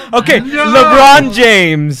on. Okay, LeBron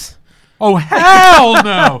James. Oh, hell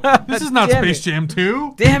no. This is not Space Jam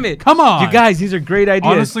 2. Damn it. Come on. You guys, these are great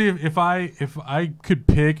ideas. Honestly, if I could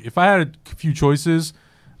pick, if I had a few choices,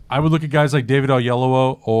 I would look at guys like David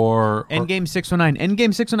Oyelowo or Endgame 619.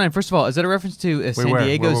 Endgame 619, first of all, is that a reference to a San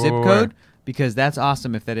Diego zip code? Because that's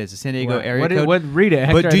awesome if that is a San Diego area code. Read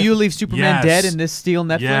it. But do you leave Superman dead in this Steel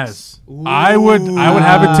Netflix? Yes. I would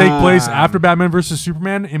have it take place after Batman versus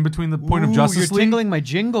Superman, in between the point of Justice You're League. tingling my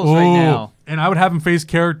jingles right now. And I would have him face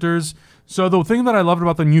characters. So the thing that I loved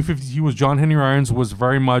about the New 52 was John Henry Irons was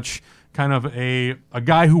very much kind of a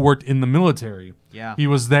guy who worked in the military. Yeah. He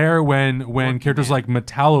was there when characters like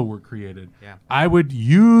Metallo were created. Yeah. I would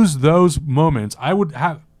use those moments. I would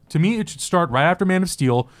have, to me, it should start right after Man of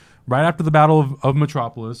Steel, right after the Battle of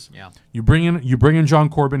Metropolis. Yeah. You bring in John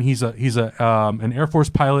Corbin. He's an Air Force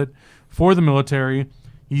pilot for the military.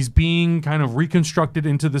 He's being kind of reconstructed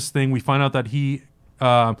into this thing. We find out that he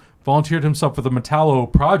volunteered himself for the Metallo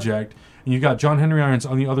project. And you got John Henry Irons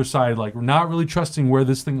on the other side, like not really trusting where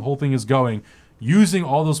this whole thing is going, using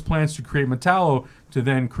all those plans to create Metallo to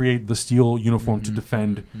then create the Steel uniform to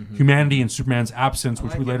defend humanity in Superman's absence,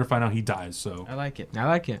 which we later find out he dies. So I like it. I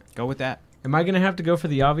like it. Go with that. Am I going to have to go for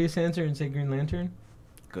the obvious answer and say Green Lantern?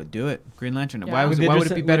 Go do it. Green Lantern. Yeah. Why would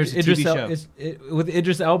it be better as a TV show? With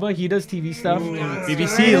Idris Elba, he does TV stuff.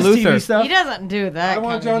 BBC, Luther. TV stuff. He doesn't do that. I don't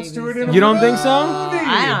want Jon Stewart in. You don't think so?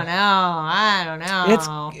 I don't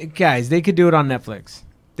know. It's guys. They could do it on Netflix.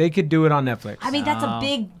 They could do it on Netflix. I mean, that's a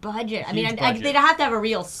big budget. I mean, budget. they'd have to have a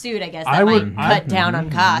real suit, I guess. That might cut down on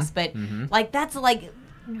cost. But like, that's like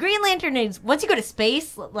Green Lantern is, once you go to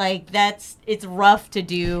space, like it's rough to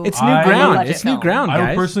do. It's new ground. It's new ground, guys. I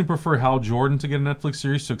would personally prefer Hal Jordan to get a Netflix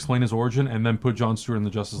series to explain his origin, and then put Jon Stewart in the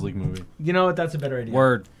Justice League movie. You know what? That's a better idea.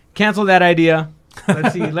 Word. Cancel that idea.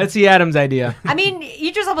 Let's see Adam's idea. I mean,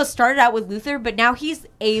 Idris Elba started out with Luther, but now he's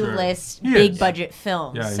A-list, big budget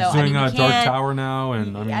films. Yeah, he's so, doing I mean, Dark Tower now,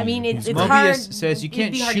 and I mean it's Mobius hard. says you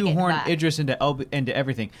can't shoehorn Idris into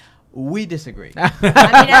everything. We disagree. I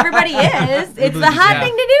mean, everybody is. It's the hot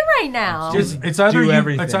thing to do right now. It's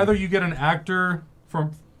either you get an actor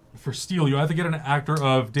for Steel. You either get an actor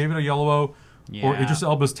of David Oyelowo or Idris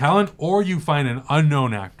Elba's talent, or you find an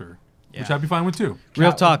unknown actor. Which I'd be fine with too.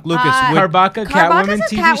 Real talk, Lucas. Catwoman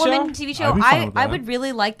TV show. I would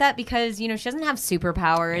really like that because she doesn't have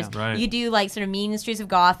superpowers. Yeah. Right. You do like sort of mean streets of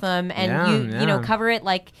Gotham, and you cover it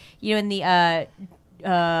like in the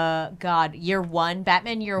year one,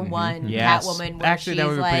 Batman year one, Yes. Catwoman, where Actually, that she's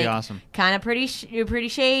would be like pretty awesome. kind of pretty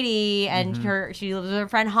shady, and she lives with her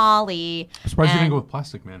friend Holly. I'm surprised you didn't go with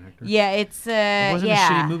Plastic Man, Hector. Yeah, it's it wasn't a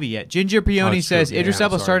shitty movie yet. Ginger Peony says Idris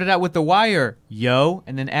Elba started out with The Wire,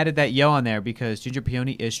 and then added that yo on there because Ginger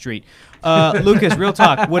Peony is street. Lucas, real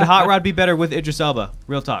talk. Would Hot Rod be better with Idris Elba?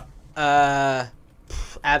 Real talk.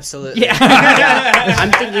 Absolutely. Yeah.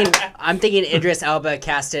 I'm thinking Idris Elba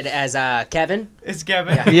casted as Kevin. It's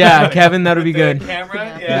Kevin. Yeah, Kevin, that'll be good.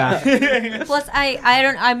 Camera. Yeah. Plus,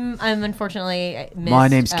 I'm unfortunately missed My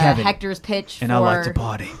name's Kevin, Hector's pitch and for... I like to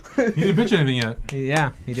party. He didn't pitch anything yet.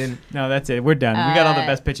 Yeah, he didn't. No, that's it. We're done. We got all the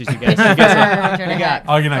best pitches, you guys. pitch You guys for Hunter we got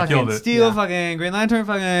Oh, you're not fucking killed it. Steel, Yeah. fucking Green Lantern,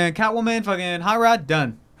 fucking Catwoman, fucking Hot Rod.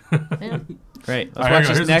 Done. Great. Let's All right, watch here we go.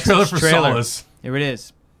 this Here's the next trailer for trailer. Solace. Here it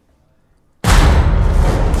is.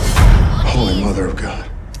 Holy mother of God.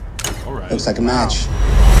 All right. Looks like a match.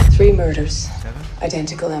 3 murders.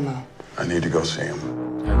 Identical MO. I need to go see him.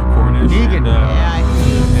 Negan.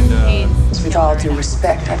 With all due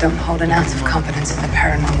respect, I don't hold an ounce of confidence in the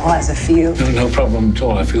paranormal as a field. No problem at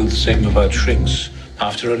all. I feel the same about shrinks.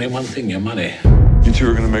 After only one thing, your money. You two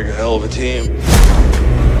are gonna make a hell of a team.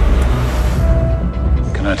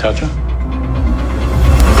 Can I touch her?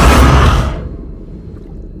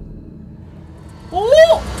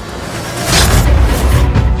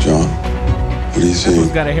 John, what do you see? Who's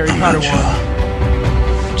got a Harry Potter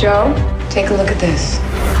one? Joe, take a look at this.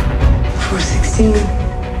 416,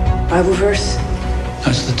 Bible verse.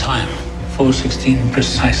 That's the time. 4:16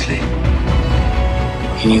 precisely.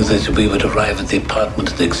 He knew that we would arrive at the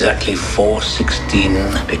apartment at exactly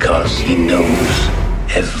 4:16 because he knows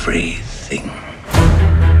everything.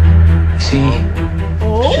 See?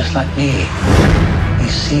 It's just like me. He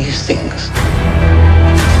sees things.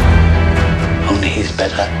 Only he's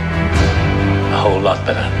better. A whole lot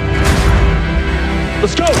better.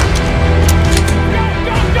 Let's go!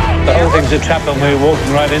 The whole thing's a trap and we're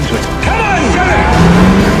walking right into it. Come on, get it!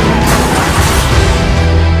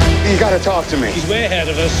 You gotta talk to me. He's way ahead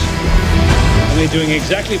of us. And we're doing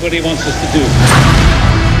exactly what he wants us to do.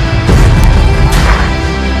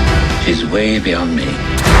 He's way beyond me.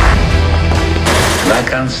 And I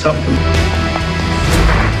can't stop him.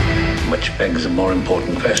 Which begs a more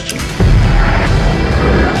important question.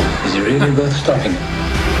 Is he really worth stopping?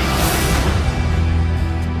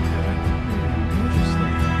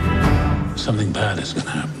 Something bad is going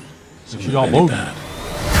to happen. Something really bad.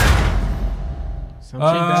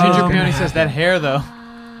 Ginger Peony says that hair, though.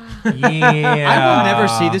 Yeah. I will never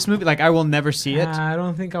see this movie. Like, I will never see it. I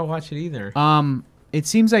don't think I'll watch it either. It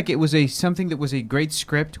seems like it was something that was a great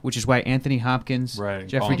script, which is why Anthony Hopkins,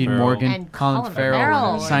 Jeffrey Colin Dean Farrell. Morgan, And Colin Colin Farrell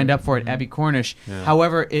Farrell. signed up for it. Abby Cornish. Yeah.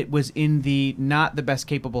 However, it was in the not the best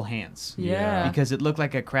capable hands. Yeah. Because it looked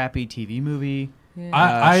like a crappy TV movie.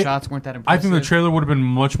 Shots weren't that I impressive. think the trailer would have been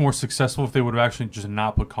much more successful if they would have actually just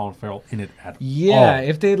not put Colin Farrell in it at all. Yeah,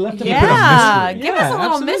 if they had left him. Yeah, give us a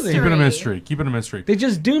little mystery. Keep it a mystery. Keep it a mystery. They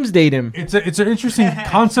just doomsdayed him. It's an interesting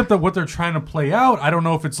concept of what they're trying to play out. I don't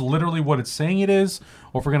know if it's literally what it's saying it is,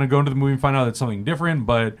 or if we're gonna go into the movie and find out it's something different.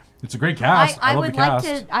 But it's a great cast. I love the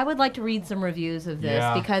cast. I would like to read some reviews of this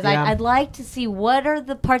Yeah. because Yeah. I'd like to see what are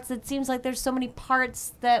the parts that seems like there's so many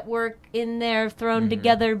parts that were in there thrown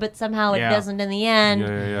together, but somehow it Yeah. doesn't in the end.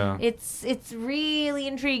 Yeah. It's really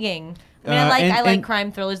intriguing. I mean, and- I like and-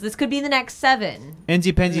 crime thrillers. This could be the next 7.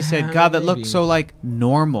 Enzy Penzy said, "God, that looked so like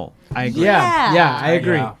normal." I agree. Yeah, I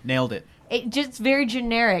agree. Yeah. Nailed it. It just very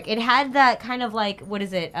generic. It had that kind of like what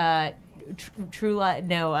is it? True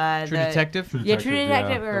Detective? True Detective,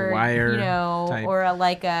 Detective, yeah. or The Wire you know, type. or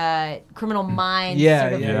like a Criminal Minds Yeah,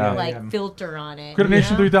 sort of yeah. filter on it. Critic you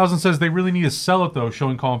Nation know? 3000 says they really need to sell it though,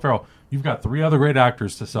 showing Colin Farrell. You've got 3 other great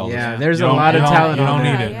actors to sell. Yeah, this. there's You a don't- lot of you don't- talent You on don't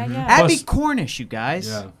there. need it. Yeah. Abby Plus- Cornish, you guys.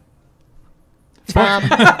 Yeah.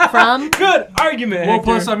 From Good argument. Well, Hector.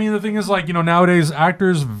 plus, I mean, the thing is, like, you know, nowadays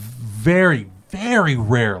actors very, very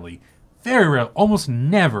rarely, almost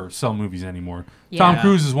never sell movies anymore. Tom Yeah.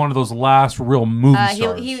 Cruise is one of those last real movie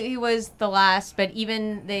stars. he was the last, but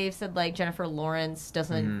even they've said like Jennifer Lawrence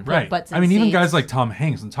doesn't put Right. butts in I mean, even seats. guys like Tom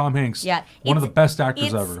Hanks, and Tom Hanks, Yeah, one of the best actors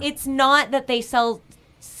it's, ever. It's not that they sell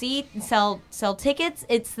tickets.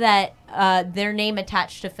 It's that their name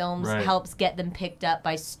attached to films Right. helps get them picked up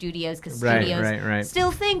by studios because Right, studios right.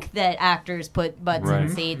 still think that actors put butts in Right.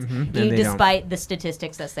 seats, And they despite the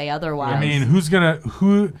statistics that say otherwise. I mean,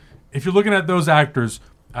 if you're looking at those actors,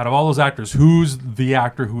 out of all those actors, who's the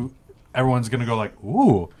actor who everyone's going to go like,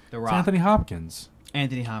 ooh, The it's Rock. Anthony Hopkins.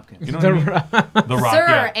 Anthony Hopkins. You know what I mean? The Rock, Sir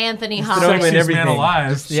yeah. Anthony The Hopkins. sexiest everything. man alive.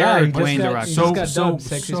 Just- yeah, he just Dwayne got- The Rock. he So, just got so, dubbed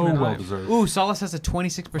sexiest so man well alive. deserved. Ooh, Solace has a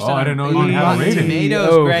 26%. Oh, I didn't know you on had a Rotten rating. Tomatoes.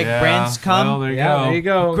 Oh. Greg Yeah, Branscombe. well, there you Yeah, go. there you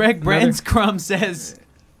go. Greg Another- Branscombe says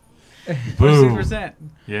Boo. 26%.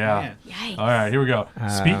 Yeah. Man. Yikes. All right, here we go.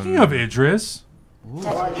 Speaking of Idris,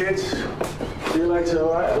 All right, kids. See you later,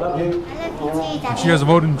 all right? I love you. you guys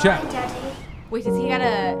voted in chat. Wait, does he got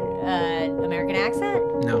a American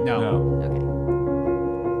accent? No. No. Okay.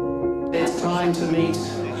 It's time to meet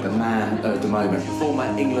the man of the moment. Former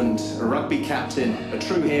England rugby captain, a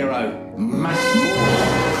true hero, Matt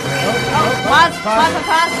Pause.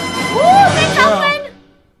 Woo, big Dublin!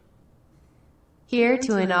 Here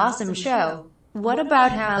to an awesome show. What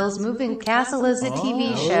about Howl's Moving Castle as a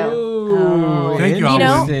TV show? Oh, thank you, You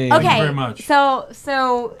know, Thank okay. you very much.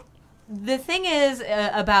 So the thing is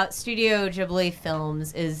about Studio Ghibli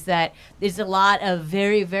films is that there's a lot of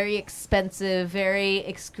very, very expensive, very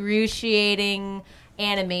excruciating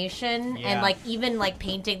animation and like even like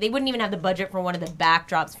painting. They wouldn't even have the budget for one of the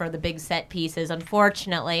backdrops for the big set pieces,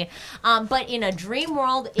 unfortunately. But in a dream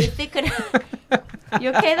world, if it could.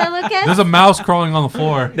 You okay there, Lucas? There's a mouse crawling on the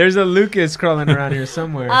floor. There's a Lucas crawling around here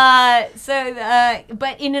somewhere.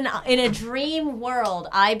 But in a dream world,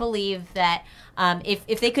 I believe that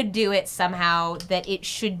if they could do it somehow, that it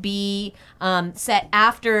should be set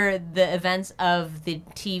after the events of the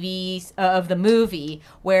of the movie,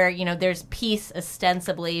 where there's peace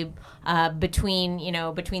ostensibly between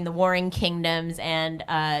the warring kingdoms, and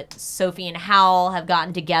Sophie and Howl have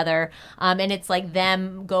gotten together, and it's like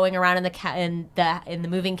them going around in the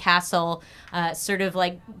moving castle, sort of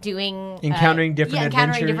like doing encountering different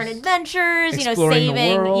adventures, exploring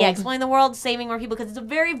exploring the world, saving more people, because it's a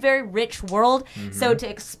very, very rich world. Mm-hmm. So to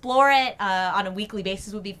explore it on a weekly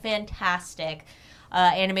basis would be fantastic.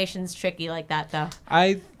 Animation's tricky like that, though.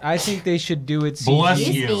 I think they should do it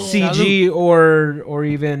CG or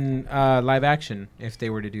even live action if they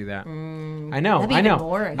were to do that. I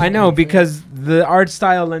know, because the art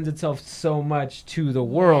style lends itself so much to the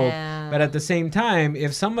world. But at the same time,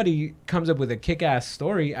 if somebody comes up with a kick-ass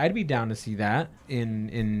story, I'd be down to see that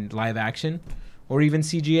in live action or even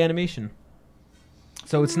CG animation.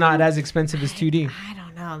 So it's not as expensive as 2D. I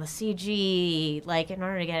don't know. The CG, like, in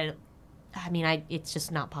order to get it, I mean, it's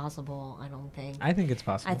just not possible, I don't think. I think it's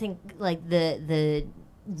possible. I think, like, the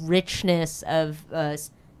richness of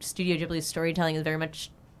Studio Ghibli's storytelling is very much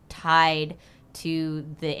tied to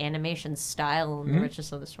the animation style and the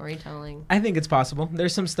richness of the storytelling. I think it's possible.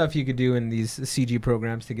 There's some stuff you could do in these CG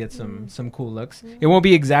programs to get some cool looks. It won't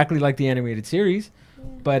be exactly like the animated series,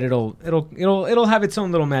 but it'll have its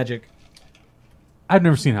own little magic. I've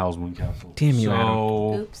never seen Howl's Moving Castle. Damn you,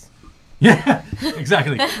 Adam. Oops. Yeah,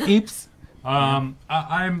 exactly. Oops. I'm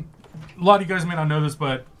a lot of you guys may not know this,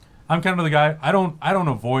 but I'm kind of the guy. I don't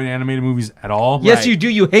avoid animated movies at all. Yes, you do.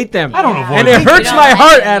 You hate them. I don't avoid and them. it hurts my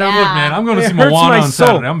heart, Adam. Look, man, I'm going to see Moana on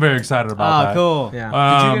Saturday. I'm very excited about that. Cool.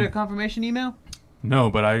 Yeah. Did you get a confirmation email? No,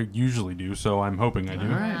 but I usually do, so I'm hoping I do.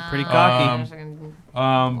 All right, pretty cocky.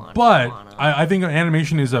 But I think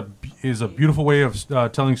animation is a beautiful way of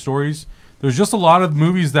telling stories. There's just a lot of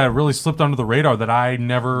movies that really slipped under the radar that I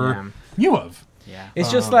never knew of. Yeah.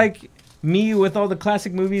 It's just like me with all the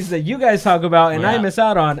classic movies that you guys talk about and I miss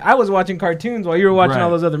out on. I was watching cartoons while you were watching all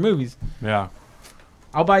those other movies. Yeah.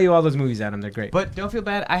 I'll buy you all those movies, Adam. They're great. But don't feel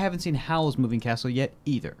bad. I haven't seen Howl's Moving Castle yet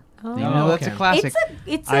either. Oh. You know, that's a classic.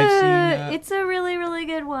 It's a really, really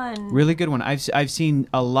good one. Really good one. I've seen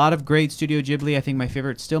a lot of great Studio Ghibli. I think my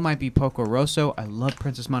favorite still might be Porco Rosso. I love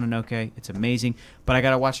Princess Mononoke. It's amazing. But I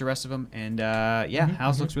got to watch the rest of them. And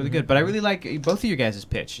Howl's looks really good. But I really like both of your guys'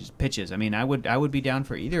 pitches. I mean, I would be down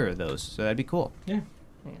for either of those. So that'd be cool. Yeah.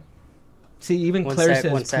 See, even Claire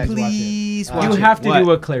says, please watch it. You have to do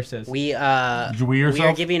what Claire says. We are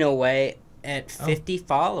giving away. At 50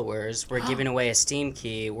 followers, we're giving away a Steam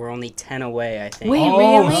key. We're only 10 away, I think. Wait,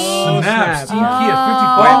 really? Snap. Steam key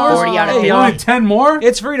at 50 followers? 40 out of 50. You only 10 more?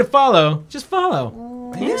 It's free to follow. Just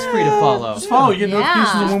follow. It is free to follow. Just follow. You get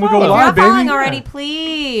notifications when we If go you're live, not baby. following already,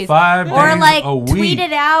 please. 5 days or like a week. tweet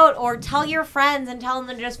it out or tell your friends and tell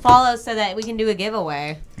them to just follow so that we can do a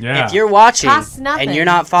giveaway. Yeah. If you're watching Costs nothing. and you're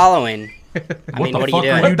not following, what what the are you fuck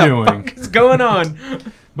doing? are you doing? What the fuck is going on?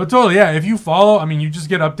 But totally, yeah. If you follow, I mean, you just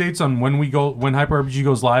get updates on when Hyper RPG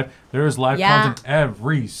goes live. There is live content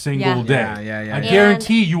every single day. Yeah. I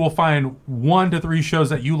guarantee you will find 1 to 3 shows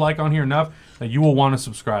that you like on here enough that you will want to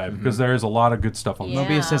subscribe because there is a lot of good stuff on there.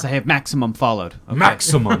 Mobius says I have maximum followed. Okay.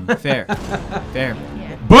 Maximum. Fair. Boom! There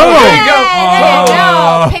you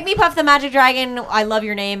go. Pick Me Puff the Magic Dragon. I love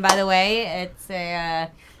your name, by the way. It's a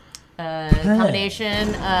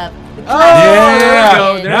combination of.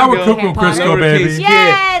 Now we're cooking with Crisco, baby.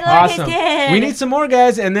 Yeah, awesome. kid. We need some more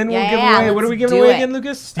guys, and then we'll give away. What are we giving away again,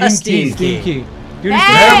 Lucas? A Steam key. There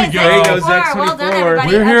we go. There you go, Zach. Well done, 24.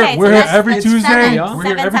 everybody. We're here. Okay, We're so here that's- every that's Tuesday. seven. We're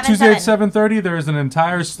here every Seven, Tuesday at seven. 7:30. There is an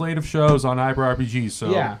entire slate of shows on Hyper RPG.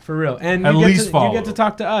 So Yeah, for real. And at you least you follow. get to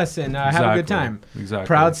talk to us and have a good time. Exactly.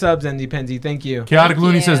 Proud subs, Andy Penzi. Thank you. Chaotic Thank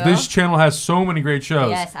Looney you. says this channel has so many great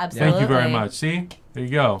shows. Yes, Thank you very absolutely. much. See, there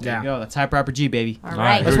you go. There you go. That's Hyper RPG, baby. All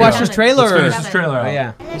right. Let's here we watch go. this trailer. Let's finish this trailer out. Oh,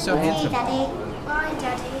 yeah. He's so handsome. Bye,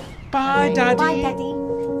 Daddy. Bye, Daddy. Bye, Daddy.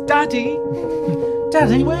 Daddy.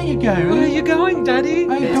 Daddy, where are you going? Where are you going, Daddy?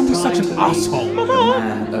 Hey, don't be such an asshole.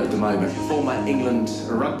 Man at the moment, former England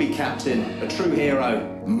rugby captain, a true hero,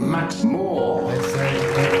 Max Moore. I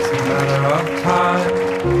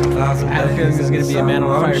feel this is going to be a Man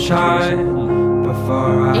on Fire situation.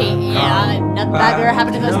 Yeah, nothing bad gonna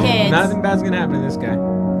happen to those kids. Nothing bad's going to happen to this guy.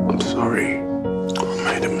 I'm sorry. I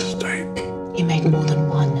made a mistake. You made more than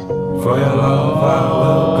one. For your love, I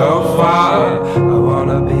will go far. I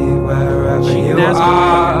wanna be wherever you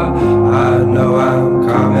are. I know I'm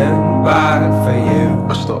coming back for you.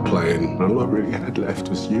 I stopped playing. All I really had left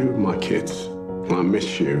was you and my kids. And I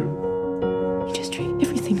miss you. You just treat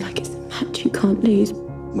everything like it's a match you can't lose.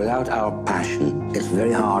 Without our passion, it's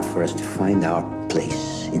very hard for us to find our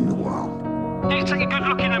place in the world. Need to take a good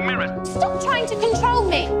look in the mirror. Stop trying to control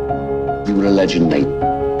me. You were a legend, mate.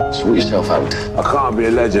 Sort yourself out. I can't be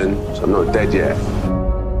a legend, so I'm not dead yet.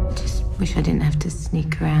 Just wish I didn't have to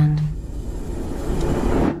sneak around.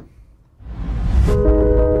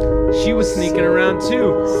 She was sneaking around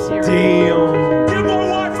too. Damn. Give my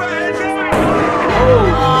wife a head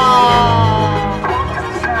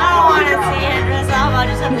I don't want to see it.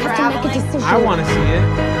 I just unraveling. I want to see it.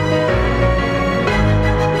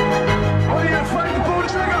 Are you afraid to pull the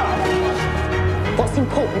trigger? What's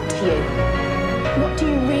important to you? What do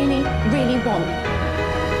you really, really want?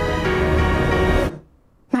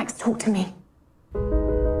 Max, talk to me.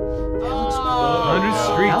 100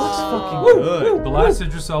 Streets. That looks fucking good. The last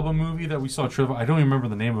Idris Elba movie that we saw, trailer, I don't even remember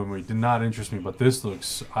the name of the movie. Did not interest me, but this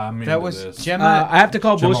looks. I'm That into was this. Gemma. I have to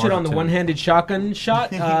call Gemma bullshit on the Arterton. one-handed shotgun shot.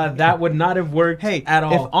 That would not have worked at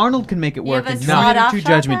all. If Arnold can make it work have in a sawed-off 2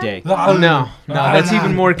 Judgment Day. No, that's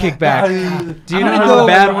even more kickback. Do you know how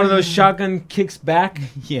bad one of those shotgun kicks back?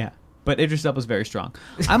 Yeah. But Idris Elba's very strong.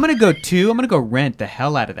 I'm going to go 2. I'm going to go rent the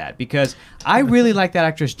hell out of that because I really like that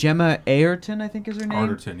actress, Gemma Arterton, I think is her name.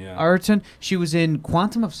 Arterton, yeah. Arterton. She was in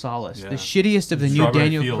Quantum of Solace, the shittiest of the new Strawberry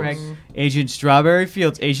Daniel Fields. Craig. Agent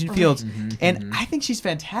Fields. And I think she's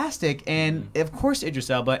fantastic. And of course Idris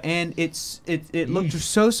Elba. And it looked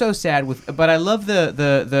so sad but I love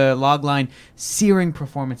the log line searing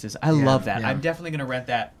performances. I love that. yeah. I'm definitely going to rent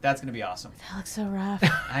that. That's going to be awesome. That looks so rough.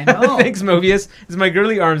 I know. Thanks, Mobius. It's my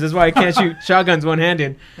girly arms. That's why I can't shoot shotguns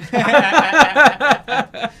one-handed. Do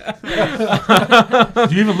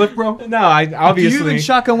you even lift, bro? No, I obviously. Do you even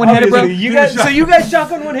shotgun one-handed, bro? So you guys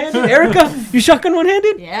shotgun one-handed? Erica, you shotgun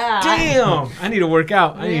one-handed? Yeah. Damn. I need to work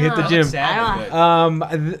out. I need to hit the gym. Sad,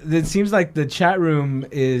 It seems like the chat room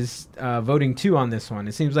is voting too on this one.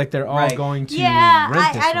 It seems like they're all going to Yeah,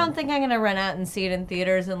 rent this I one. don't think I'm going to run out and see it in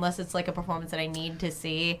theaters unless it's like a performance that I need to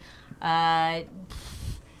see. I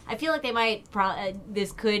feel like they might.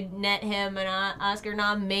 This could net him an Oscar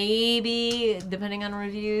nom, maybe, depending on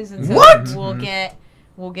reviews. And so we'll get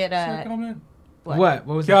a. What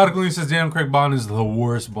was that? Chaotically says Daniel Craig Bond is the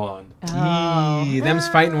worst Bond. Them's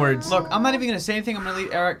fighting words. Look, I'm not even going to say anything. I'm going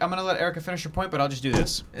to let Erica finish her point, but I'll just do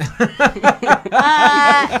this.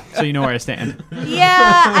 So you know where I stand.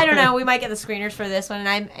 Yeah, I don't know. We might get the screeners for this one, and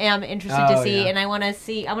I am interested to see. And I want to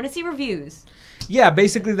see reviews. Yeah,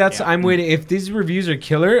 basically I'm waiting. If these reviews are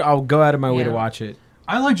killer, I'll go out of my way to watch it.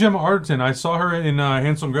 I like Gemma Arterton. I saw her in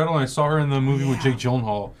Hansel and Gretel, and I saw her in the movie with Jake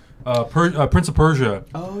Gyllenhaal, Prince of Persia.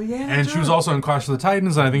 Oh yeah, and she was also in Clash of the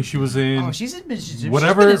Titans. And I think she was in she's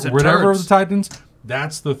whatever been in of turds. the Titans.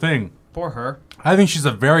 That's the thing. Poor her. I think she's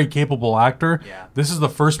a very capable actor. Yeah. This is the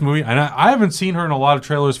first movie, and I haven't seen her in a lot of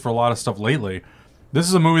trailers for a lot of stuff lately. This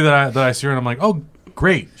is a movie that I see her, and I'm like, oh,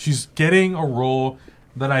 great. She's getting a role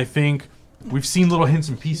that I think we've seen little hints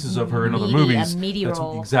and pieces of her in other movies. A meaty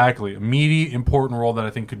role. Exactly. A meaty, important role that I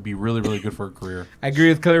think could be really, really good for her career. I agree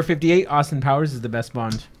with Killer 58. Austin Powers is the best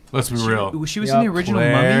Bond. Let's be real. She was in the original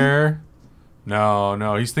Mummy?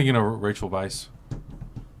 No. He's thinking of Rachel Weisz.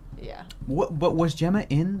 Yeah. But was Gemma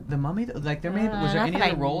in the Mummy? Like was there any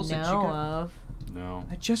other roles that she got? No.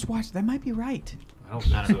 I just watched. That might be right. I don't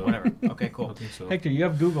think so. Whatever. Okay, cool. I don't think so. Hector, you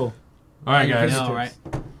have Google. All right, guys. No, right.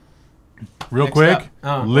 Real Next quick,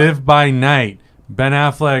 up. Live by Night, Ben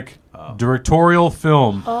Affleck directorial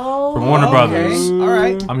film from Warner Brothers. All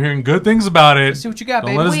right. I'm hearing good things about it. Let's see what you got, Don't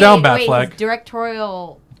baby. let us down, Batfleck. Wait,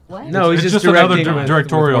 directorial. What? No, it's he's just directing another with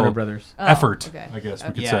directorial Warner Brothers. effort, okay. I guess we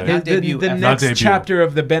could Yeah, say. not debut The effort. Not next debut. chapter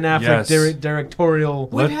of the Ben Affleck Yes. directorial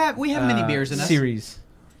We have many beers in us. series.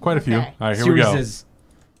 Quite a few. Okay. All right, here we go. Series.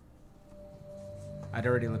 It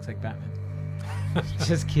already looks like Batman.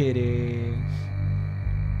 Just kidding.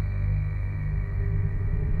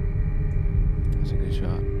 That's a good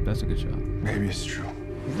shot. That's a good shot. Maybe it's true.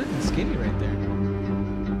 He's looking skinny right there.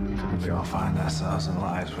 We all find ourselves in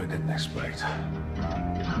lives we didn't expect.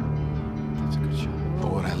 That's a good shot.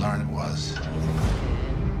 But what I learned was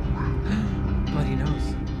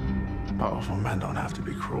Powerful men don't have to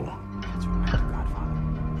be cruel.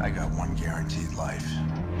 I got one guaranteed life.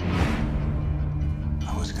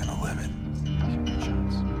 I was gonna live it.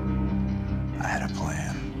 I had a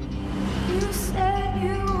plan. You said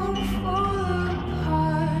you would fall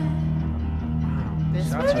apart.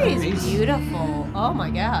 This movie is beautiful. Oh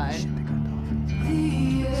my god. Do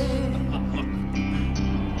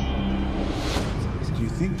you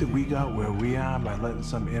think that we got where we are by letting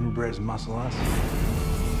some inbreds muscle us?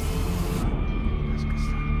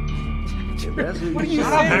 What are you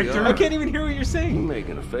saying? I can't even hear what you're saying. You're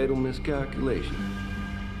making a fatal miscalculation.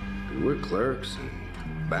 We're clerks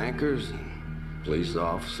and bankers and police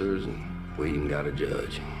officers, and we even got a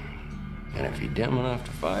judge. And if you're dumb enough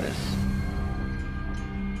to fight us,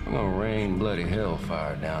 I'm gonna rain bloody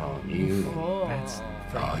hellfire down on you. That's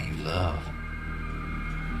all you love.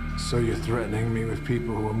 So you're threatening me with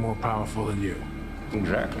people who are more powerful than you?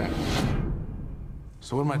 Exactly.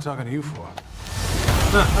 So what am I talking to you for?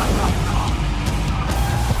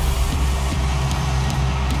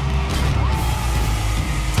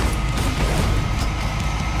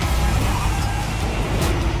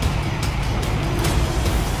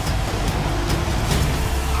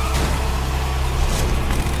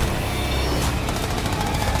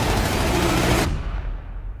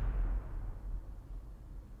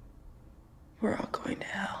 We're all going to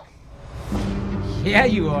hell. Yeah,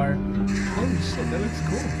 you are. Holy shit, that looks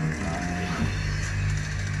cool.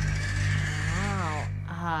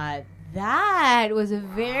 Wow. That was a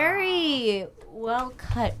very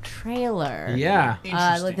well-cut trailer. Yeah.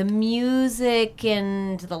 Like the music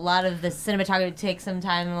and a lot of the cinematography takes some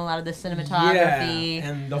time, and a lot of the cinematography. Yeah,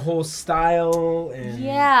 and the whole style. And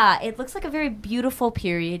Yeah, it looks like a very beautiful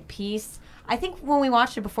period piece. I think when we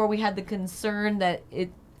watched it before, we had the concern that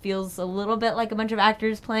it feels a little bit like a bunch of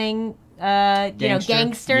actors playing,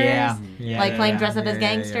 gangsters. Yeah. Like playing dress up as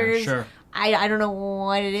gangsters. Sure. I don't know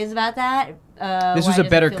what it is about that. This was a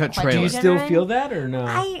better cut trailer. Do you still feel that or no?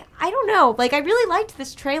 I don't know. Like, I really liked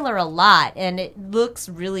this trailer a lot, and it looks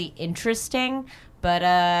really interesting. But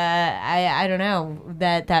I don't know.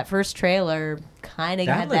 That first trailer kind of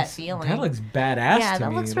had that feeling. That looks badass yeah, to that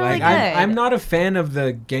me. looks really good. I'm not a fan of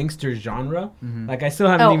the gangster genre. Like, I still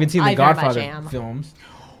haven't even seen the Godfather films.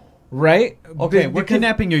 Right? Okay, we're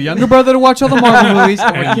kidnapping your younger brother to watch all the Marvel movies,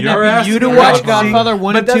 and we're kidnapping you to watch Godfather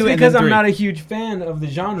 1 and 2 and then 3. But that's because I'm not a huge fan of the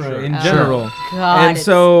genre in general. God, and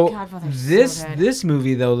so Godfather's this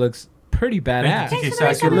movie, though, looks pretty badass.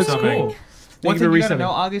 It looks cool. One thing you gotta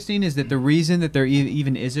know, Augustine, is that the reason that there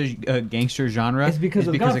even is a gangster genre is because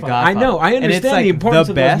of Godfather. I know. I understand and it's like the importance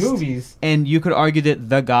of best, those movies. And you could argue that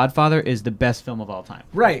The Godfather is the best film of all time.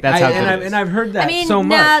 Right. That's how good it is. And I've heard that so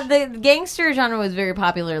much. much. The gangster genre was very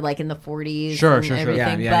popular, like in the 40s. Sure.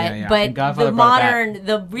 Everything. Yeah. But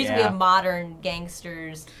the reason we have modern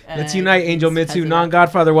gangsters. Let's unite, Angel Mitsu,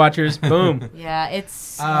 non-Godfather watchers. Boom. Yeah,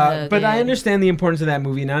 it's. But I understand the importance of that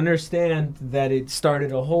movie, and I understand that it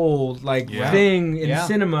started a whole thing in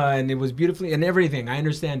cinema, and it was beautifully and everything. I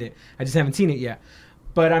understand it. I just haven't seen it yet.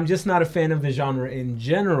 But I'm just not a fan of the genre in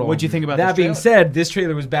general. What'd you think about that? This Being said, this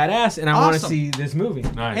trailer was badass, and I want to see this movie.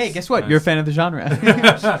 Nice. Hey, guess what? You're a fan of the genre.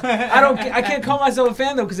 I can't call myself a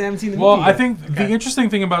fan though because I haven't seen the movie. Well, yet. I think the interesting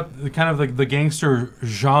thing about the kind of the gangster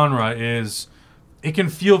genre is it can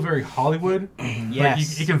feel very Hollywood. Yes.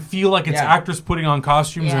 Like you can feel like it's actors putting on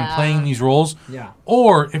costumes and playing these roles. Yeah.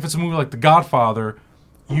 Or if it's a movie like The Godfather,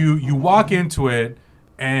 you walk into it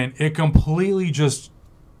and it completely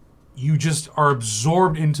you just are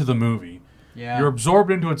absorbed into the movie. Yeah. You're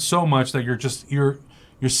absorbed into it so much that you're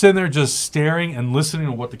sitting there just staring and listening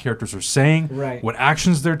to what the characters are saying, right. what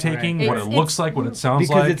actions they're taking, Right. what it looks like, what it sounds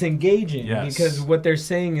because like. it's engaging. Yes. Because what they're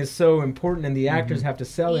saying is so important, and the actors have to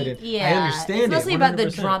sell it. I understand it's mostly it. about the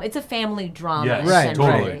 100%. drama. It's a family drama. Yes, Right,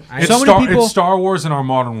 totally. right. It's Star Wars in our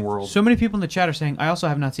modern world. So many people in the chat are saying, I also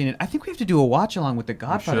have not seen it. I think we have to do a watch along with the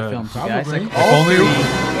Godfather films, you guys. Probably. Like, If only we-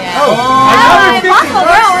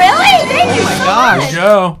 Really? Thank you my so gosh. much. There you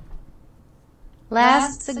go.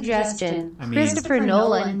 Last suggestion. Christopher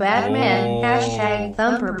Nolan, Batman,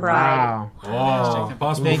 #Thumper Pride. Oh,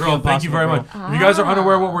 Impossible Thank you, Girl, thank you very much. If you guys are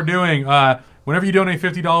unaware what we're doing, whenever you donate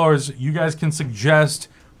 $50, you guys can suggest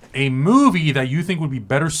a movie that you think would be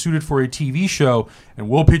better suited for a TV show, and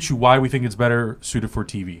we'll pitch you why we think it's better suited for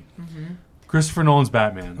TV. Christopher Nolan's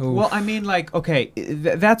Batman. Well, I mean, like, okay,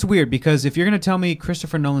 that's weird because if you're going to tell me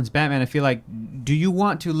Christopher Nolan's Batman, I feel like, do you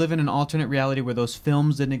want to live in an alternate reality where those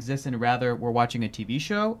films didn't exist and rather we're watching a TV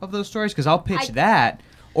show of those stories? Because I'll pitch that.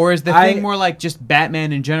 Or is the thing more like just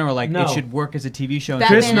Batman in general? Like, No. it should work as a TV show.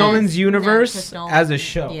 Chris Nolan's universe as a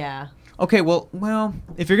show. Yeah. Okay, well,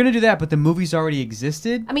 if you're gonna do that, but the movie's already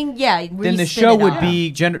existed, I mean, yeah. then the show would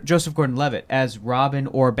be Joseph Gordon-Levitt as Robin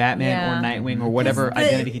or Batman or Nightwing or whatever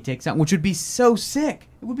identity he takes on, which would be so sick.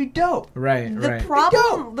 It would be dope. Right.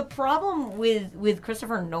 The problem with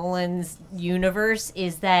Christopher Nolan's universe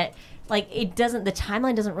is that like the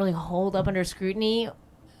timeline doesn't really hold up under scrutiny,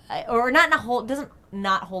 or doesn't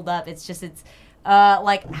hold up. It's just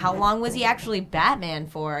like how long was he actually Batman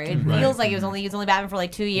for? It feels like he was only Batman for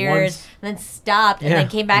like 2 years, and then stopped, and then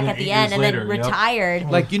came back at the end, and then retired.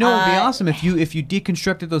 Like, you know, it would be awesome if you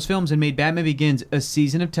deconstructed those films and made Batman Begins a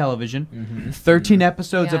season of television, 13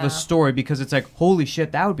 episodes of a story, because it's like, holy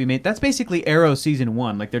shit, that would be made. That's basically Arrow season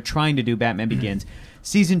 1. Like, they're trying to do Batman Begins.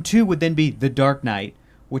 Season 2 would then be The Dark Knight,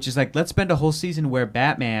 which is like, let's spend a whole season where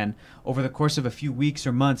Batman, over the course of a few weeks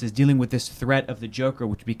or months, is dealing with this threat of the Joker,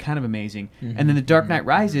 which would be kind of amazing. And then The Dark Knight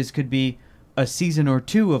Rises could be a season or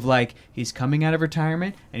two of like, he's coming out of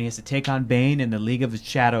retirement and he has to take on Bane in the League of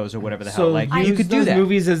Shadows or whatever the hell. Like, you could do that.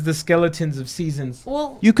 Movies as the skeletons of seasons.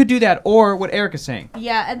 Well, you could do that, or what Eric is saying.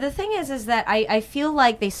 Yeah, and the thing is that I feel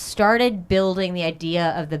like they started building the idea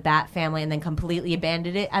of the Bat family and then completely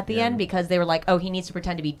abandoned it at the end, because they were like, oh, he needs to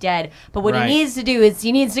pretend to be dead. But what he needs to do is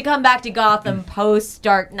he needs to come back to Gotham post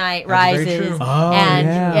Dark Knight Rises.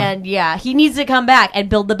 And he needs to come back and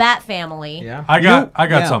build the Bat family. Yeah. I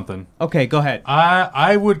got something. Okay, go ahead.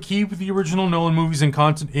 I would keep the original Nolan movies in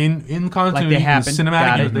continuity, like they happen.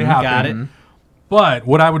 Cinematic. They happen. Got it. But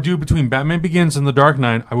what I would do between Batman Begins and The Dark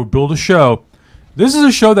Knight, I would build a show. This is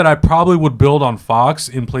a show that I probably would build on Fox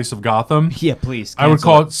in place of Gotham. Yeah, please. I would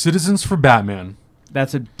call it Citizens for Batman.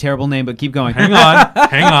 That's a terrible name, but keep going. Hang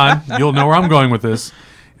on. You'll know where I'm going with this.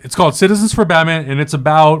 It's called Citizens for Batman, and it's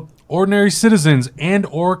about ordinary citizens and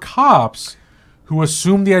or cops who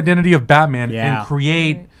assume the identity of Batman and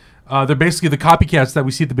create... they're basically the copycats that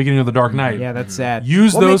we see at the beginning of The Dark Knight. Yeah, that's sad.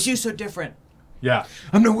 What makes you so different? Yeah.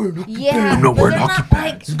 I'm nowhere those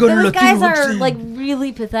guys are like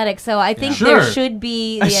really pathetic, so I think there should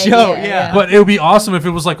be a show. But it would be awesome if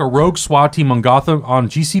it was like a rogue SWAT team on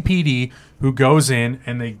GCPD who goes in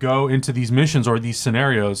and they go into these missions or these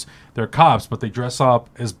scenarios. They're cops, but they dress up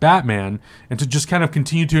as Batman, and to just kind of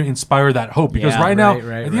continue to inspire that hope. Because right now,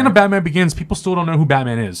 at the end of Batman Begins, people still don't know who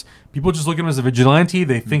Batman is. People just look at him as a vigilante.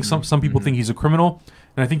 They think some people think he's a criminal.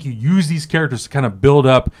 And I think you use these characters to kind of build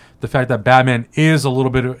up the fact that Batman is a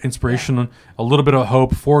little bit of inspiration, a little bit of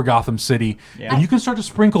hope for Gotham City. And you can start to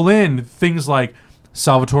sprinkle in things like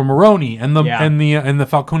Salvatore Maroni and the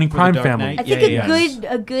Falcone crime family. I think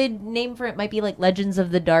a good name for it might be like Legends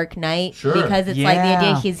of the Dark Knight, because it's like the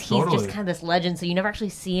idea he's just kind of this legend, so you never actually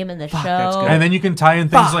see him in the show. And then you can tie in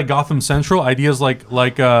things like Gotham Central, ideas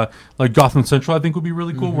like Gotham Central. I think would be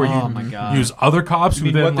really cool, where you use other cops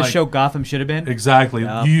who then what the show Gotham should have been. Exactly,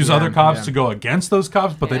 you use other cops to go against those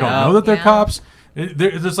cops, but they don't know that they're cops.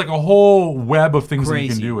 There's like a whole web of things that you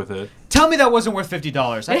can do with it. Tell me that wasn't worth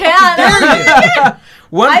 $50.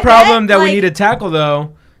 One problem that we need to tackle,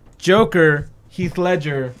 though, Joker, Heath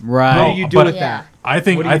Ledger. Right. What do you do with that? I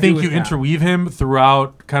think you interweave him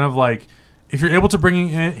throughout, kind of like, if you're able to bring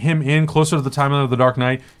him in closer to the timeline of The Dark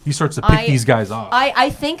Knight, he starts to pick these guys off. I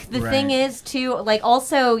think the thing is too, like,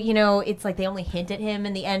 also, you know, it's like they only hint at him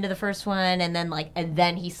in the end of the first one, and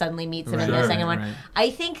then he suddenly meets him in the second one. I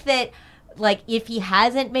think that, like, if he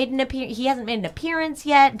hasn't made an appearance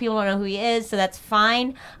yet, people don't know who he is, so that's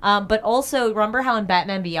fine. But also, remember how in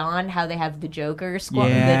Batman Beyond, how they have the Joker squad,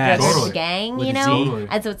 the Joker gang, you know,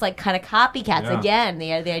 and so it's like kind of copycats again.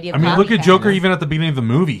 The idea of look at Joker even at the beginning of the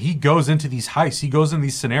movie. He goes into these heists, he goes in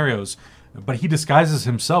these scenarios, but he disguises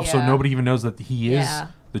himself so nobody even knows that he is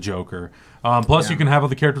the Joker. Plus, you can have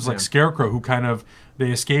other characters like Scarecrow, who kind of they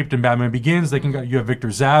escaped in Batman Begins. You have Victor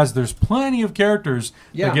Zsasz. There's plenty of characters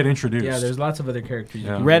that get introduced. Yeah, there's lots of other characters.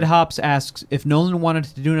 Red Hops asks, if Nolan wanted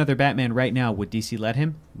to do another Batman right now, would DC let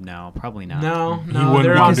him? No, probably not. No, he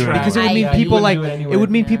wouldn't want to do it. Because it would mean people like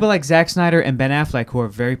people like Zack Snyder and Ben Affleck, who are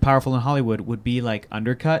very powerful in Hollywood, would be like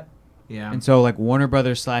undercut. Yeah, and so like Warner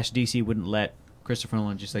Brothers / DC wouldn't let Christopher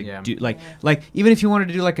Nolan just do like even if you wanted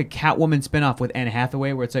to do like a Catwoman spinoff with Anne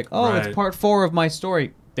Hathaway, where it's like, it's part 4 of my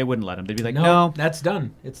story, they wouldn't let him. They'd be like, no, that's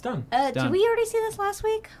done. It's done. Did we already see this last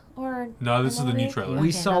week? Or no, this is the new trailer.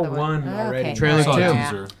 We saw one already. Okay. Trailer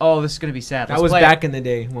 2. Oh, this is gonna be sad. That was back in the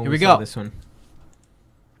day when we saw this one.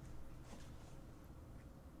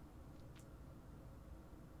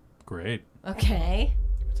 Great. Okay.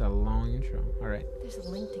 It's a long intro. All right. There's a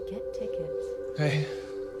link to get tickets. Hey.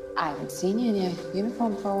 I haven't seen you in your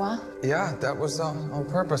uniform for a while. Yeah, that was on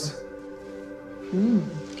purpose.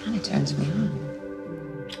 Kind of turns me on.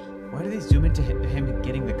 Why do they zoom into him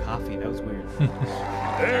getting the coffee? That was weird.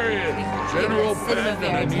 There he is, General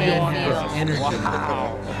Cineverse Energy.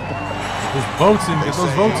 Wow. Those votes in. Get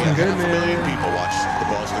those votes in. Good million people watch the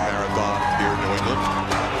Boston Marathon here in New England.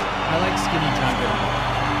 I like skinny John Goodman.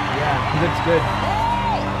 Yeah, he looks good.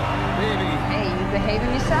 Hey, you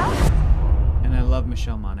behaving yourself? And I love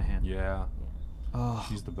Michelle Monaghan. Yeah. Oh,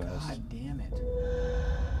 she's the best. God damn it.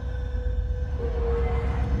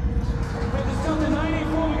 There's something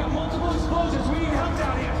 94. We got multiple explosions. We need help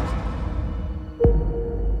down here.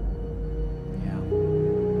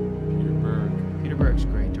 Peter Berg's a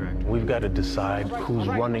great director. We've got to decide who's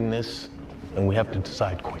running this, and we have to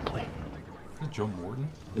decide quickly. Is that Joe Morton?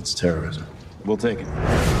 It's terrorism. We'll take it.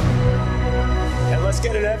 And let's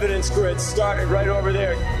get an evidence grid started right over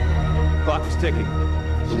there. Clock is ticking.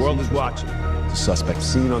 The world is watching. The suspect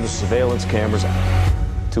seen on the surveillance cameras.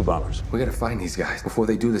 2 bombers. We gotta find these guys before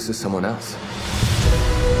they do this to someone else.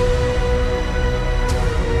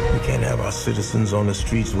 We can't have our citizens on the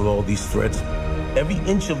streets with all these threats. Every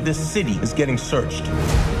inch of this city is getting searched.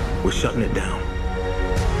 We're shutting it down.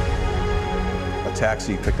 A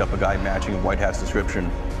taxi picked up a guy matching White Hat's description.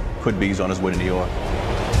 Could be he's on his way to New York.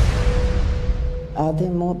 Are there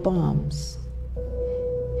more bombs?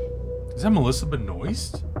 Is that Melissa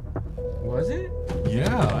Benoist? Was it?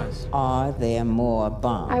 Yeah. Are there more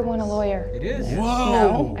bombs? I want a lawyer. It is. Whoa.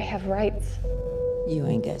 No, I have rights. You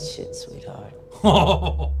ain't got shit, sweetheart.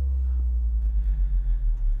 Oh.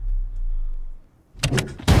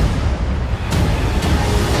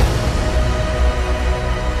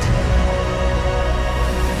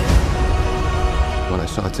 What I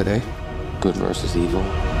saw today, good versus evil.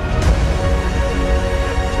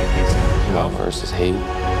 Love versus hate.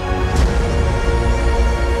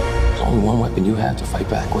 There's only one weapon you have to fight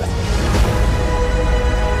back with.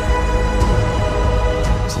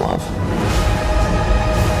 It's love.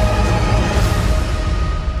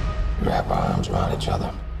 We wrap our arms around each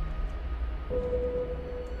other.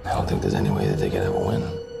 I don't think there's any way that they can ever win.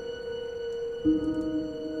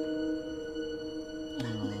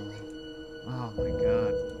 Oh my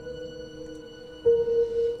god.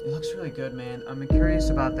 It looks really good, man. I'm curious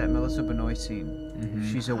about that Melissa Benoist scene.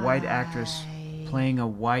 She's a white actress playing a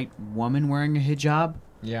white woman wearing a hijab.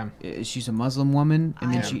 Yeah. She's a Muslim woman,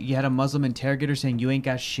 and then you had a Muslim interrogator saying, "You ain't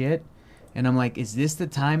got shit." And I'm like, is this the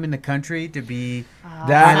time in the country to be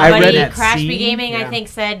that? I read that Crash scene. B Gaming, I think,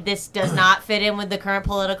 said this does not fit in with the current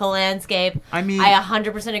political landscape. I mean, I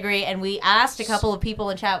 100% agree. And we asked a couple of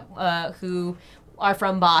people in chat who are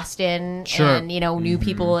from Boston and knew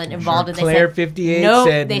people and involved. And they Claire said, 58 nope.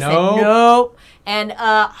 said they no. said nope. And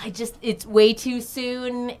it's way too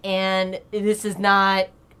soon. And this is not.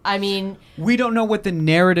 I mean, we don't know what the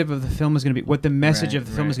narrative of the film is going to be, what the message of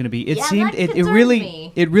the film is going to be. It Yeah, seemed that it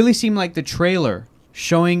me. really seemed like the trailer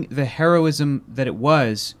showing the heroism that it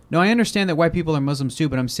was. No, I understand that white people are Muslims too,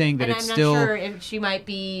 but I'm saying that and it's I'm still not sure if she might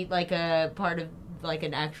be like a part of like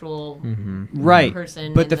an actual right.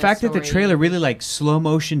 person. But in the fact that the story. trailer really like slow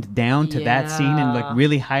motioned down to that scene and like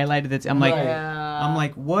really highlighted that, I'm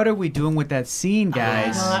like, what are we doing with that scene,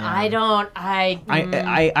 guys? I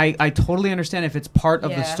totally understand if it's part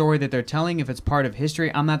of the Yeah. story that they're telling, if it's part of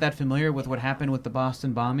history. I'm not that familiar with what happened with the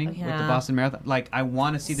Boston bombing, with the Yeah. Boston Marathon. Like, I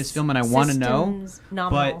want to see this film and I want to know. Systems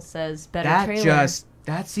Nominal But says better that trailer.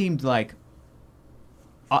 that seemed like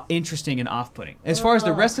interesting and off-putting. As far as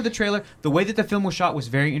the rest of the trailer, the way that the film was shot was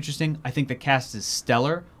very interesting. I think the cast is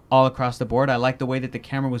stellar all across the board. I like the way that the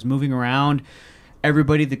camera was moving around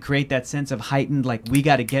everybody to create that sense of heightened, like, we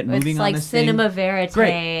got to get moving it's on like this cinema thing. verite,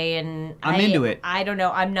 Great. and I'm into it. I don't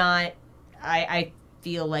know. I'm not. I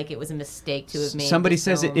feel like it was a mistake to have made. Somebody this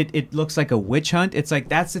says film. it looks like a witch hunt. It's like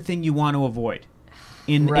that's the thing you want to avoid.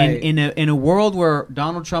 In Right. in a world where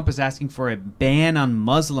Donald Trump is asking for a ban on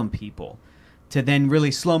Muslim people, to then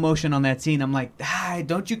really slow motion on that scene, I'm like,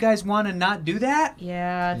 don't you guys want to not do that?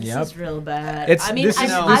 Yeah, this Yep. is real bad. It's- I mean, this is-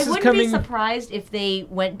 I this is wouldn't coming- be surprised if they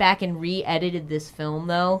went back and re-edited this film,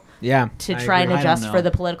 though. Yeah, To I try and agree. I don't adjust know. for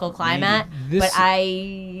the political climate. This- But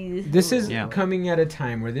I. This is coming at a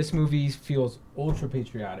time where this movie feels ultra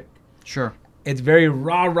patriotic. Sure. It's very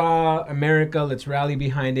rah America. Let's rally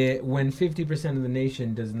behind it. When 50% of the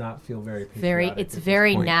nation does not feel very patriotic. It's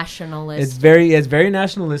very point. nationalist. It's very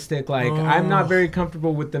nationalistic. Like I'm not very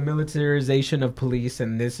comfortable with the militarization of police,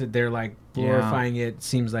 and they're like glorifying it.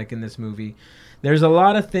 Seems like in this movie, there's a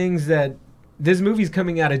lot of things that this movie's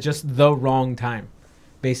coming out at just the wrong time.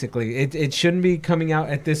 Basically, it shouldn't be coming out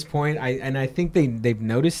at this point. I think they've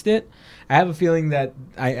noticed it. I have a feeling that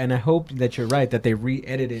I hope that you're right, that they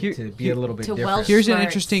re-edited it to be a little bit different. Here's an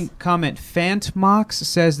interesting comment. Fantmox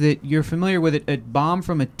says that you're familiar with it. A bomb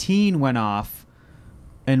from a teen went off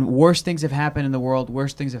and worse things have happened in the world,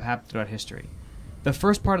 worse things have happened throughout history. The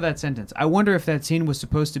first part of that sentence, I wonder if that scene was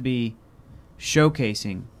supposed to be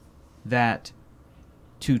showcasing that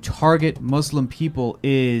to target Muslim people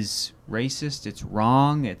is racist, it's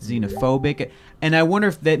wrong, it's xenophobic, and I wonder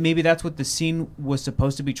if that maybe that's what the scene was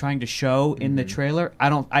supposed to be trying to show in the trailer.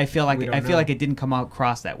 I feel like it didn't come out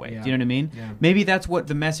across that way. Yeah. Do you know what I mean? Yeah. Maybe that's what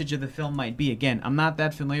the message of the film might be. Again, I'm not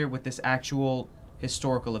that familiar with this actual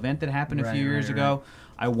historical event that happened a few years ago.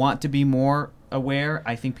 I want to be more aware.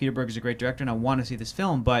 I think Peter Berg is a great director, and I want to see this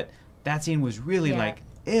film, but that scene was really like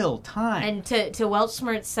ill-timed. And to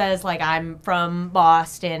Welchsmertz says, like, I'm from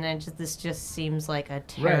Boston, and this just seems like a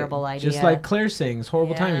terrible idea. Just like Claire's saying, it's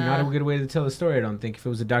horrible timing. Not a good way to tell the story, I don't think. If it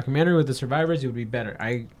was a documentary with the survivors, it would be better.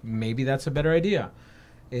 Maybe that's a better idea.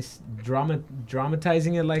 It's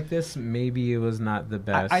dramatizing it like this. Maybe it was not the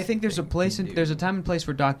best. I think there's a place, there's a time and place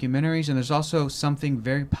for documentaries, and there's also something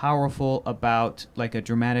very powerful about like a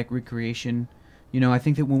dramatic recreation. You know, I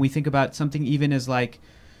think that when we think about something even as like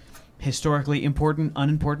historically important,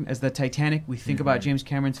 unimportant as the Titanic, we think about James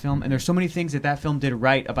Cameron's film, and there's so many things that film did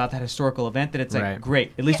right about that historical event that it's like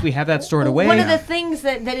great. At least we have that stored away. One of the things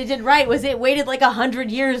that it did right was it waited like 100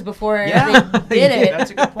 years before they did it. That's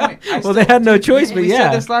a good point. Well, they had no choice, but we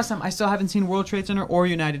said this last time. I still haven't seen World Trade Center or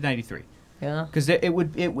United 93. Yeah, because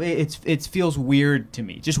it feels weird to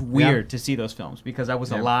me, just weird to see those films because I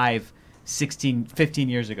was alive 15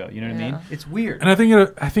 years ago. You know what I mean? It's weird. And I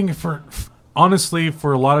think honestly,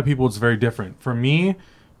 for a lot of people, it's very different. For me,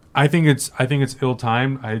 I think it's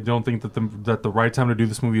ill-timed. I don't think that the right time to do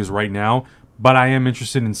this movie is right now. But I am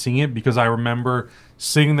interested in seeing it because I remember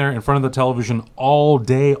sitting there in front of the television all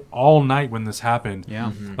day, all night when this happened,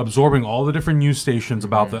 absorbing all the different news stations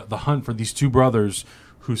about the hunt for these two brothers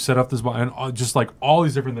who set up this, and just like all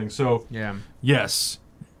these different things. So yes,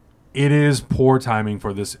 it is poor timing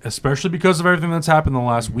for this, especially because of everything that's happened in the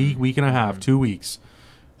last week and a half, 2 weeks.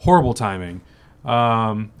 Horrible timing.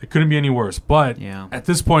 It couldn't be any worse. But at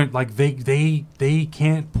this point, like they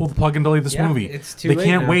can't pull the plug and delay this movie. It's too late. They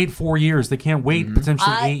can't now. wait 4 years. They can't wait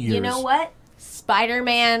potentially 8 years. You know what?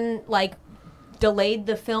 Spider-Man delayed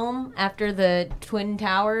the film after the Twin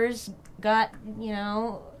Towers got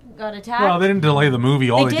attacked. Well, they didn't delay the movie.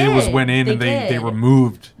 All they did was went in and they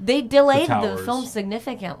removed. They delayed the the film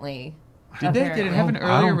significantly. Did it have an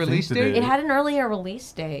earlier release date? It had an earlier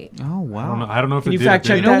release date. Oh wow! I don't know if Can it you did. fact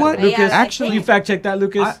check that, Lucas? Actually, you fact check that,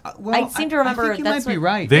 Lucas. I seem to remember. I think you might be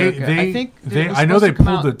right. I know they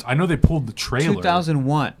pulled the trailer.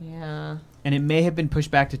 2001. Yeah. And it may have been pushed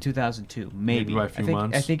back to 2002, maybe by a few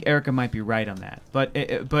months. I think Erica might be right on that. But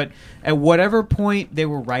at whatever point they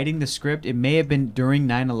were writing the script, it may have been during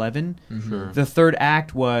 9/11. Sure. The third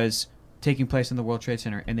act was taking place in the World Trade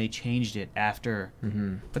Center, and they changed it after.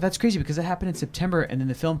 But that's crazy because that happened in September, and then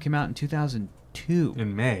the film came out in 2002.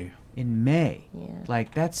 In May. Yeah.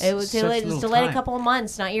 Like that's it was delayed a couple of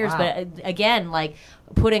months, not years. Wow. But again, like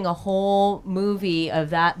putting a whole movie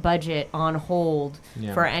of that budget on hold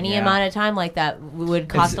for any amount of time like that would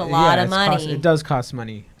cost a lot of money. It does cost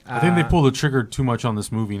money. I think they pulled the trigger too much on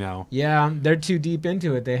this movie now. Yeah, they're too deep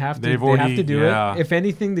into it. They have to do it. If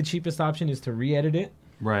anything, the cheapest option is to re-edit it.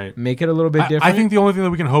 Right. Make it a little bit different. I think the only thing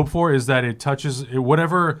that we can hope for is that it touches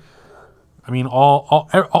whatever. I mean, all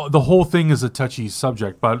the whole thing is a touchy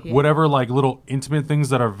subject, but whatever like little intimate things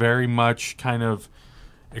that are very much kind of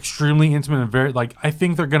extremely intimate and very like, I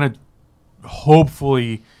think they're gonna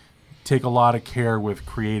hopefully take a lot of care with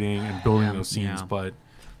creating and building those scenes, but.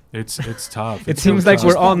 It's tough. It seems like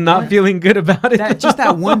we're all not feeling good about it. Just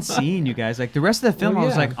that one scene, you guys. Like the rest of the film, I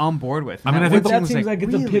was like on board with. I mean, I think that seems like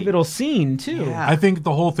it's a pivotal scene too. Yeah. I think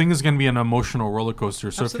the whole thing is going to be an emotional roller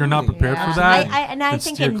coaster. So if you're not prepared for that, I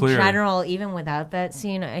think in general, even without that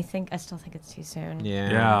scene, I still think it's too soon.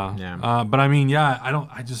 Yeah. But I mean,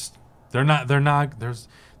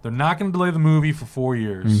 they're not going to delay the movie for 4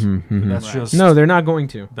 years. That's just no, they're not going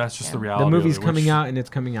to. That's just the reality. The movie's of it, coming out and it's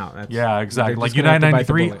coming out. Exactly. Like United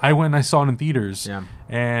 93, I went and I saw it in theaters.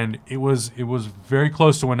 And it was very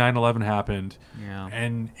close to when 9/11 happened. Yeah.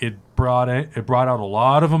 And it brought out a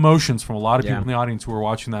lot of emotions from a lot of people in the audience who were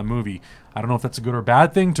watching that movie. I don't know if that's a good or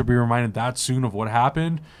bad thing to be reminded that soon of what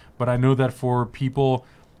happened, but I know that for people,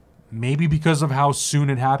 maybe because of how soon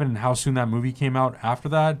it happened and how soon that movie came out after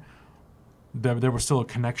that, there was still a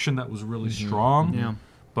connection that was really strong.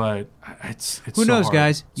 But it's Who so knows, hard.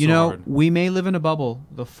 guys? You So know, hard. we may live in a bubble,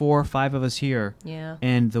 the 4 or 5 of us here. Yeah.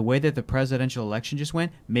 And the way that the presidential election just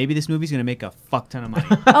went, maybe this movie's going to make a fuck ton of money.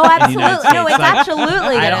 Oh, in the United absolutely. No, States. it's Like,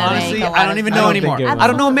 absolutely I gonna honestly, make a lot I don't of even sense. know I don't think anymore. it will. I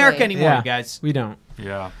don't know America Absolutely. anymore, Yeah. guys. We don't.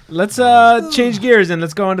 Yeah. Let's change gears and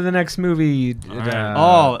let's go on to the next movie.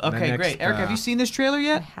 Oh, The okay, next, great. Eric, have you seen this trailer I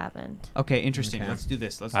yet? haven't. Okay, interesting. Okay. Let's do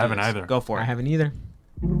this. Let's I do haven't this. either. Go for it. I haven't either.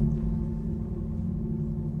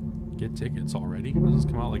 Get tickets already? Does this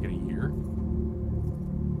come out like in a year?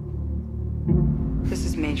 This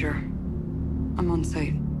is Major. I'm on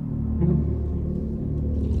site.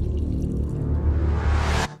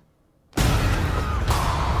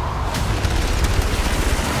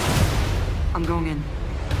 I'm going in.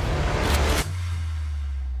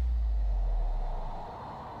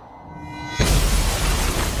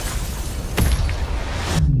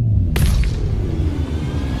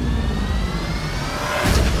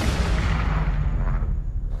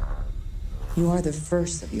 You are the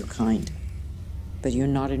first of your kind, but you're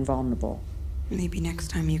not invulnerable. Maybe next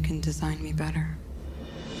time you can design me better.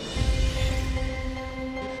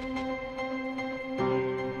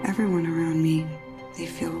 Everyone around me, they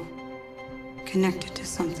feel connected to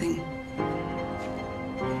something.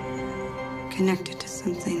 Connected to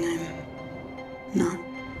something I'm not.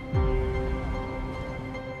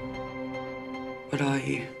 What are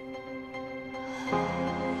you?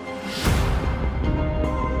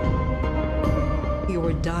 You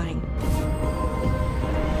were dying.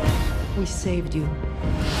 We saved you.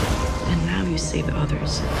 And now you save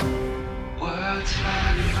others. Words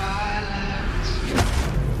like violence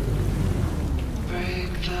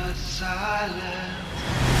break the silence.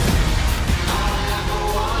 All ever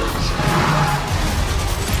wanted,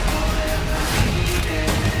 all ever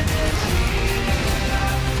needed is here.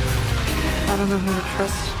 I don't know who to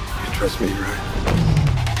trust. You trust me, right?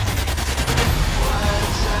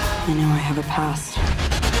 I know I have a past.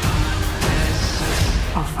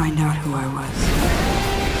 I'll find out who I was.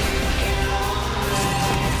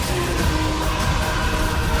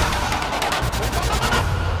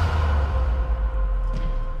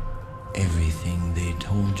 Everything they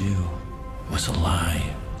told you was a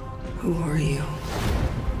lie. Who are you?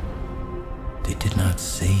 They did not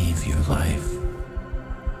save your life.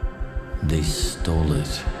 They stole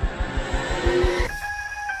it.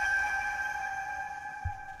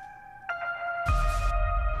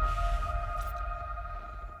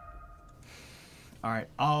 All right,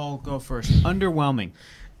 I'll go first. Underwhelming.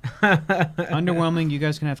 Underwhelming. You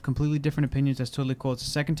guys can have completely different opinions. That's totally cool. It's the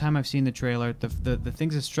second time I've seen the trailer. The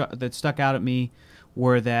things that stuck out at me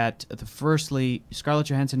were that firstly, Scarlett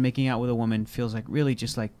Johansson making out with a woman feels like really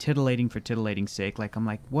just like titillating for titillating's sake. Like I'm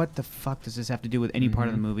like, what the fuck does this have to do with any part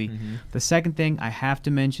of the movie? The second thing, I have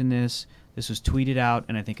to mention this. This was tweeted out,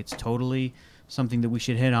 and I think it's totally something that we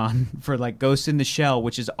should hit on for like Ghost in the Shell,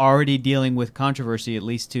 which is already dealing with controversy, at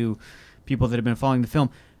least to people that have been following the film.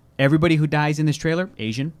 Everybody who dies in this trailer,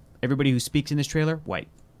 Asian. Everybody who speaks in this trailer, white.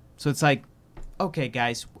 So it's like, okay,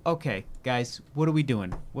 guys, what are we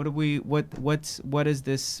doing? What is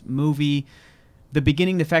this movie? The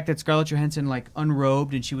beginning, the fact that Scarlett Johansson like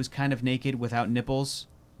unrobed and she was kind of naked without nipples,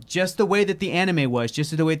 just the way that the anime was,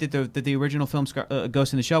 just the way that the original film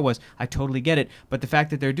Ghost in the Shell was, I totally get it. But the fact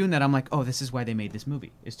that they're doing that, I'm like, oh, this is why they made this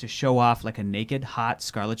movie, is to show off like a naked, hot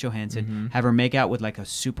Scarlett Johansson, have her make out with like a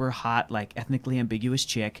super hot, like ethnically ambiguous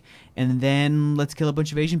chick, and then let's kill a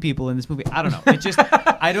bunch of Asian people in this movie. I don't know. It just,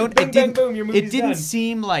 I don't. Bing, bang, boom, your movie's it didn't done.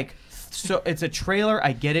 seem like. So it's a trailer,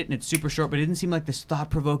 I get it, and it's super short, but it didn't seem like this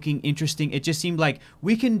thought-provoking, interesting. It just seemed like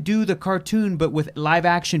we can do the cartoon, but with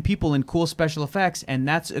live-action people and cool special effects, and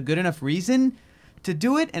that's a good enough reason to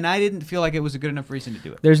do it, and I didn't feel like it was a good enough reason to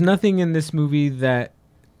do it. There's nothing in this movie that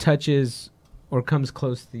touches or comes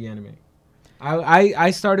close to the anime.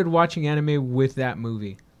 I started watching anime with that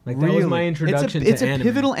movie. Like that was my introduction it's to a anime.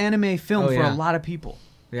 pivotal anime film for yeah. a lot of people.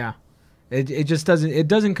 Yeah. It just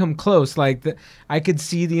doesn't come close. Like I could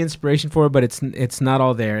see the inspiration for it, but it's not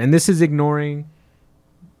all there. And this is ignoring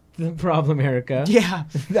the problem, Erica. Yeah.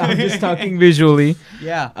 I'm just talking visually.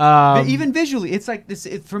 Yeah. Even visually, it's like this.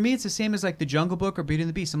 For me, it's the same as like the Jungle Book or Beauty and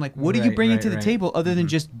the Beast. I'm like, what are you bringing to the table other than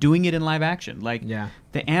just doing it in live action? Like,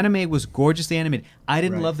 the anime was gorgeously animated. I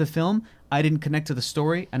didn't love the film. I didn't connect to the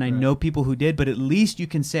story, and I know people who did. But at least you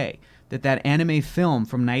can say that anime film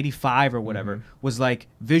from '95 or whatever was like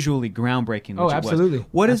visually groundbreaking. Oh, absolutely.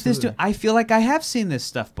 What does this do? I feel like I have seen this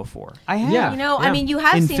stuff before. I have. You know, I mean, you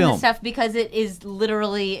have In seen film. this stuff because it is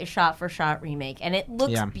literally a shot-for-shot remake, and it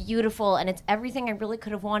looks beautiful, and it's everything I really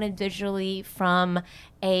could have wanted visually from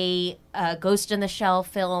a Ghost in the Shell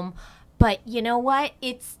film. But you know what?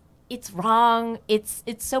 It's it's wrong. It's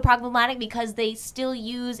so problematic because they still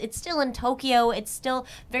use, it's still in Tokyo. It's still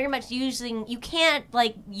very much using, you can't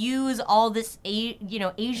like use all this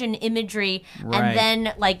Asian imagery and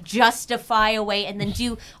then like justify away and then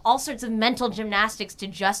do all sorts of mental gymnastics to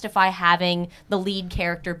justify having the lead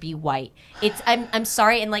character be white. It's I'm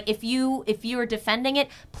sorry, and like if you are defending it,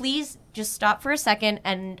 please just stop for a second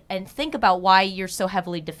and think about why you're so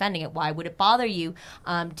heavily defending it. Why would it bother you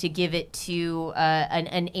to give it to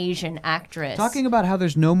an Asian actress? Talking about how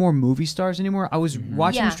there's no more movie stars anymore, I was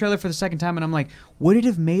watching this trailer for the second time, and I'm like, would it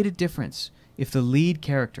have made a difference if the lead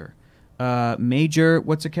character, Major,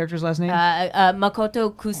 what's the character's last name?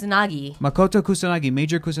 Makoto Kusanagi. Makoto Kusanagi,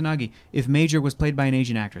 Major Kusanagi. If Major was played by an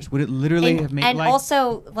Asian actress, would it literally have made? And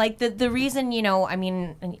also, like the reason, I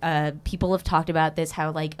mean, people have talked about this,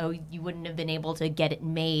 how like, oh, you wouldn't have been able to get it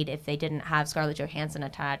made if they didn't have Scarlett Johansson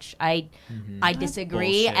attached. I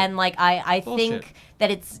disagree, and like I think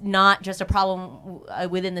that it's not just a problem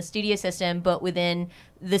within the studio system, but within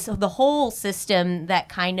the whole system that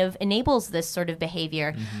kind of enables this sort of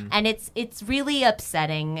behavior. And it's really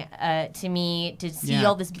upsetting to me to see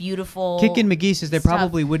all this beautiful Kickin' McGee says they stuff.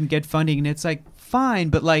 Probably wouldn't get funding, and it's like, fine,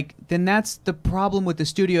 but like then that's the problem with the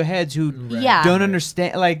studio heads who don't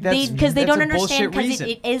understand, like that's because they don't understand,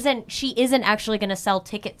 because she isn't actually going to sell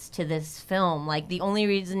tickets to this film. Like the only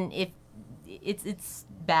reason it's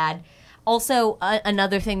bad. Also,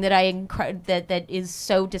 another thing that that is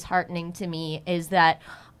so disheartening to me is that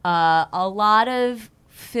a lot of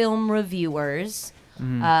film reviewers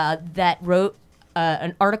that wrote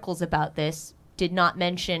articles about this did not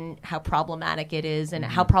mention how problematic it is and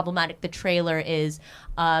how problematic the trailer is.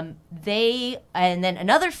 And then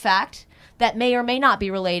another fact that may or may not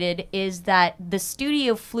be related is that the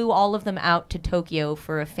studio flew all of them out to Tokyo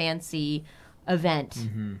for a fancy event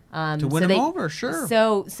to win them over, sure.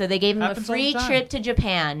 So they gave him Happens a free all the time. trip to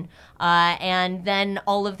Japan, and then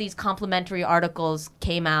all of these complimentary articles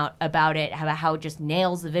came out about it, how it just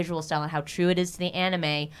nails the visual style and how true it is to the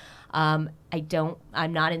anime. I'm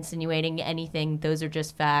not insinuating anything. Those are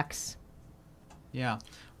just facts. Yeah.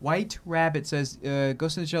 White Rabbit says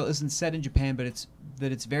Ghost in the Shell isn't set in Japan, but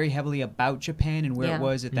it's very heavily about Japan and where it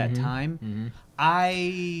was at that time.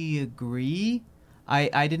 I agree.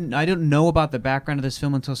 I didn't know about the background of this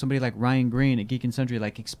film until somebody like Ryan Green at Geek and Sundry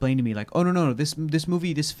like explained to me like, oh no, this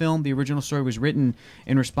film, the original story was written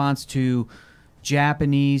in response to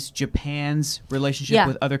Japan's relationship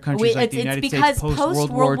with other countries like the United States post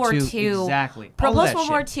World War II. Exactly. Post World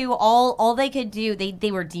War II, all they could do,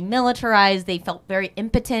 they were demilitarized. They felt very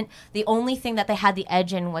impotent. The only thing that they had the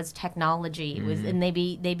edge in was technology. It was, and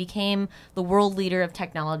they became the world leader of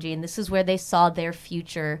technology. And this is where they saw their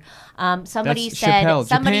future. Somebody That's said, Chappelle.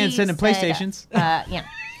 somebody Japan sending PlayStations. Yeah.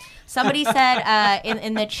 Somebody said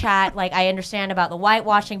in the chat, like, I understand about the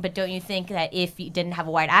whitewashing, but don't you think that if you didn't have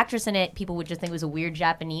a white actress in it, people would just think it was a weird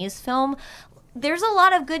Japanese film? There's a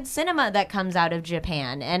lot of good cinema that comes out of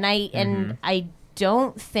Japan, and I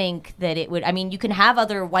don't think that it would. I mean, you can have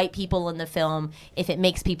other white people in the film if it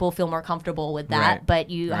makes people feel more comfortable with that, but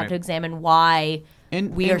you have to examine why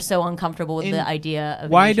we are so uncomfortable with the idea of.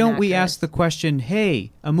 Why an Asian don't we actress. ask the question?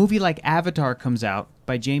 Hey, a movie like Avatar comes out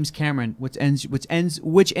by James Cameron, which ends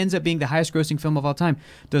up being the highest-grossing film of all time.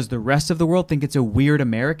 Does the rest of the world think it's a weird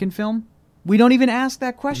American film? We don't even ask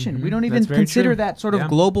that question. We don't even consider that sort of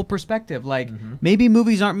global perspective. Like, maybe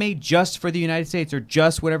movies aren't made just for the United States or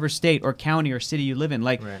just whatever state or county or city you live in.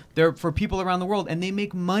 Like, they're for people around the world, and they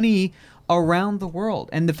make money around the world.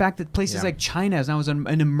 And the fact that places like China is now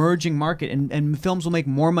an emerging market, and films will make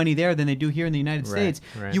more money there than they do here in the United States.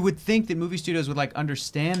 You would think that movie studios would like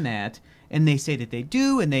understand that, and they say that they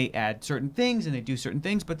do, and they add certain things, and they do certain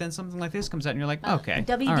things, but then something like this comes out, and you're like, okay.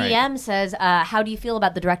 WDM says, how do you feel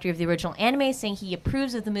about the director of the original anime saying he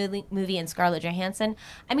approves of the movie and Scarlett Johansson?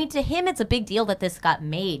 I mean, to him, it's a big deal that this got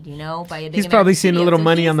made, by a big He's probably seen a little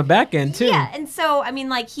money on the back end, too. Yeah, and so, I mean,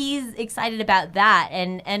 like, he's excited about that,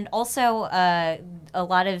 and also a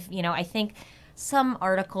lot of, I think some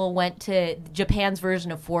article went to Japan's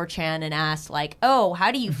version of 4chan and asked, like, oh,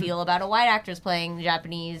 how do you feel about a white actress playing the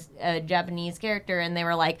Japanese character? And they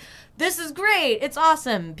were like, this is great, it's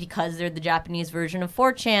awesome, because they're the Japanese version of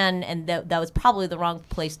 4chan, and that was probably the wrong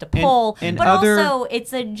place to pull. But also,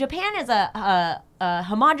 Japan is a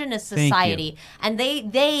homogenous society, and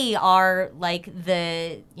they are like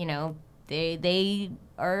they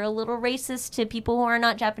are a little racist to people who are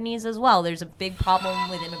not Japanese as well. There's a big problem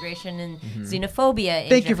with immigration and xenophobia in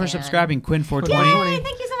Thank you Japan. for subscribing, Quinn420. Yay,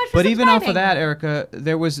 thank you so much for But even off of subscribing. that, Erica,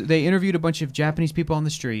 they interviewed a bunch of Japanese people on the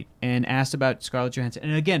street and asked about Scarlett Johansson.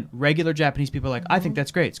 And again, regular Japanese people are like, I think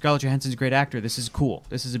that's great. Scarlett Johansson's a great actor. This is cool.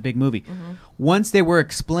 This is a big movie. Once they were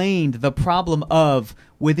explained the problem of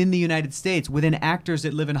within the United States, within actors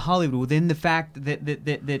that live in Hollywood, within the fact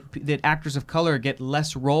that actors of color get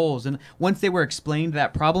less roles, and once they were explained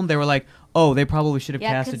that problem, they were like, oh, they probably should have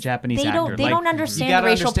cast a 'cause Japanese they actor. They don't understand the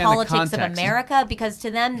racial politics of America, because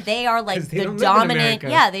to them they are like they the don't live in dominant. America.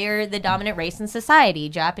 Yeah, they are the dominant race in society.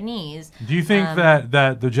 Japanese. Do you think that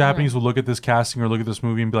the Japanese will look at this casting or look at this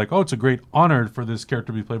movie and be like, oh, it's a great honor for this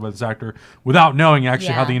character to be played by this actor, without knowing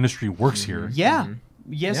actually how the industry works here? Yeah.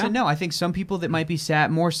 Yes Yeah. and no. I think some people that might be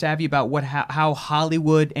more savvy about how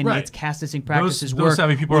Hollywood and Right. its casting practices Those work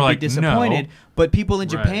savvy people would are like, be disappointed. no. But people in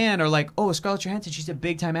Right. Japan are like, oh, Scarlett Johansson, she's a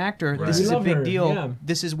big time actor. Right. This We is a love big her, deal. yeah.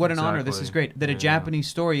 This is what an honor. This is Exactly. great. That a Japanese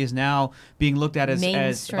story is now being looked at as by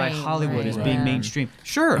Mainstream, Hollywood as right. being Yeah. mainstream.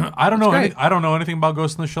 Sure, I don't that's know. great. I don't know anything about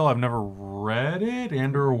Ghost in the Shell. I've never read it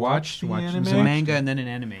and or watched the It was a anime. manga and then an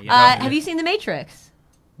anime. Yeah. Have you seen The Matrix?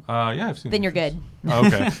 Yeah, I've seen. Then you're good. Oh,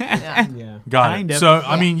 okay. Yeah. Yeah. Got Kind it. of. So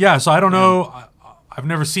I mean, yeah. So I don't know. I've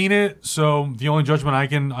never seen it. So the only judgment I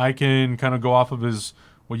can kind of go off of is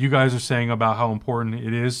what you guys are saying about how important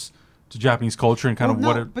it is to Japanese culture and kind of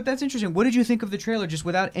what it. But that's interesting. What did you think of the trailer, just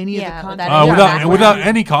without any of the Yeah, context? without any background. Without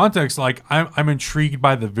any context, like I'm intrigued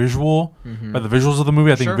by the visual, by the visuals of the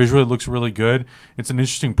movie. I think Sure. visually it looks really good. It's an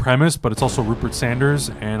interesting premise, but it's also Rupert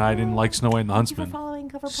Sanders, and I didn't like Snow White and the Thank you for Huntsman. following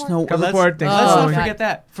Cover Port. Coverport, thanks. Let's Oh, not God. forget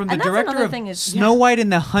that. From the And that's director another of thing is- Snow White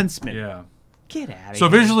and the Huntsman. Yeah. Get out of So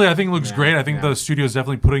here. visually, I think it looks Yeah, great. I think yeah. the studio is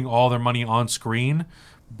definitely putting all their money on screen,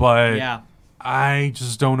 but Yeah. I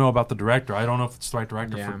just don't know about the director. I don't know if it's the right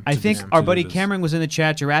director. Yeah. For, I to think do our buddy this. Cameron was in the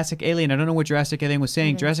chat. Jurassic Alien. I don't know what Jurassic Alien was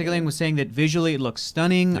saying. Jurassic Alien was saying that visually it looks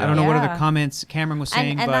stunning. I don't know what other Yeah. comments Cameron was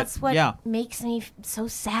saying, and but that's what yeah. makes me so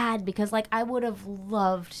sad, because like I would have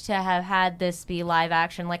loved to have had this be live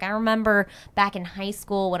action. Like I remember back in high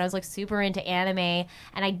school when I was like super into anime,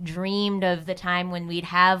 and I dreamed of the time when we'd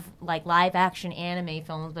have like live action anime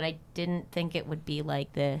films, but I didn't think it would be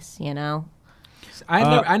like this, you know?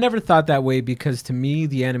 I never thought that way, because to me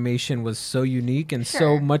the animation was so unique and so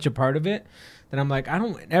Sure. much a part of it that I'm like, I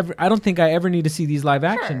don't think I ever need to see these live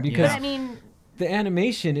action, Sure. because But I mean, the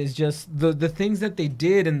animation is just the things that they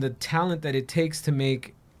did and the talent that it takes to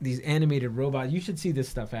make these animated robots. You should see this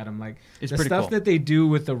stuff, Adam. Like It's the pretty stuff cool. that they do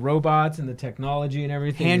with the robots and the technology and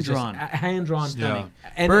everything. is just Hand-drawn. Hand-drawn. Stunning.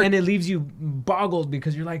 And, Bert- and it leaves you boggled,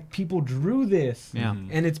 because you're like, people drew this. Yeah.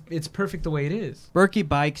 And it's perfect the way it is. Berkey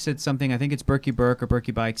Bike said something. I think it's Berkey Burke or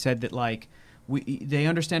Berkey Bike said that like they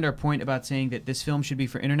understand our point about saying that this film should be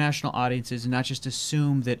for international audiences and not just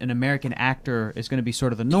assume that an American actor is going to be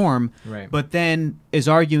sort of the norm. Right. But then is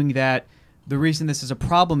arguing that the reason this is a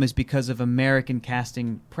problem is because of American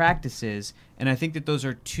casting practices, and I think that those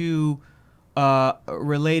are two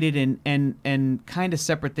related and kind of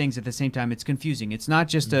separate things at the same time. It's confusing. It's not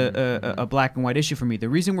just a black and white issue for me. The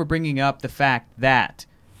reason we're bringing up the fact that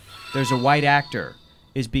there's a white actor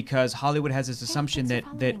is because Hollywood has this assumption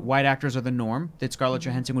that white actors are the norm, that Scarlett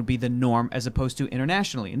Johansson would be the norm as opposed to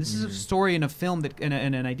internationally. And this is a story in a film that and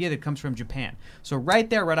an idea that comes from Japan. So right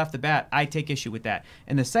there, right off the bat, I take issue with that.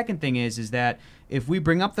 And the second thing is that if we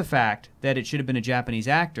bring up the fact that it should have been a Japanese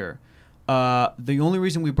actor, the only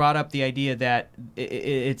reason we brought up the idea that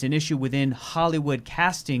it's an issue within Hollywood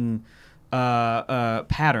casting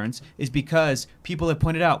patterns is because people have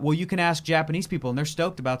pointed out, well, you can ask Japanese people and they're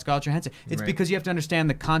stoked about Scarlett Johansson. It's Right. because you have to understand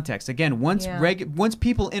the context. Again, once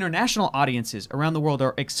people, international audiences around the world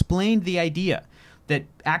are explained the idea that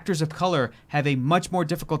actors of color have a much more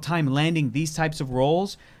difficult time landing these types of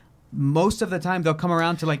roles, most of the time they'll come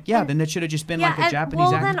around to like, then that should have just been like a Japanese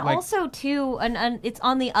well, actor. then like, also too, and it's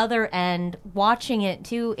on the other end. Watching it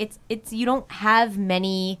too, it's you don't have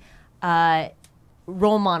many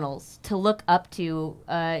role models to look up to.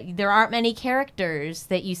 There aren't many characters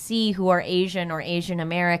that you see who are Asian or Asian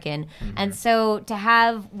American, and so to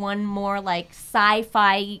have one more like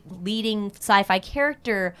leading sci-fi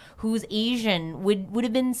character who's Asian would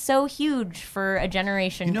have been so huge for a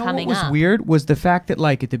generation You know coming what was up. weird was the fact that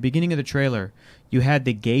like at the beginning of the trailer, you had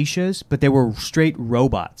the geishas, but they were straight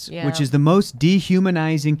robots, Yeah. which is the most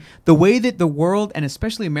dehumanizing. The way that the world and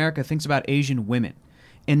especially America thinks about Asian women,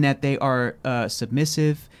 in that they are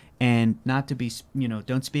submissive and not to be,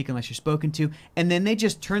 don't speak unless you're spoken to, and then they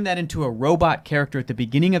just turn that into a robot character at the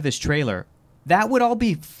beginning of this trailer. that would all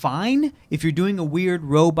be fine if you're doing a weird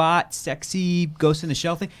robot, sexy Ghost in the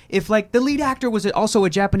Shell thing. If like the lead actor was also a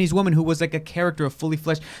Japanese woman who was like a character of fully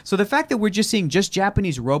fleshed. So the fact that we're just seeing just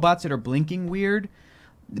Japanese robots that are blinking weird,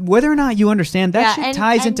 whether or not you understand, that shit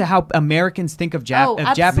ties into how Americans think of,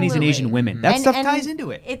 Japanese and Asian women. That stuff ties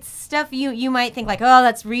into it. It's stuff you might think like, oh,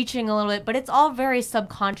 that's reaching a little bit, but it's all very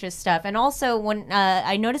subconscious stuff. And also, when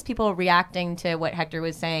I noticed people reacting to what Hector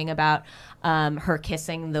was saying about her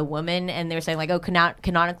kissing the woman, and they're saying like, oh,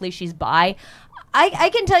 canonically she's bi. I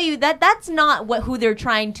can tell you that that's not who they're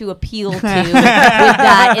trying to appeal to with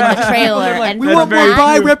that in the trailer. Like, we want more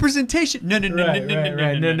bi representation. No.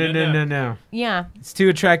 Yeah, it's two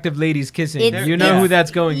attractive ladies kissing. You know who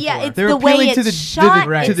that's going for. It's they're the appealing way to it's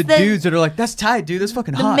shot. to the dudes that are like, that's tight, dude. That's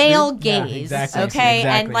fucking hot. The male dude. gaze, okay,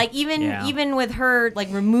 and like even with her like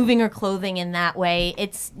removing her clothing in that way,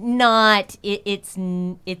 it's not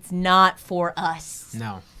not for us.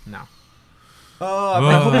 No. Oh,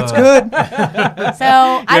 I hope it's good. So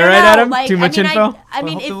I don't know. Adam? Like, Too much info? I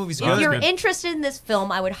mean, if you're interested in this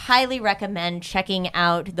film, I would highly recommend checking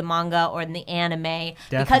out the manga or the anime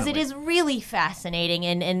because it is really fascinating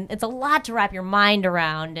and it's a lot to wrap your mind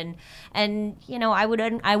around. And you know, I would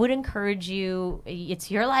encourage you. It's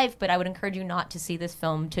your life, but I would encourage you not to see this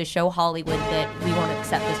film to show Hollywood that we won't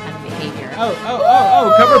accept this kind of behavior.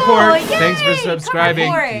 Oh, cover port. Yay! Thanks for subscribing.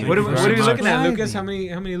 What are we looking at, much. Lucas? How many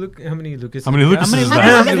Lucas? How many Lucas is that?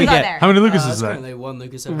 How many How many Lucas is that? Only one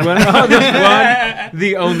Lucas. There's one,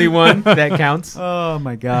 the only one that counts. Oh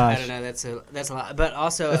my gosh! I don't know. That's a lot. But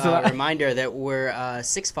also a reminder that we're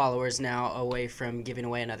 6 followers now away from giving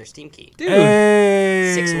away another Steam key. Dude.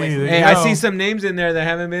 Hey, 6 away from. Hey, I see some names in there that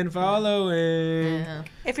haven't been following. Yeah.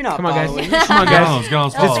 If you're not Come on, following, guys. Come on, guys.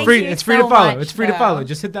 It's free. It's free to follow. It's free to follow.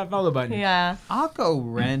 Just hit that follow button. Yeah. I'll go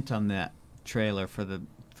rent on that trailer for the.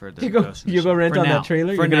 You go rent on that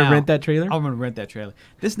trailer? You're going to rent that trailer? I'm going to rent that trailer.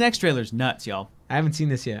 This next trailer's nuts, y'all. I haven't seen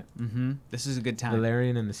this yet. Mm-hmm. This is a good time.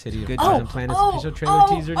 Valerian and the City of Good Thousand Planets official trailer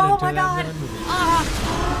teaser. Oh my god.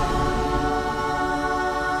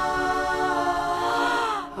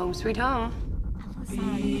 Home sweet home.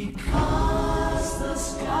 Because the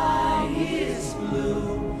sky is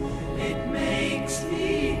blue, it makes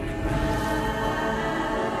me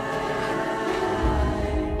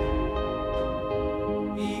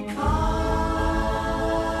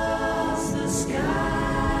because the sky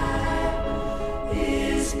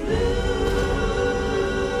is blue,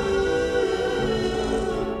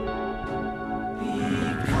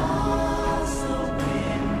 because the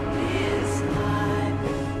wind is high,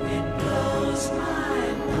 it blows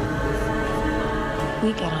my mind. We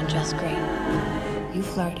get on just great. You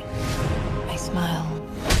flirt. I smile.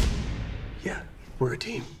 Yeah, we're a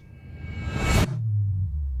team.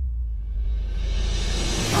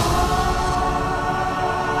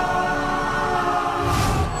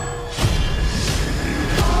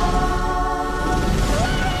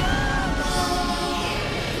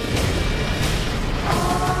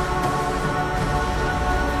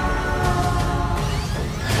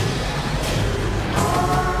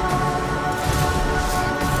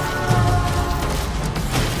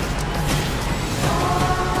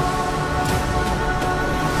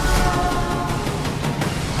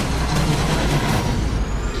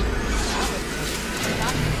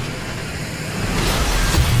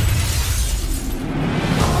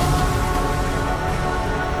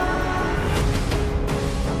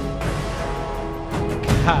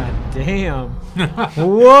 God damn.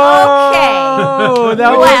 Whoa. Okay.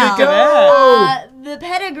 That was good. The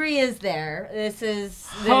pedigree is there. This is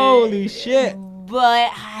Holy shit.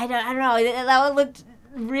 But I don't know. That one looked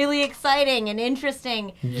really exciting and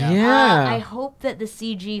interesting. Yeah. I hope that the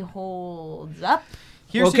CG holds up.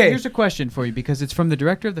 Here's a question for you, because it's from the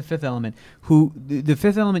director of The Fifth Element, who the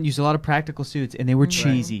Fifth Element used a lot of practical suits, and they were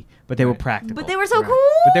cheesy, but they were practical. But they were so cool.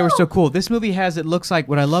 But they were so cool. This movie it looks like,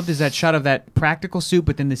 what I loved is that shot of that practical suit,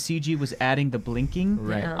 but then the CG was adding the blinking.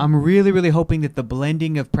 Right. Yeah. I'm really, really hoping that the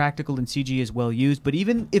blending of practical and CG is well used, but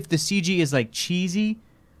even if the CG is like cheesy,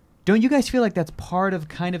 don't you guys feel like that's part of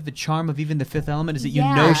kind of the charm of even The Fifth Element, is that you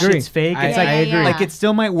know shit's fake? It's I agree. Like it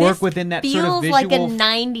still might work This within that sort of feels like a visual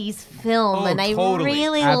 90s film, and I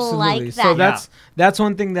really Absolutely. like that. So that's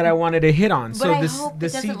one thing that I wanted to hit on. But so I this hope the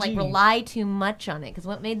it doesn't CG rely too much on it, because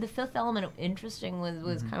what made The Fifth Element interesting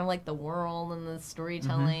was kind of like the world and the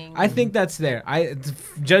storytelling. I think that's there.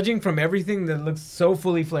 Judging from everything that looks so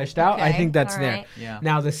fully fleshed out, I Okay, think that's all there. right. Yeah.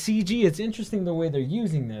 Now the CG, it's interesting the way they're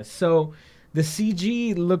using this. So the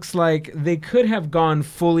CG looks like they could have gone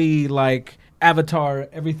fully like Avatar,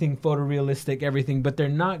 everything photorealistic, everything, but they're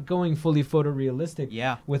not going fully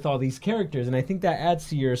photorealistic with all these characters. And I think that adds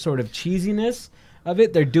to your sort of cheesiness of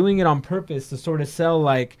it. They're doing it on purpose to sort of sell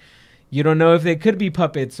like, you don't know if they could be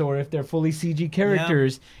puppets or if they're fully CG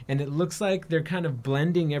characters, and it looks like they're kind of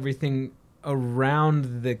blending everything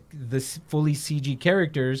around the fully CG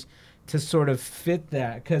characters to sort of fit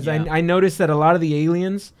that. Because I noticed that a lot of the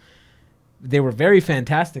aliens, they were very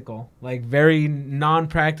fantastical, like very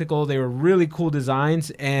non-practical. They were really cool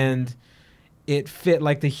designs, and it fit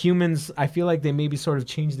like the humans. I feel like they maybe sort of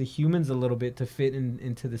changed the humans a little bit to fit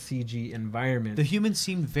into the CG environment. The humans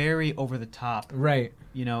seemed very over the top, right?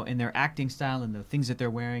 You know, in their acting style and the things that they're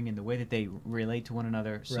wearing and the way that they relate to one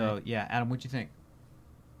another. So yeah, Adam, what'd you think?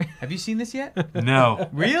 Have you seen this yet? No.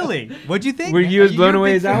 Really? What'd you think? Were you as blown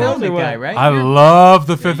away as I was? Guy, right? I love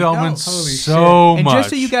The Fifth Element so much. And just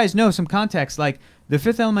so you guys know some context, like The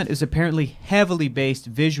Fifth Element is apparently heavily based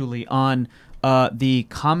visually on the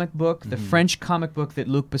comic book, the French comic book that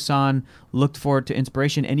Luc Besson looked for to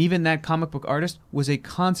inspiration, and even that comic book artist was a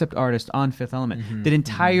concept artist on Fifth Element. That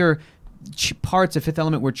entire parts of Fifth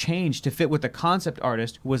Element were changed to fit what the concept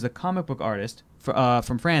artist, who was the comic book artist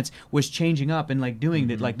from France, was changing up and like doing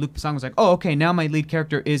that. Like Luc Besson was like, oh, okay, now my lead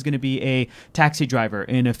character is going to be a taxi driver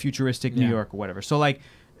in a futuristic New York or whatever. So like,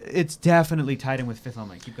 it's definitely tied in with Fifth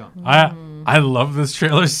Element. Keep going. I love this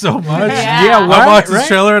trailer so much. Yeah, I watched this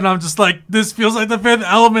trailer and I'm just like, this feels like The Fifth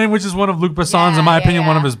Element, which is one of Luc Besson's, in my opinion,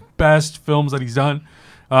 one of his best films that he's done.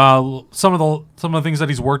 Some of the things that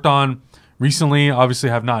he's worked on recently obviously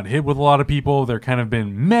have not hit with a lot of people. They're kind of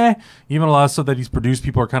been meh. Even a lot of stuff that he's produced,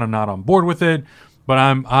 people are kind of not on board with it.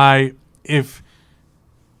 But if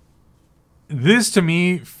this to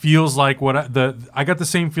me feels like what I got the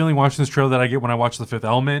same feeling watching this trailer that I get when I watch The Fifth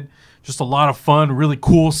Element. Just a lot of fun, really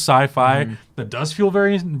cool sci-fi that does feel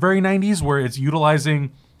very, very 90s, where it's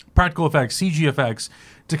utilizing practical effects, CG effects,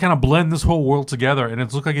 to kind of blend this whole world together. And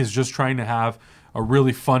it looks like it's just trying to have a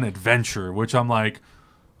really fun adventure, which I'm like,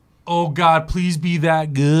 oh God, please be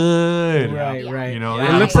that good. Right. You know,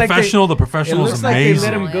 It looks like the professional is amazing. It looks like they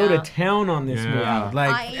let him go to town on this movie.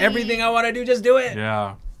 Like, everything I want to do, just do it.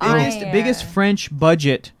 Yeah. Biggest French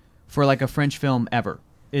budget for like a French film ever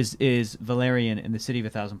is Valerian in the City of a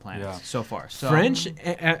Thousand Planets so far. So French?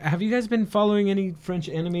 Have you guys been following any French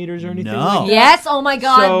animators or anything? No. Like that? Yes. Oh my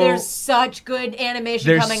God. There's such good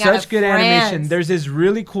animation coming out of There's such good France. animation. There's this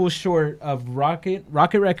really cool short of Rocket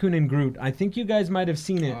Raccoon and Groot. I think you guys might have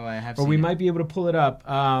seen it. Oh, I have or seen we it. might be able to pull it up.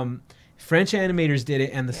 French animators did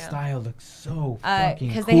it, and the style looks so fucking cool.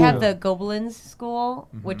 Because they have the Gobelins School,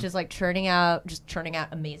 which is like churning out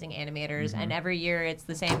amazing animators, and every year it's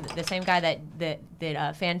the same guy that did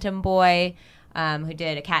Phantom Boy, who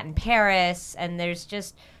did A Cat in Paris, and there's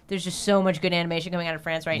just so much good animation coming out of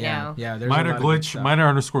France right now. Yeah, there's Minor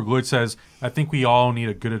 _glitch says, I think we all need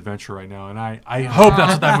a good adventure right now. And I hope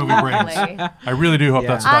that's what that movie brings. I really do hope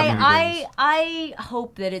that's what that movie brings. I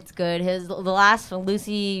hope that it's good. The last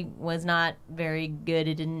Lucy was not very good.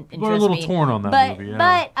 It didn't interest me. We're a little torn on that movie.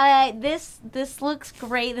 Yeah. But this looks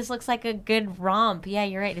great. This looks like a good romp. Yeah,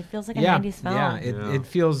 you're right. It feels like a 90s film. Yeah, it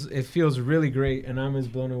feels really great, and I'm as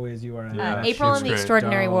blown away as you are. April in the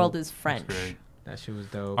Extraordinary World is French. That shit was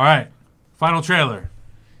dope. All right, final trailer.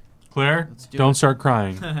 Claire, don't start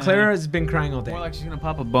crying. Claire has been crying all day. More like she's gonna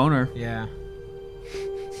pop a boner. Yeah.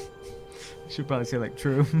 Should probably say like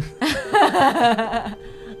true. Is that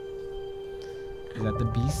the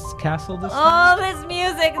Beast's castle this time? Oh, this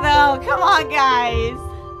music though. Come on, guys.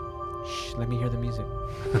 Shh, let me hear the music.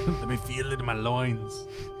 Let me feel it in my loins.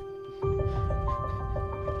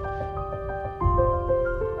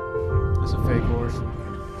 That's a fake horse.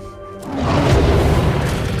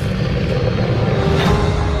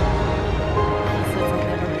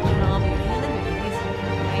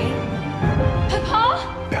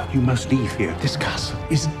 Papa? Belle, you must leave here. This castle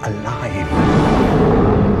isn't alive.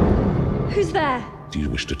 Who's there? Do you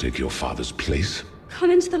wish to take your father's place? Come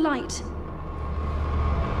into the light.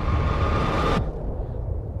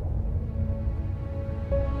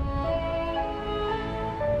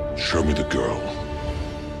 Show me the girl.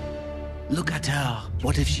 Look at her.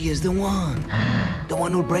 What if she is the one? The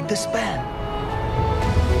one who'll break the spell?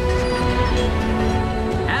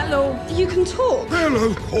 Hello. You can talk. Well,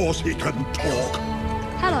 of course he can talk.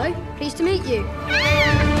 Hello. Pleased to meet you.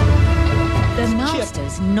 The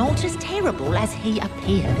Master's not as terrible as he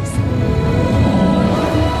appears.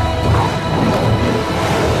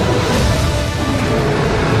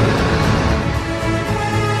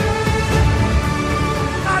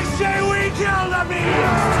 I say we kill the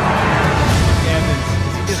beast!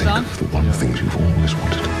 Think of the one thing you've always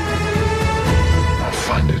wanted. Now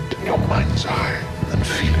find it in your mind's eye and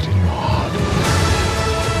feel it in your heart.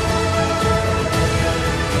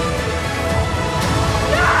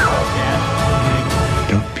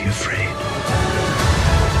 Don't be afraid.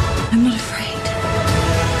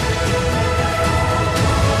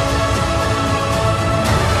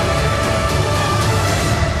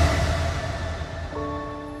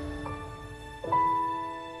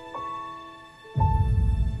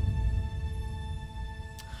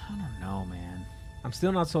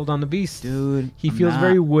 still not sold on the Beast, dude. He feels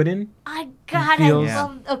very wooden. I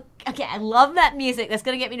love. Okay, I love that music. That's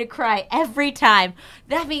gonna get me to cry every time.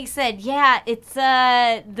 That being said, yeah, it's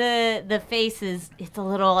the face is it's a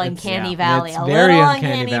little uncanny valley. It's a very little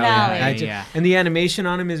uncanny valley. And the animation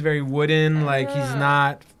on him is very wooden. Like he's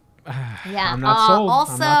not. Yeah. I'm not sold.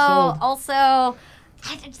 I'm not sold. Also,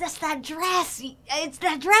 it's just that dress. It's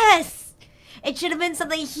that dress. It should have been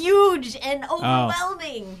something huge and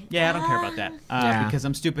overwhelming. Yeah, I don't care about that because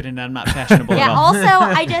I'm stupid and I'm not fashionable at all.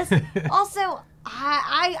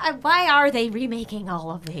 Why are they remaking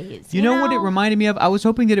all of these? You know what it reminded me of? I was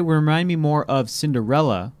hoping that it would remind me more of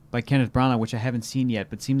Cinderella by Kenneth Branagh, which I haven't seen yet,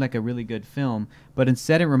 but seemed like a really good film. But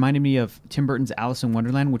instead, it reminded me of Tim Burton's Alice in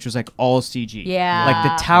Wonderland, which was like all CG. Yeah. Like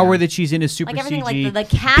the tower that she's in is super everything, CG. Like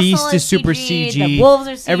the castle Beast is super CG, CG. the wolves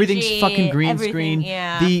are CG. Everything's fucking green screen.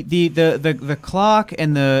 Yeah. The clock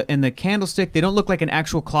and the candlestick, they don't look like an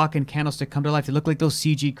actual clock and candlestick come to life. They look like those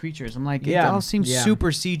CG creatures. I'm like, it all seems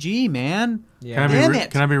super CG, man. Yeah.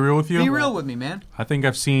 Can I be real with you? Be real with me, man. I think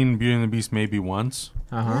I've seen Beauty and the Beast maybe once.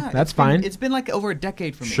 Yeah, that's fine. It's been like over a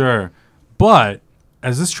decade for me. Sure. But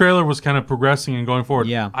as this trailer was kind of progressing and going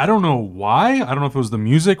forward, I don't know why. I don't know if it was the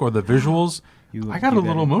music or the visuals. I got a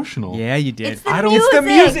little emotional. Yeah, you did. It's the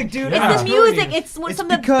music, dude. It's the music. It's some of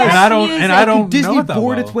the best music. And I don't Disney know it that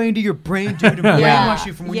bored well. its way into your brain, dude, to brainwash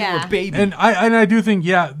you from when you were a baby. And I do think,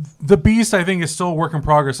 the Beast, I think, is still a work in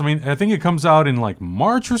progress. I mean, I think it comes out in like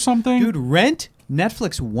March or something. Dude, Rent,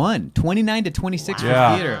 Netflix won 29 to 26 for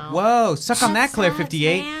theater. Whoa, suck on that, Claire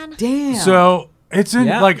 58. Man. Damn. So it's in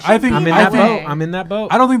I think I'm in that boat. I'm in that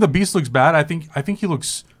boat. I don't think the Beast looks bad. I think he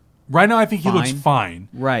looks right now. I think he looks fine.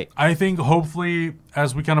 Right. I think hopefully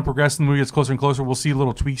as we kind of progress and the movie gets closer and closer, we'll see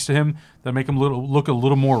little tweaks to him that make him look a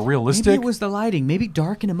little more realistic. Maybe it was the lighting. Maybe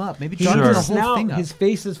darken him up. Maybe darken the whole thing up. His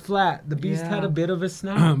face is flat. The Beast had a bit of a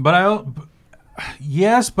snout. but I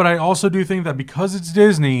also do think that because it's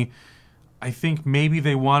Disney, I think maybe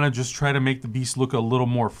they want to just try to make the Beast look a little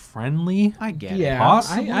more friendly. I get it.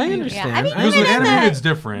 Possibly. I understand. Yeah. I mean, because with animated, it's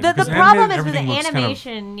different. The problem is with the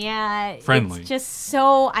animation, friendly. it's just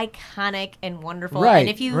so iconic and wonderful. Right, and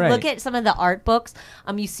if you look at some of the art books,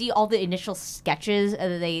 you see all the initial sketches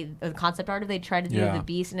the concept art they tried to do of the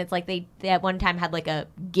Beast, and it's like they at one time had like a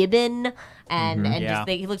gibbon, and just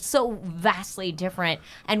they looked so vastly different.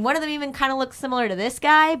 And one of them even kind of looks similar to this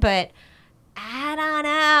guy, but I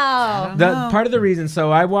don't know. Part of the reason,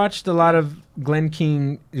 so I watched a lot of Glenn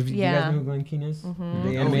Keane. You guys know who Glenn Keane is? The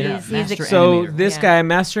animator. He's this guy,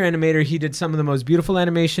 master animator, he did some of the most beautiful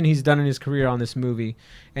animation he's done in his career on this movie,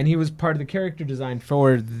 and he was part of the character design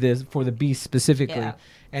for the Beast specifically. Yeah.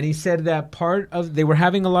 And he said that they were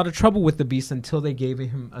having a lot of trouble with the Beast until they gave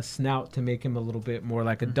him a snout to make him a little bit more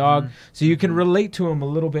like a dog, so you can relate to him a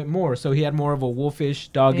little bit more. So he had more of a wolfish,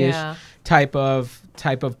 doggish type of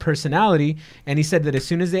personality. And he said that as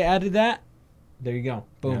soon as they added that, there you go,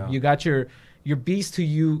 boom, you got your Beast who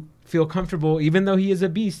you feel comfortable. Even though he is a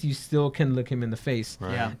beast, you still can look him in the face.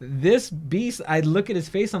 Right. Yeah. This Beast, I look at his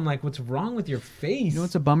face, I'm like, what's wrong with your face? You know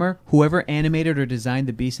what's a bummer? Whoever animated or designed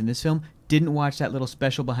the Beast in this film didn't watch that little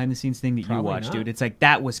special behind the scenes thing that you watched, dude. It's like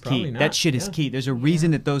that was key. That shit is key. There's a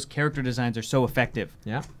reason that those character designs are so effective.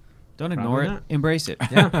 Yeah. Don't ignore it. Embrace it.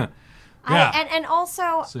 Yeah. And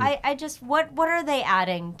also, I just what are they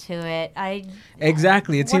adding to it?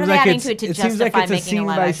 Exactly. It seems like it's a scene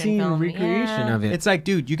by scene film? recreation of it. It's like,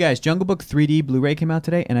 dude, you guys, Jungle Book 3D Blu-ray came out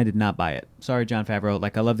today, and I did not buy it. Sorry, Jon Favreau.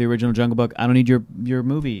 Like, I love the original Jungle Book. I don't need your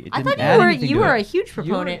movie. It didn't add anything you to were it. a huge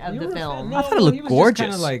proponent of the film. I thought it looked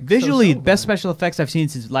gorgeous. Visually, best special effects I've seen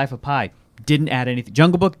since Life of Pi. Didn't add anything.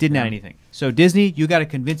 Jungle Book didn't add anything. So Disney, you got to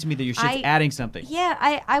convince me that your shit's adding something. Yeah,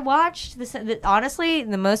 I watched this. Honestly,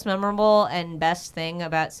 the most memorable and best thing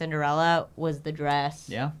about Cinderella was the dress.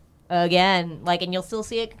 Yeah. Again, and you'll still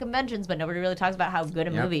see it at conventions, but nobody really talks about how good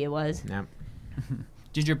a movie it was. Yep.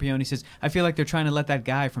 Ginger Peony says, I feel like they're trying to let that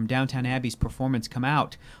guy from Downton Abbey's performance come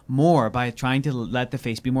out more by trying to let the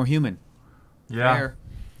face be more human. Yeah. Fair.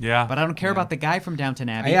 Yeah. But I don't care about the guy from Downton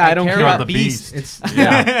Abbey. Yeah, I don't care about the Beast.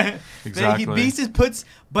 Exactly. Beast puts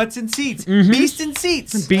butts in seats. Beast in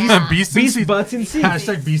seats. Beast butts in seats.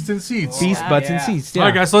 Hashtag Beast in seats. Beast butts in seats. Yeah. All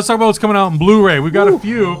right, guys, so let's talk about what's coming out on Blu-ray. We've got a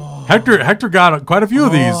few. Hector got quite a few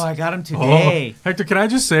of these. Oh, I got them today. Hector, can I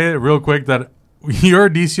just say it real quick that your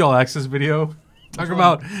DC All Access video talking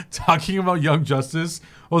about Young Justice.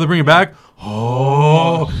 Oh, they bring it back.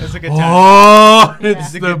 Oh, that's a good time. Oh,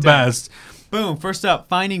 it's the best. Boom. First up,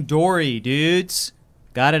 Finding Dory, dudes.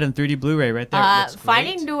 Got it on 3D Blu-ray right there.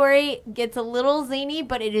 Finding Dory gets a little zany,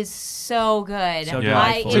 but it is so good. So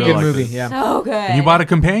it's a good movie. Yeah. So good. And you bought a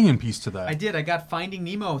companion piece to that. I did. I got Finding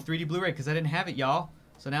Nemo 3D Blu-ray because I didn't have it, y'all.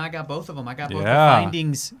 So now I got both of them. I got both the Yeah.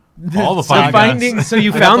 findings. All the findings. So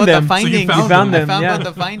you I got found both them. The findings. So you found them. I found Yeah. both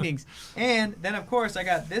the findings. And then, of course, I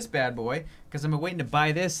got this bad boy because I'm waiting to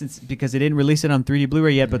buy this because they didn't release it on 3D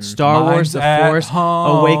Blu-ray yet. But Star Wars: The Force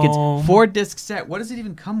Awakens 4-disc set. What does it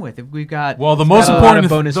even come with? If we've got the most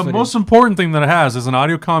important thing that it has is an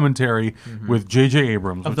audio commentary with J.J.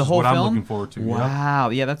 Abrams, of which the is whole what film. I'm looking forward to. Wow,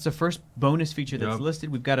 yeah, that's the first bonus feature that's Yep.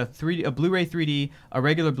 listed. We've got a Blu-ray 3D, a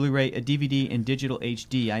regular Blu-ray, a DVD, and digital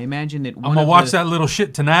HD. I imagine that I'm gonna watch that little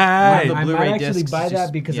shit tonight. I might actually buy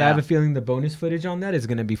that because I have a feeling the bonus footage on that is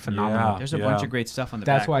going to be phenomenal. There's a bunch of great stuff on the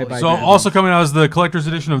That's back. why I buy So that. also coming out is the collector's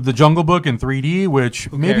edition of The Jungle Book in 3D, which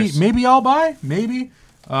cares? maybe I'll buy. Maybe.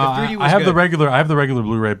 3D was I have good. the regular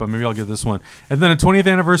Blu-ray, but maybe I'll get this one. And then a 20th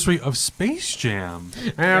anniversary of Space Jam.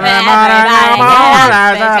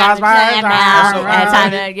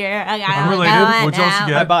 Unrelated. What else you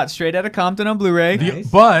get? I bought Straight Outta Compton on Blu-ray.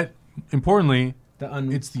 But importantly,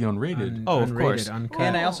 it's the unrated. Of course. Uncut.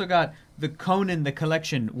 And I also got the Conan, the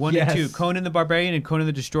collection, 1 Yes. and 2. Conan the Barbarian and Conan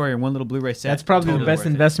the Destroyer in one little Blu-ray set. That's probably the best worth it.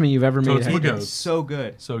 investment you've ever made. Totally Hector. goes. It's so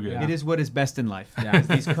good. So good. It is what is best in life. Yeah. Is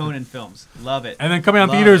these Conan films. Love it. And then coming out in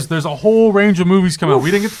Love theaters, it. there's a whole range of movies coming out.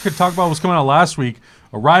 We didn't get to talk about what's coming out last week.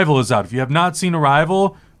 Arrival is out. If you have not seen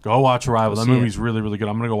Arrival, go watch Arrival. That movie's really, really good.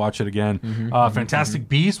 I'm going to go watch it again. Fantastic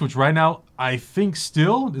Beast, which right now I think is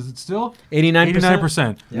it still?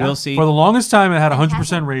 89%. Yeah. We'll see. For the longest time, it had a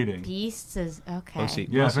 100% rating. Beasts is okay. We'll see.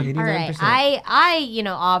 Yeah, All right. I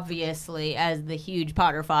obviously, as the huge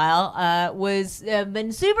Potterphile, was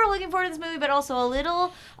been super looking forward to this movie, but also a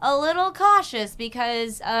little cautious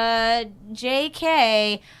because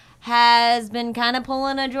J.K. has been kind of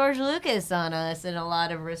pulling a George Lucas on us in a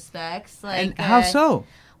lot of respects. Like, And how so?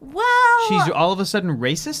 Well, She's all of a sudden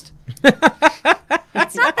racist?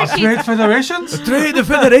 it's not that she's Trade Federation? Trade the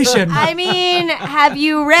Federation. I mean, have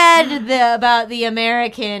you read about the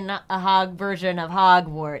American version of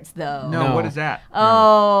Hogwarts, though? No, what is that?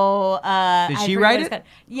 Oh, Did I she forget write what it's it? called.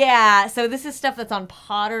 Yeah, so this is stuff that's on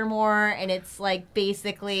Pottermore, and it's like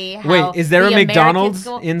basically how Wait, is there the a McDonald's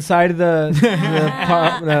Americans go- inside the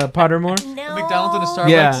Pottermore? No, McDonald's and a Starbucks?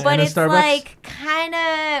 Yeah, but and a it's Starbucks? like kind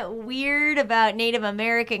of weird about Native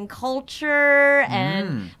American culture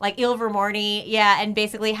and like Ilvermorny, yeah, and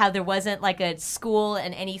basically how there wasn't like a school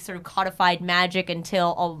and any sort of codified magic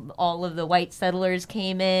until all of the white settlers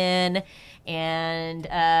came in, and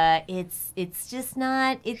it's just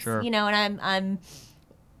not Sure. and I'm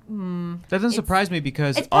That doesn't surprise me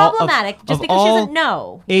because it's problematic just because she doesn't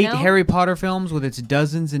know. 8 you know? Harry Potter films with its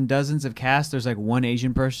dozens and dozens of cast, there's like one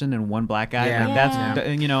Asian person and one black guy. Yeah. Like that's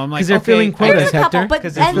I'm like 'Cause they're filling quotas, There's a couple, Hector. but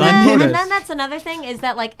 'Cause and they're then, filling and quotas. then that's another thing is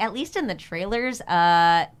that like at least in the trailers,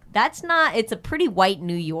 that's not. It's a pretty white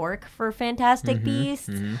New York for Fantastic Beasts,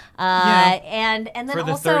 and then For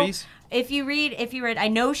the also 30s? if you read, I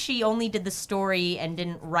know she only did the story and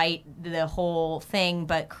didn't write the whole thing,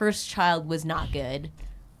 but Cursed Child was not good.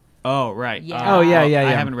 Oh, right. Yeah. Oh, yeah.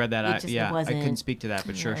 I haven't read that. It just I wasn't- couldn't speak to that,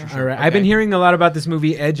 but sure. All right. Okay. I've been hearing a lot about this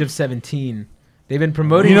movie, Edge of 17. They've been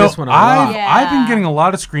promoting this one a I've lot. I've been getting a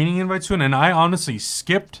lot of screening invites to it, and I honestly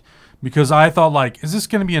skipped because I thought, like, is this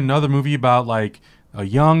going to be another movie about like a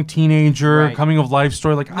young teenager coming of life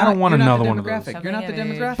story? Like, I don't want another one of those. You're not the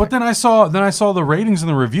demographic. But then I saw the ratings in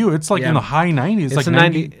the review. It's like in the high 90s. It's like a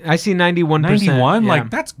 90. I see 91%. 91. Yeah.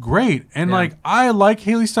 Like that's great. And like I like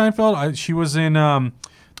Haley Steinfeld. She was in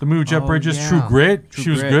the movie Jeff Bridges, True Grit. She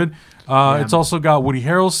was good. It's also got Woody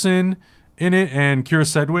Harrelson in it and Keira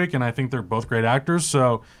Sedgwick, and I think they're both great actors.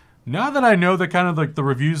 So now that I know that kind of like the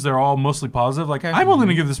reviews, they're all mostly positive. Like I'm only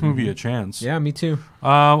gonna give this movie a chance. Yeah, me too.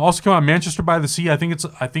 Also come out Manchester by the Sea. I think it's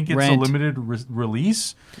Rent. a limited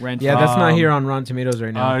release. Rent. Yeah, that's not here on Rotten Tomatoes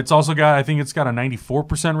right now. It's also got, I think it's got a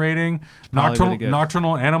 94% rating. Really good.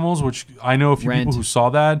 Nocturnal Animals, which I know a few Rent. people who saw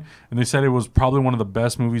that, and they said it was probably one of the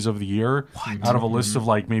best movies of the year out of a list of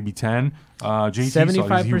like maybe 10. JT saw it.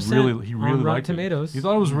 75% He on really Rotten liked Tomatoes. it. He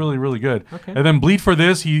thought it was really, really good. Okay. And then Bleed for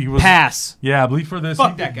This, he was Pass. Yeah, Bleed for This.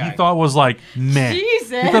 Fuck he, that guy. He thought was like meh.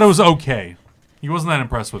 Jesus. He thought it was okay. He wasn't that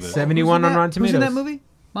impressed with it. 71 on Rotten Tomatoes. Who's in that movie?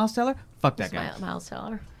 Miles Teller? Fuck that guy. Miles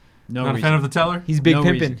Teller. No Not a reason. fan of the Teller? He's big No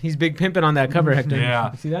pimping. reason. He's big pimping on that cover, Hector. Yeah.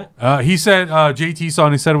 You see that? He said JT saw it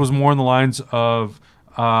and he said it was more in the lines of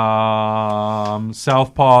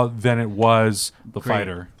Southpaw than it was The Creed.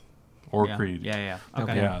 Fighter or Yeah. Creed. Yeah.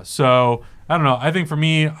 Okay. Yeah. So I don't know. I think for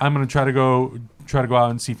me, I'm gonna try to go out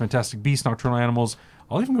and see Fantastic Beasts, Nocturnal Animals.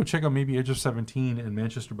 I'll even go check out maybe Edge of 17 and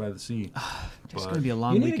Manchester by the Sea. It's going to be a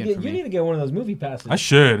long You need, weekend for me. you need to get one of those movie passes. I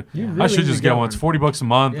should. You I really should need just to get get one. It's one. $40 a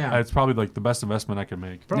month. Yeah. It's probably like the best investment I can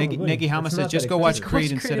make. Probably. Negi Hama It's said, not just that go watch expensive. Creed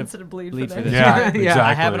Creed instead of instead of Bleed Bleed for for This. This. Yeah, exactly.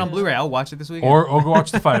 I have it on Blu-ray. I'll watch it this weekend. Or go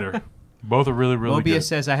watch The Fighter. Both are really, really Mobius good.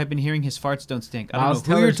 says, I have been hearing his farts don't stink. I don't Miles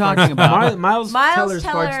know who you're Teller's talking about. Miles Teller's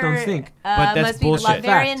Teller, farts don't stink. But that's must be bullshit.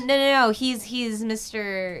 Latvian. No. He's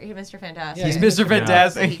Mr. Fantastic. He's Mr.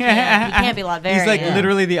 Fantastic. He can't be Latvian. He's like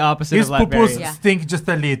literally the opposite His of Latvian. pupils stink just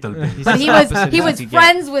a little bit. But he was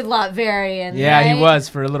friends with Latvians. Yeah, right? he was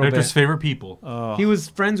for a little Victor's bit. favorite people. He was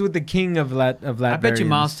friends with the king of Latvians. I bet you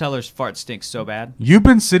Miles Teller's fart stinks so bad. You've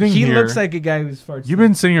been sitting He here. looks like a guy who's farts. You've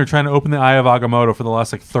been sitting here trying to open the Eye of Agamotto for the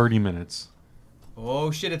last like 30 minutes.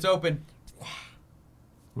 Oh shit, it's open.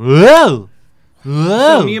 Whoa!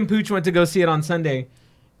 So me and Pooch went to go see it on Sunday,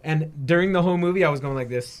 and during the whole movie, I was going like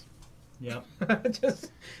this. Yep.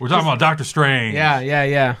 We're talking about Doctor Strange.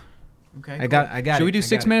 Yeah. Okay. I got Should we it. do I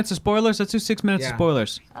 6 got it. minutes of spoilers? Let's do 6 minutes of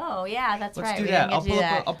spoilers. Oh yeah, that's Let's right. do We that. didn't get to do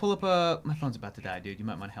that. I'll pull up my phone's about to die, dude. You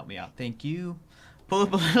might want to help me out. Thank you. Pull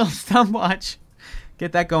up a little stopwatch.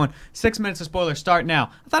 Get that going. 6 minutes of spoilers. Start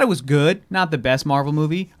now. I thought it was good. Not the best Marvel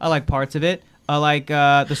movie. I like parts of it. I like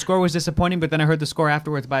the score was disappointing, but then I heard the score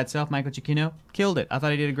afterwards by itself. Michael Giacchino killed it. I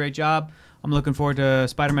thought he did a great job. I'm looking forward to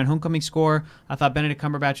Spider-Man Homecoming score. I thought Benedict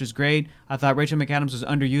Cumberbatch was great. I thought Rachel McAdams was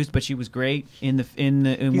underused, but she was great in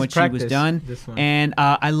what she was done. And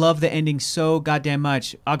I love the ending so goddamn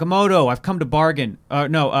much. Agamotto, I've come to bargain.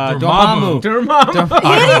 Dormammu.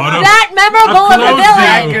 That memorable of a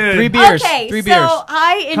villain. Three beers. Okay, Three beers. so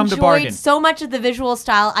I Come to bargain. enjoyed so much of the visual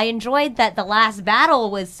style. I enjoyed that the last battle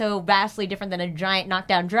was so vastly different than a giant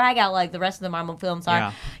knockdown drag out like the rest of the Marvel films are.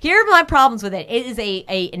 Yeah. Here are my problems with it. It is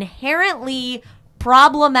a inherently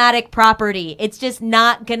problematic property. It's just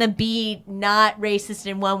not gonna be not racist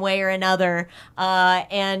in one way or another.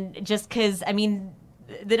 And just because, I mean,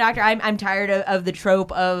 the Doctor, I'm tired of the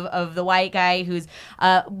trope of the white guy who's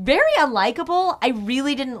very unlikable. I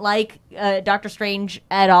really didn't like Doctor Strange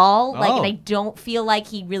at all. Like, and I don't feel like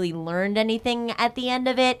he really learned anything at the end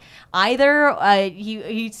of it either.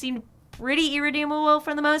 He seemed pretty irredeemable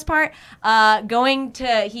for the most part.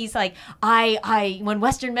 He's like, when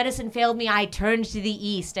Western medicine failed me, I turned to the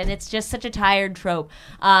East, and it's just such a tired trope.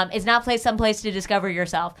 It's not someplace to discover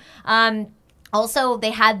yourself. Also,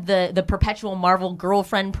 they had the perpetual Marvel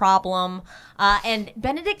girlfriend problem. And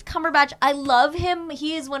Benedict Cumberbatch, I love him.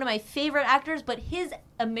 He is one of my favorite actors, but his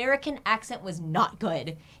American accent was not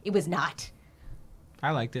good. It was not.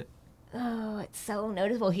 I liked it. Oh, it's so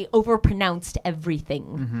noticeable. He overpronounced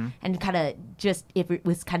everything and kind of it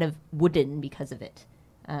was kind of wooden because of it.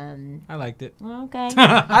 I liked it. Okay.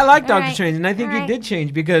 I like Doctor right. Strange, and I think All it did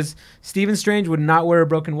change because Stephen Strange would not wear a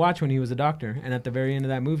broken watch when he was a doctor, and at the very end of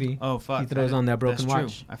that movie, he throws on that broken That's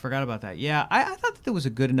watch. true. I forgot about that. Yeah, I thought that there was a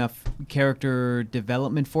good enough character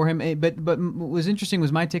development for him. But what was interesting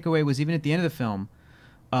was my takeaway was even at the end of the film,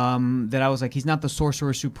 that I was like, he's not the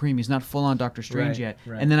Sorcerer Supreme. He's not full on Doctor Strange yet.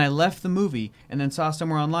 Right. And then I left the movie and then saw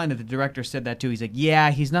somewhere online that the director said that too. He's like,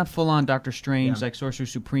 yeah, he's not full on Doctor Strange like Sorcerer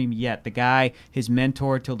Supreme yet. The guy, his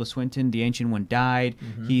mentor, Tilda Swinton, the Ancient One, died.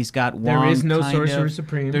 He's got Wong. There is no kind Sorcerer of.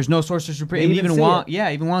 Supreme. There's no Sorcerer Supreme. They And even even say Wong,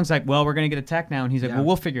 it. even Wong's like, well, we're gonna get attacked now, and he's like, well,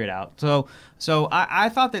 we'll figure it out. So I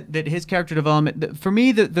thought that his character development, for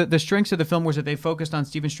me, the strengths of the film was that they focused on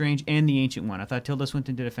Stephen Strange and the Ancient One. I thought Tilda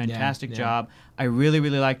Swinton did a fantastic job. I really,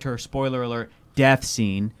 really liked her, spoiler alert, death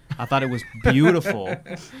scene. I thought it was beautiful.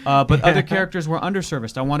 But other characters were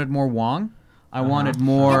underserviced. I wanted more Wong. I wanted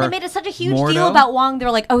more. Yeah, they made it such a huge Mordo. deal about Wong. They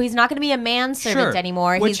were like, "Oh, he's not going to be a manservant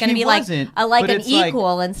anymore. Which he's going to he be like wasn't, an but it's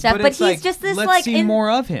equal and stuff." But it's he's just this let's see in- more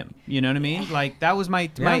of him. You know what I mean? Like that was my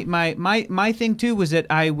thing too. Was that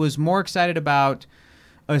I was more excited about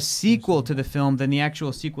a sequel to the film than the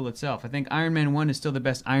actual sequel itself. I think Iron Man 1 is still the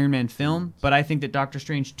best Iron Man film, but I think that Doctor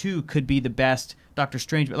Strange 2 could be the best Doctor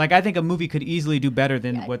Strange. Like, I think a movie could easily do better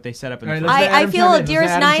than what they set up in the film. I feel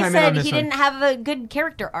Dearest Nye said he didn't have a good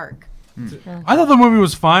character arc. I thought the movie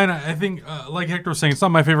was fine. I think, like Hector was saying, it's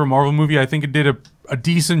not my favorite Marvel movie. I think it did a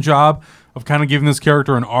decent job of kind of giving this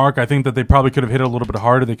character an arc. I think that they probably could have hit it a little bit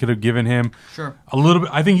harder. They could have given him a little bit.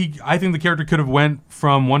 I think the character could have went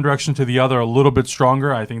from one direction to the other a little bit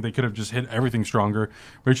stronger. I think they could have just hit everything stronger.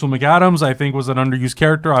 Rachel McAdams, I think, was an underused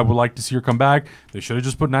character. I would like to see her come back. They should have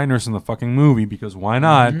just put Night Nurse in the fucking movie because why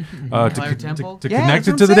not? To connect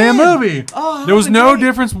it to the damn movie. There was no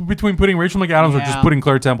difference between putting Rachel McAdams or just putting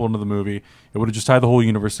Claire Temple into the movie. It would have just tied the whole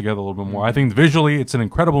universe together a little bit more. I think visually it's an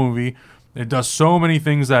incredible movie. It does so many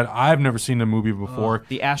things that I've never seen in a movie before.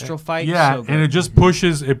 The astral fight, yeah, and it just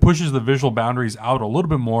pushes the visual boundaries out a little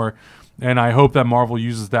bit more. And I hope that Marvel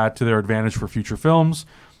uses that to their advantage for future films.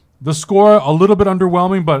 The score a little bit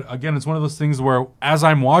underwhelming, but again, it's one of those things where as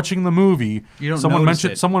I'm watching the movie, You don't someone notice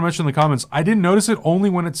mentioned it. someone mentioned in the comments, I didn't notice it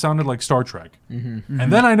only when it sounded like Star Trek. Mm-hmm.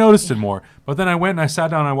 And then I noticed it more. But then I went and I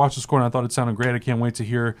sat down and I watched the score and I thought it sounded great. I can't wait to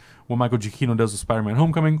hear what Michael Giacchino does with Spider-Man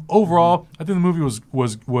Homecoming. Overall, I think the movie was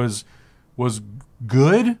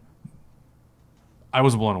good. I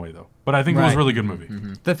wasn't blown away though. But I think it was a really good movie.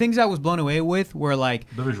 The things I was blown away with were like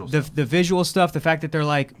the visual the visual stuff, the fact that they're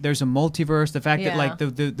like there's a multiverse, the fact that Yeah. like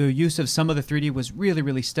the use of some of the 3D was really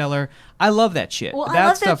really stellar. I love that shit. Well, that I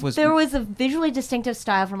love stuff that was there was a visually distinctive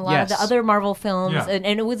style from a lot of Yes. the other Marvel films, Yeah.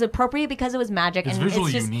 and it was appropriate because it was magic. It's and visually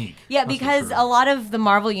it's just, unique. Yeah, That's for because sure. a lot of the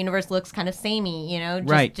Marvel universe looks kind of samey, you know,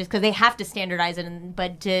 just, Right. just because they have to standardize it.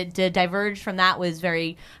 But to diverge from that was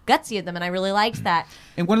very gutsy of them, and I really liked that.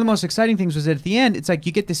 And one of the most exciting things was that at the end, it's like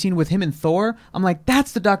you get the scene with him and Thor. I'm like,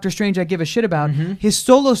 that's the Doctor Strange I give a shit about. His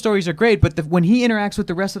solo stories are great, but when he interacts with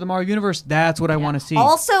the rest of the Marvel universe, that's what I want to see.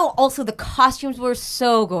 Also, the costumes were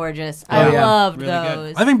so gorgeous. Oh, I yeah. loved Really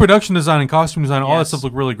those. I think production design and costume design, all that Yes. stuff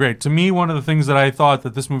looked really great. To me, one of the things that I thought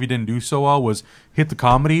that this movie didn't do so well was hit the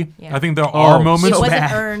comedy. Yeah. I think there are moments. It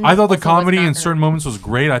wasn't earned, I thought the also comedy was not in certain moments was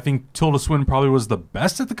great. I think Tilda Swinton probably was the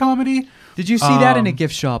best at the comedy. Did you see that in a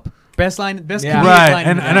gift shop? Best comedic right? line.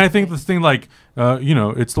 And I think the thing like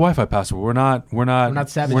it's the Wi-Fi password. We're not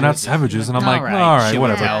savages. And I'm like, all right,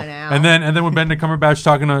 whatever. And then when Benedict Cumberbatch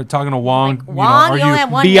talking to Wong, Wong, you only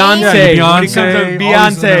have one Beyonce. name? When it comes to all this,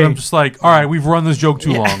 Beyonce. and I'm just like, all right, we've run this joke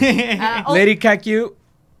too long. Lady Kaku.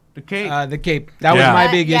 The cape. The cape. That was Yeah. my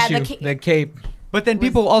big Yeah, issue. The cape. But then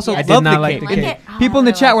people also I love did not the like cape. the cape. People in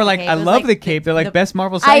the chat were the like, cape. "I It was love like the cape." They're like, the- "Best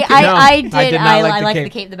Marvel I sidekick." did. not I like the liked cape. the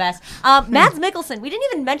cape the best. Mads Mikkelsen. We didn't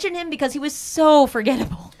even mention him because he was so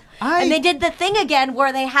forgettable. And they did the thing again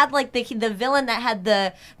where they had like the villain that had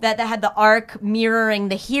the arc mirroring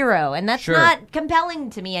the hero, and that's Sure. not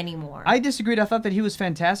compelling to me anymore. I disagreed. I thought that he was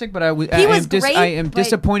fantastic, but He was great, I am but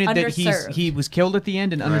disappointed that underserved. he was killed at the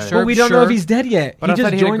end and underserved. But we don't know sure. if he's dead yet. But He I just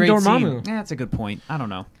thought had a joined great Dormammu. scene. Yeah, that's a good point. I don't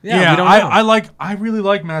know. Yeah, we don't know. I really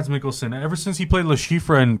like Mads Mikkelsen. Ever since he played Le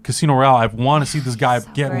Chiffre in Casino Royale, I've wanted to see this guy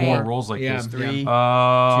get great. more roles like Yeah. this. Three,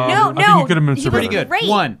 I think he could have been he super was pretty good. great.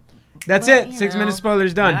 One. That's Well, it. you 6 know. minute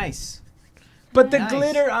spoilers done. Nice. But the Nice.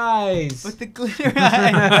 glitter eyes. But the glitter eyes.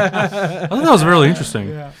 I thought that was really interesting.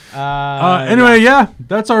 Anyway, yeah,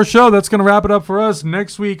 that's our show. That's gonna wrap it up for us.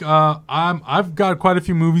 Next week, I've got quite a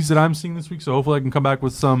few movies that I'm seeing this week, so hopefully I can come back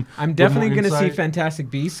with some. I'm definitely going to see Fantastic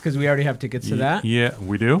Beasts because we already have tickets to that. Yeah,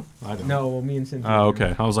 we do. I don't. No, well, me and Cynthia. Oh,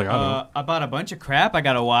 okay. I was like, I don't. I bought a bunch of crap I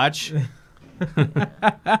gotta watch.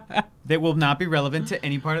 That will not be relevant to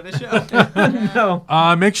any part of the show. No.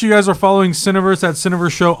 Make sure you guys are following Cineverse at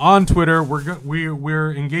Cineverse Show on Twitter.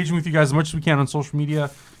 We're engaging with you guys as much as we can on social media,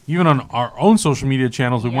 even on our own social media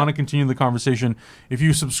channels. We want to continue the conversation. If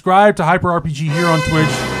you subscribe to Hyper RPG here on Twitch,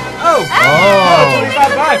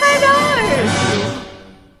 25 bucks.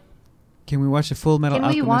 Can we watch the Full Metal Can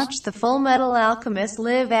Alchemist? we watch the Full Metal Alchemist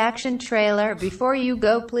live action trailer before you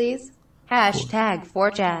go, please? Hashtag for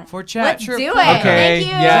chat. For chat, Let's sure. do it. Okay, Thank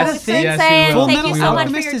you. yes, It's so yes, we insane. will. Full Thank Metal you so much for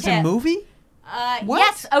Alchemist your is tip. a movie? What?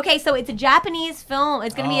 Yes. Okay. So it's a Japanese film.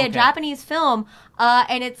 It's going to be a okay. Japanese film,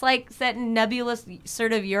 and it's like set in nebulous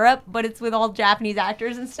sort of Europe, but it's with all Japanese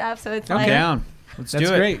actors and stuff. So it's I'm like, down. Let's That's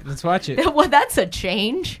do it. great. Let's watch it. well, that's a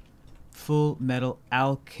change. Full Metal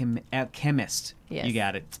Alchemist. Yes. You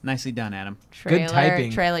got it. Nicely done, Adam. Trailer,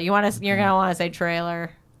 typing. Trailer. You're gonna want to say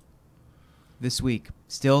trailer. This week.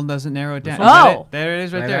 Still doesn't narrow it down. Oh! Is that it? There it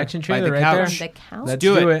is right Live there. action By trailer the right couch. there. The couch. Let's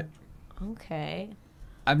do do it. it. Okay.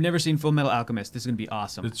 I've never seen Full Metal Alchemist. This is going to be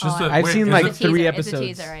awesome. it's just. I've seen is like it- It's a teaser. three It's a episodes.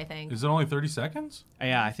 teaser, I think. Is it only 30 seconds?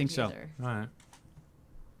 Yeah, I think so. Teaser. All right.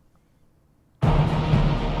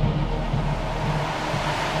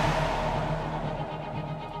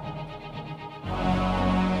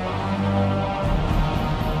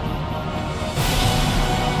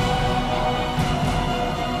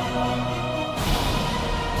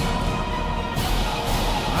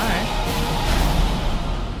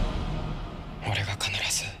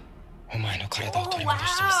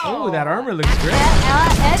 Oh, that armor looks great.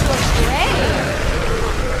 Ed looks great.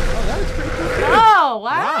 Oh,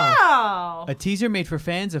 wow. A teaser made for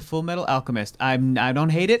fans of Full Metal Alchemist. I don't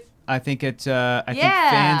hate it. I think it's. I think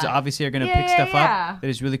Yeah. fans obviously are going to Yeah, pick yeah, stuff yeah. up that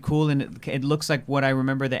is really cool, and it looks like what I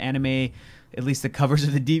remember the anime, at least the covers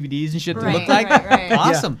of the DVDs and shit to Right, look like. right.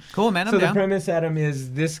 Awesome, cool, man. I'm So down. the premise, Adam,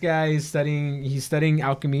 is this guy is studying. He's studying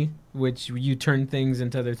alchemy, which you turn things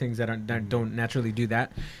into other things that don't naturally do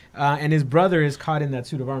that. And his brother is caught in that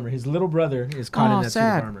suit of armor. His little brother is caught in that suit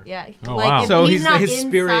sad. of armor. Yeah. Oh, like wow. if So he's he's- not his inside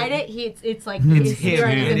spirit- it, it's like It's his him.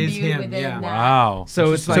 spirit It is imbued him, within yeah. that. Wow.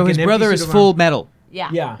 So it's like So his an empty brother suit is of Full armor. Metal, Yeah.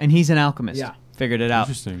 Yeah. and he's an alchemist. Yeah. Figured it out.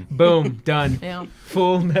 Interesting. Boom, done. Yeah.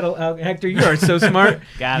 Full Metal Hector, you are so smart.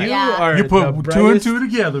 Got it. You Yeah. are You put the 2 and brightest- 2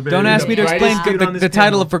 together, baby. Don't ask me to explain brightest dude on this the title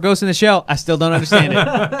panel. of For Ghost in the Shell. I still don't understand it.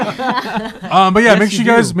 But yeah,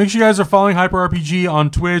 Yes, make sure you guys are following Hyper RPG on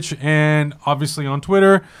Twitch and obviously on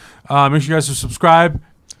Twitter. Make sure you guys are subscribed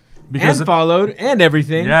and followed and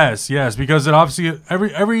everything. Yes, because it obviously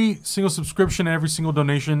every single subscription, every single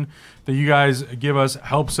donation that you guys give us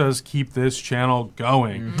helps us keep this channel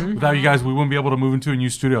going. Without you guys, we wouldn't be able to move into a new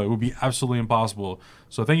studio. It would be absolutely impossible.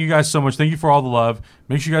 So thank you guys so much. Thank you for all the love.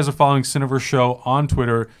 Make sure you guys are following Cineverse Show on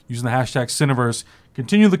Twitter using the hashtag Cineverse.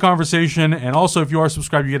 Continue the conversation, and also if you are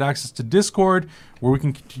subscribed, you get access to Discord where we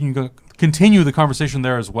can continue the conversation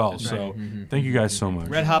there as well. So thank you guys so much.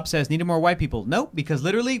 Red Hop says, needed more white people. Nope, because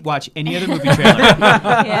literally watch any other movie trailer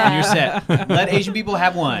and you're set. Let Asian people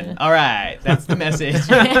have one. All right, that's the message.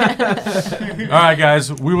 All right,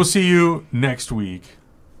 guys, we will see you next week.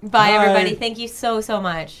 Bye, everybody. Thank you so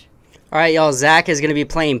much. All right, y'all. Zach is going to be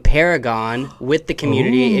playing Paragon with the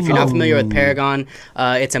community. If you're not familiar with Paragon,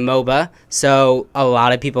 it's a MOBA, so a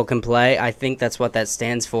lot of people can play. I think that's what that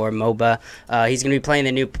stands for, MOBA. He's going to be playing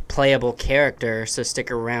the new playable character, so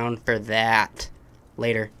stick around for that.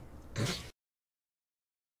 Later.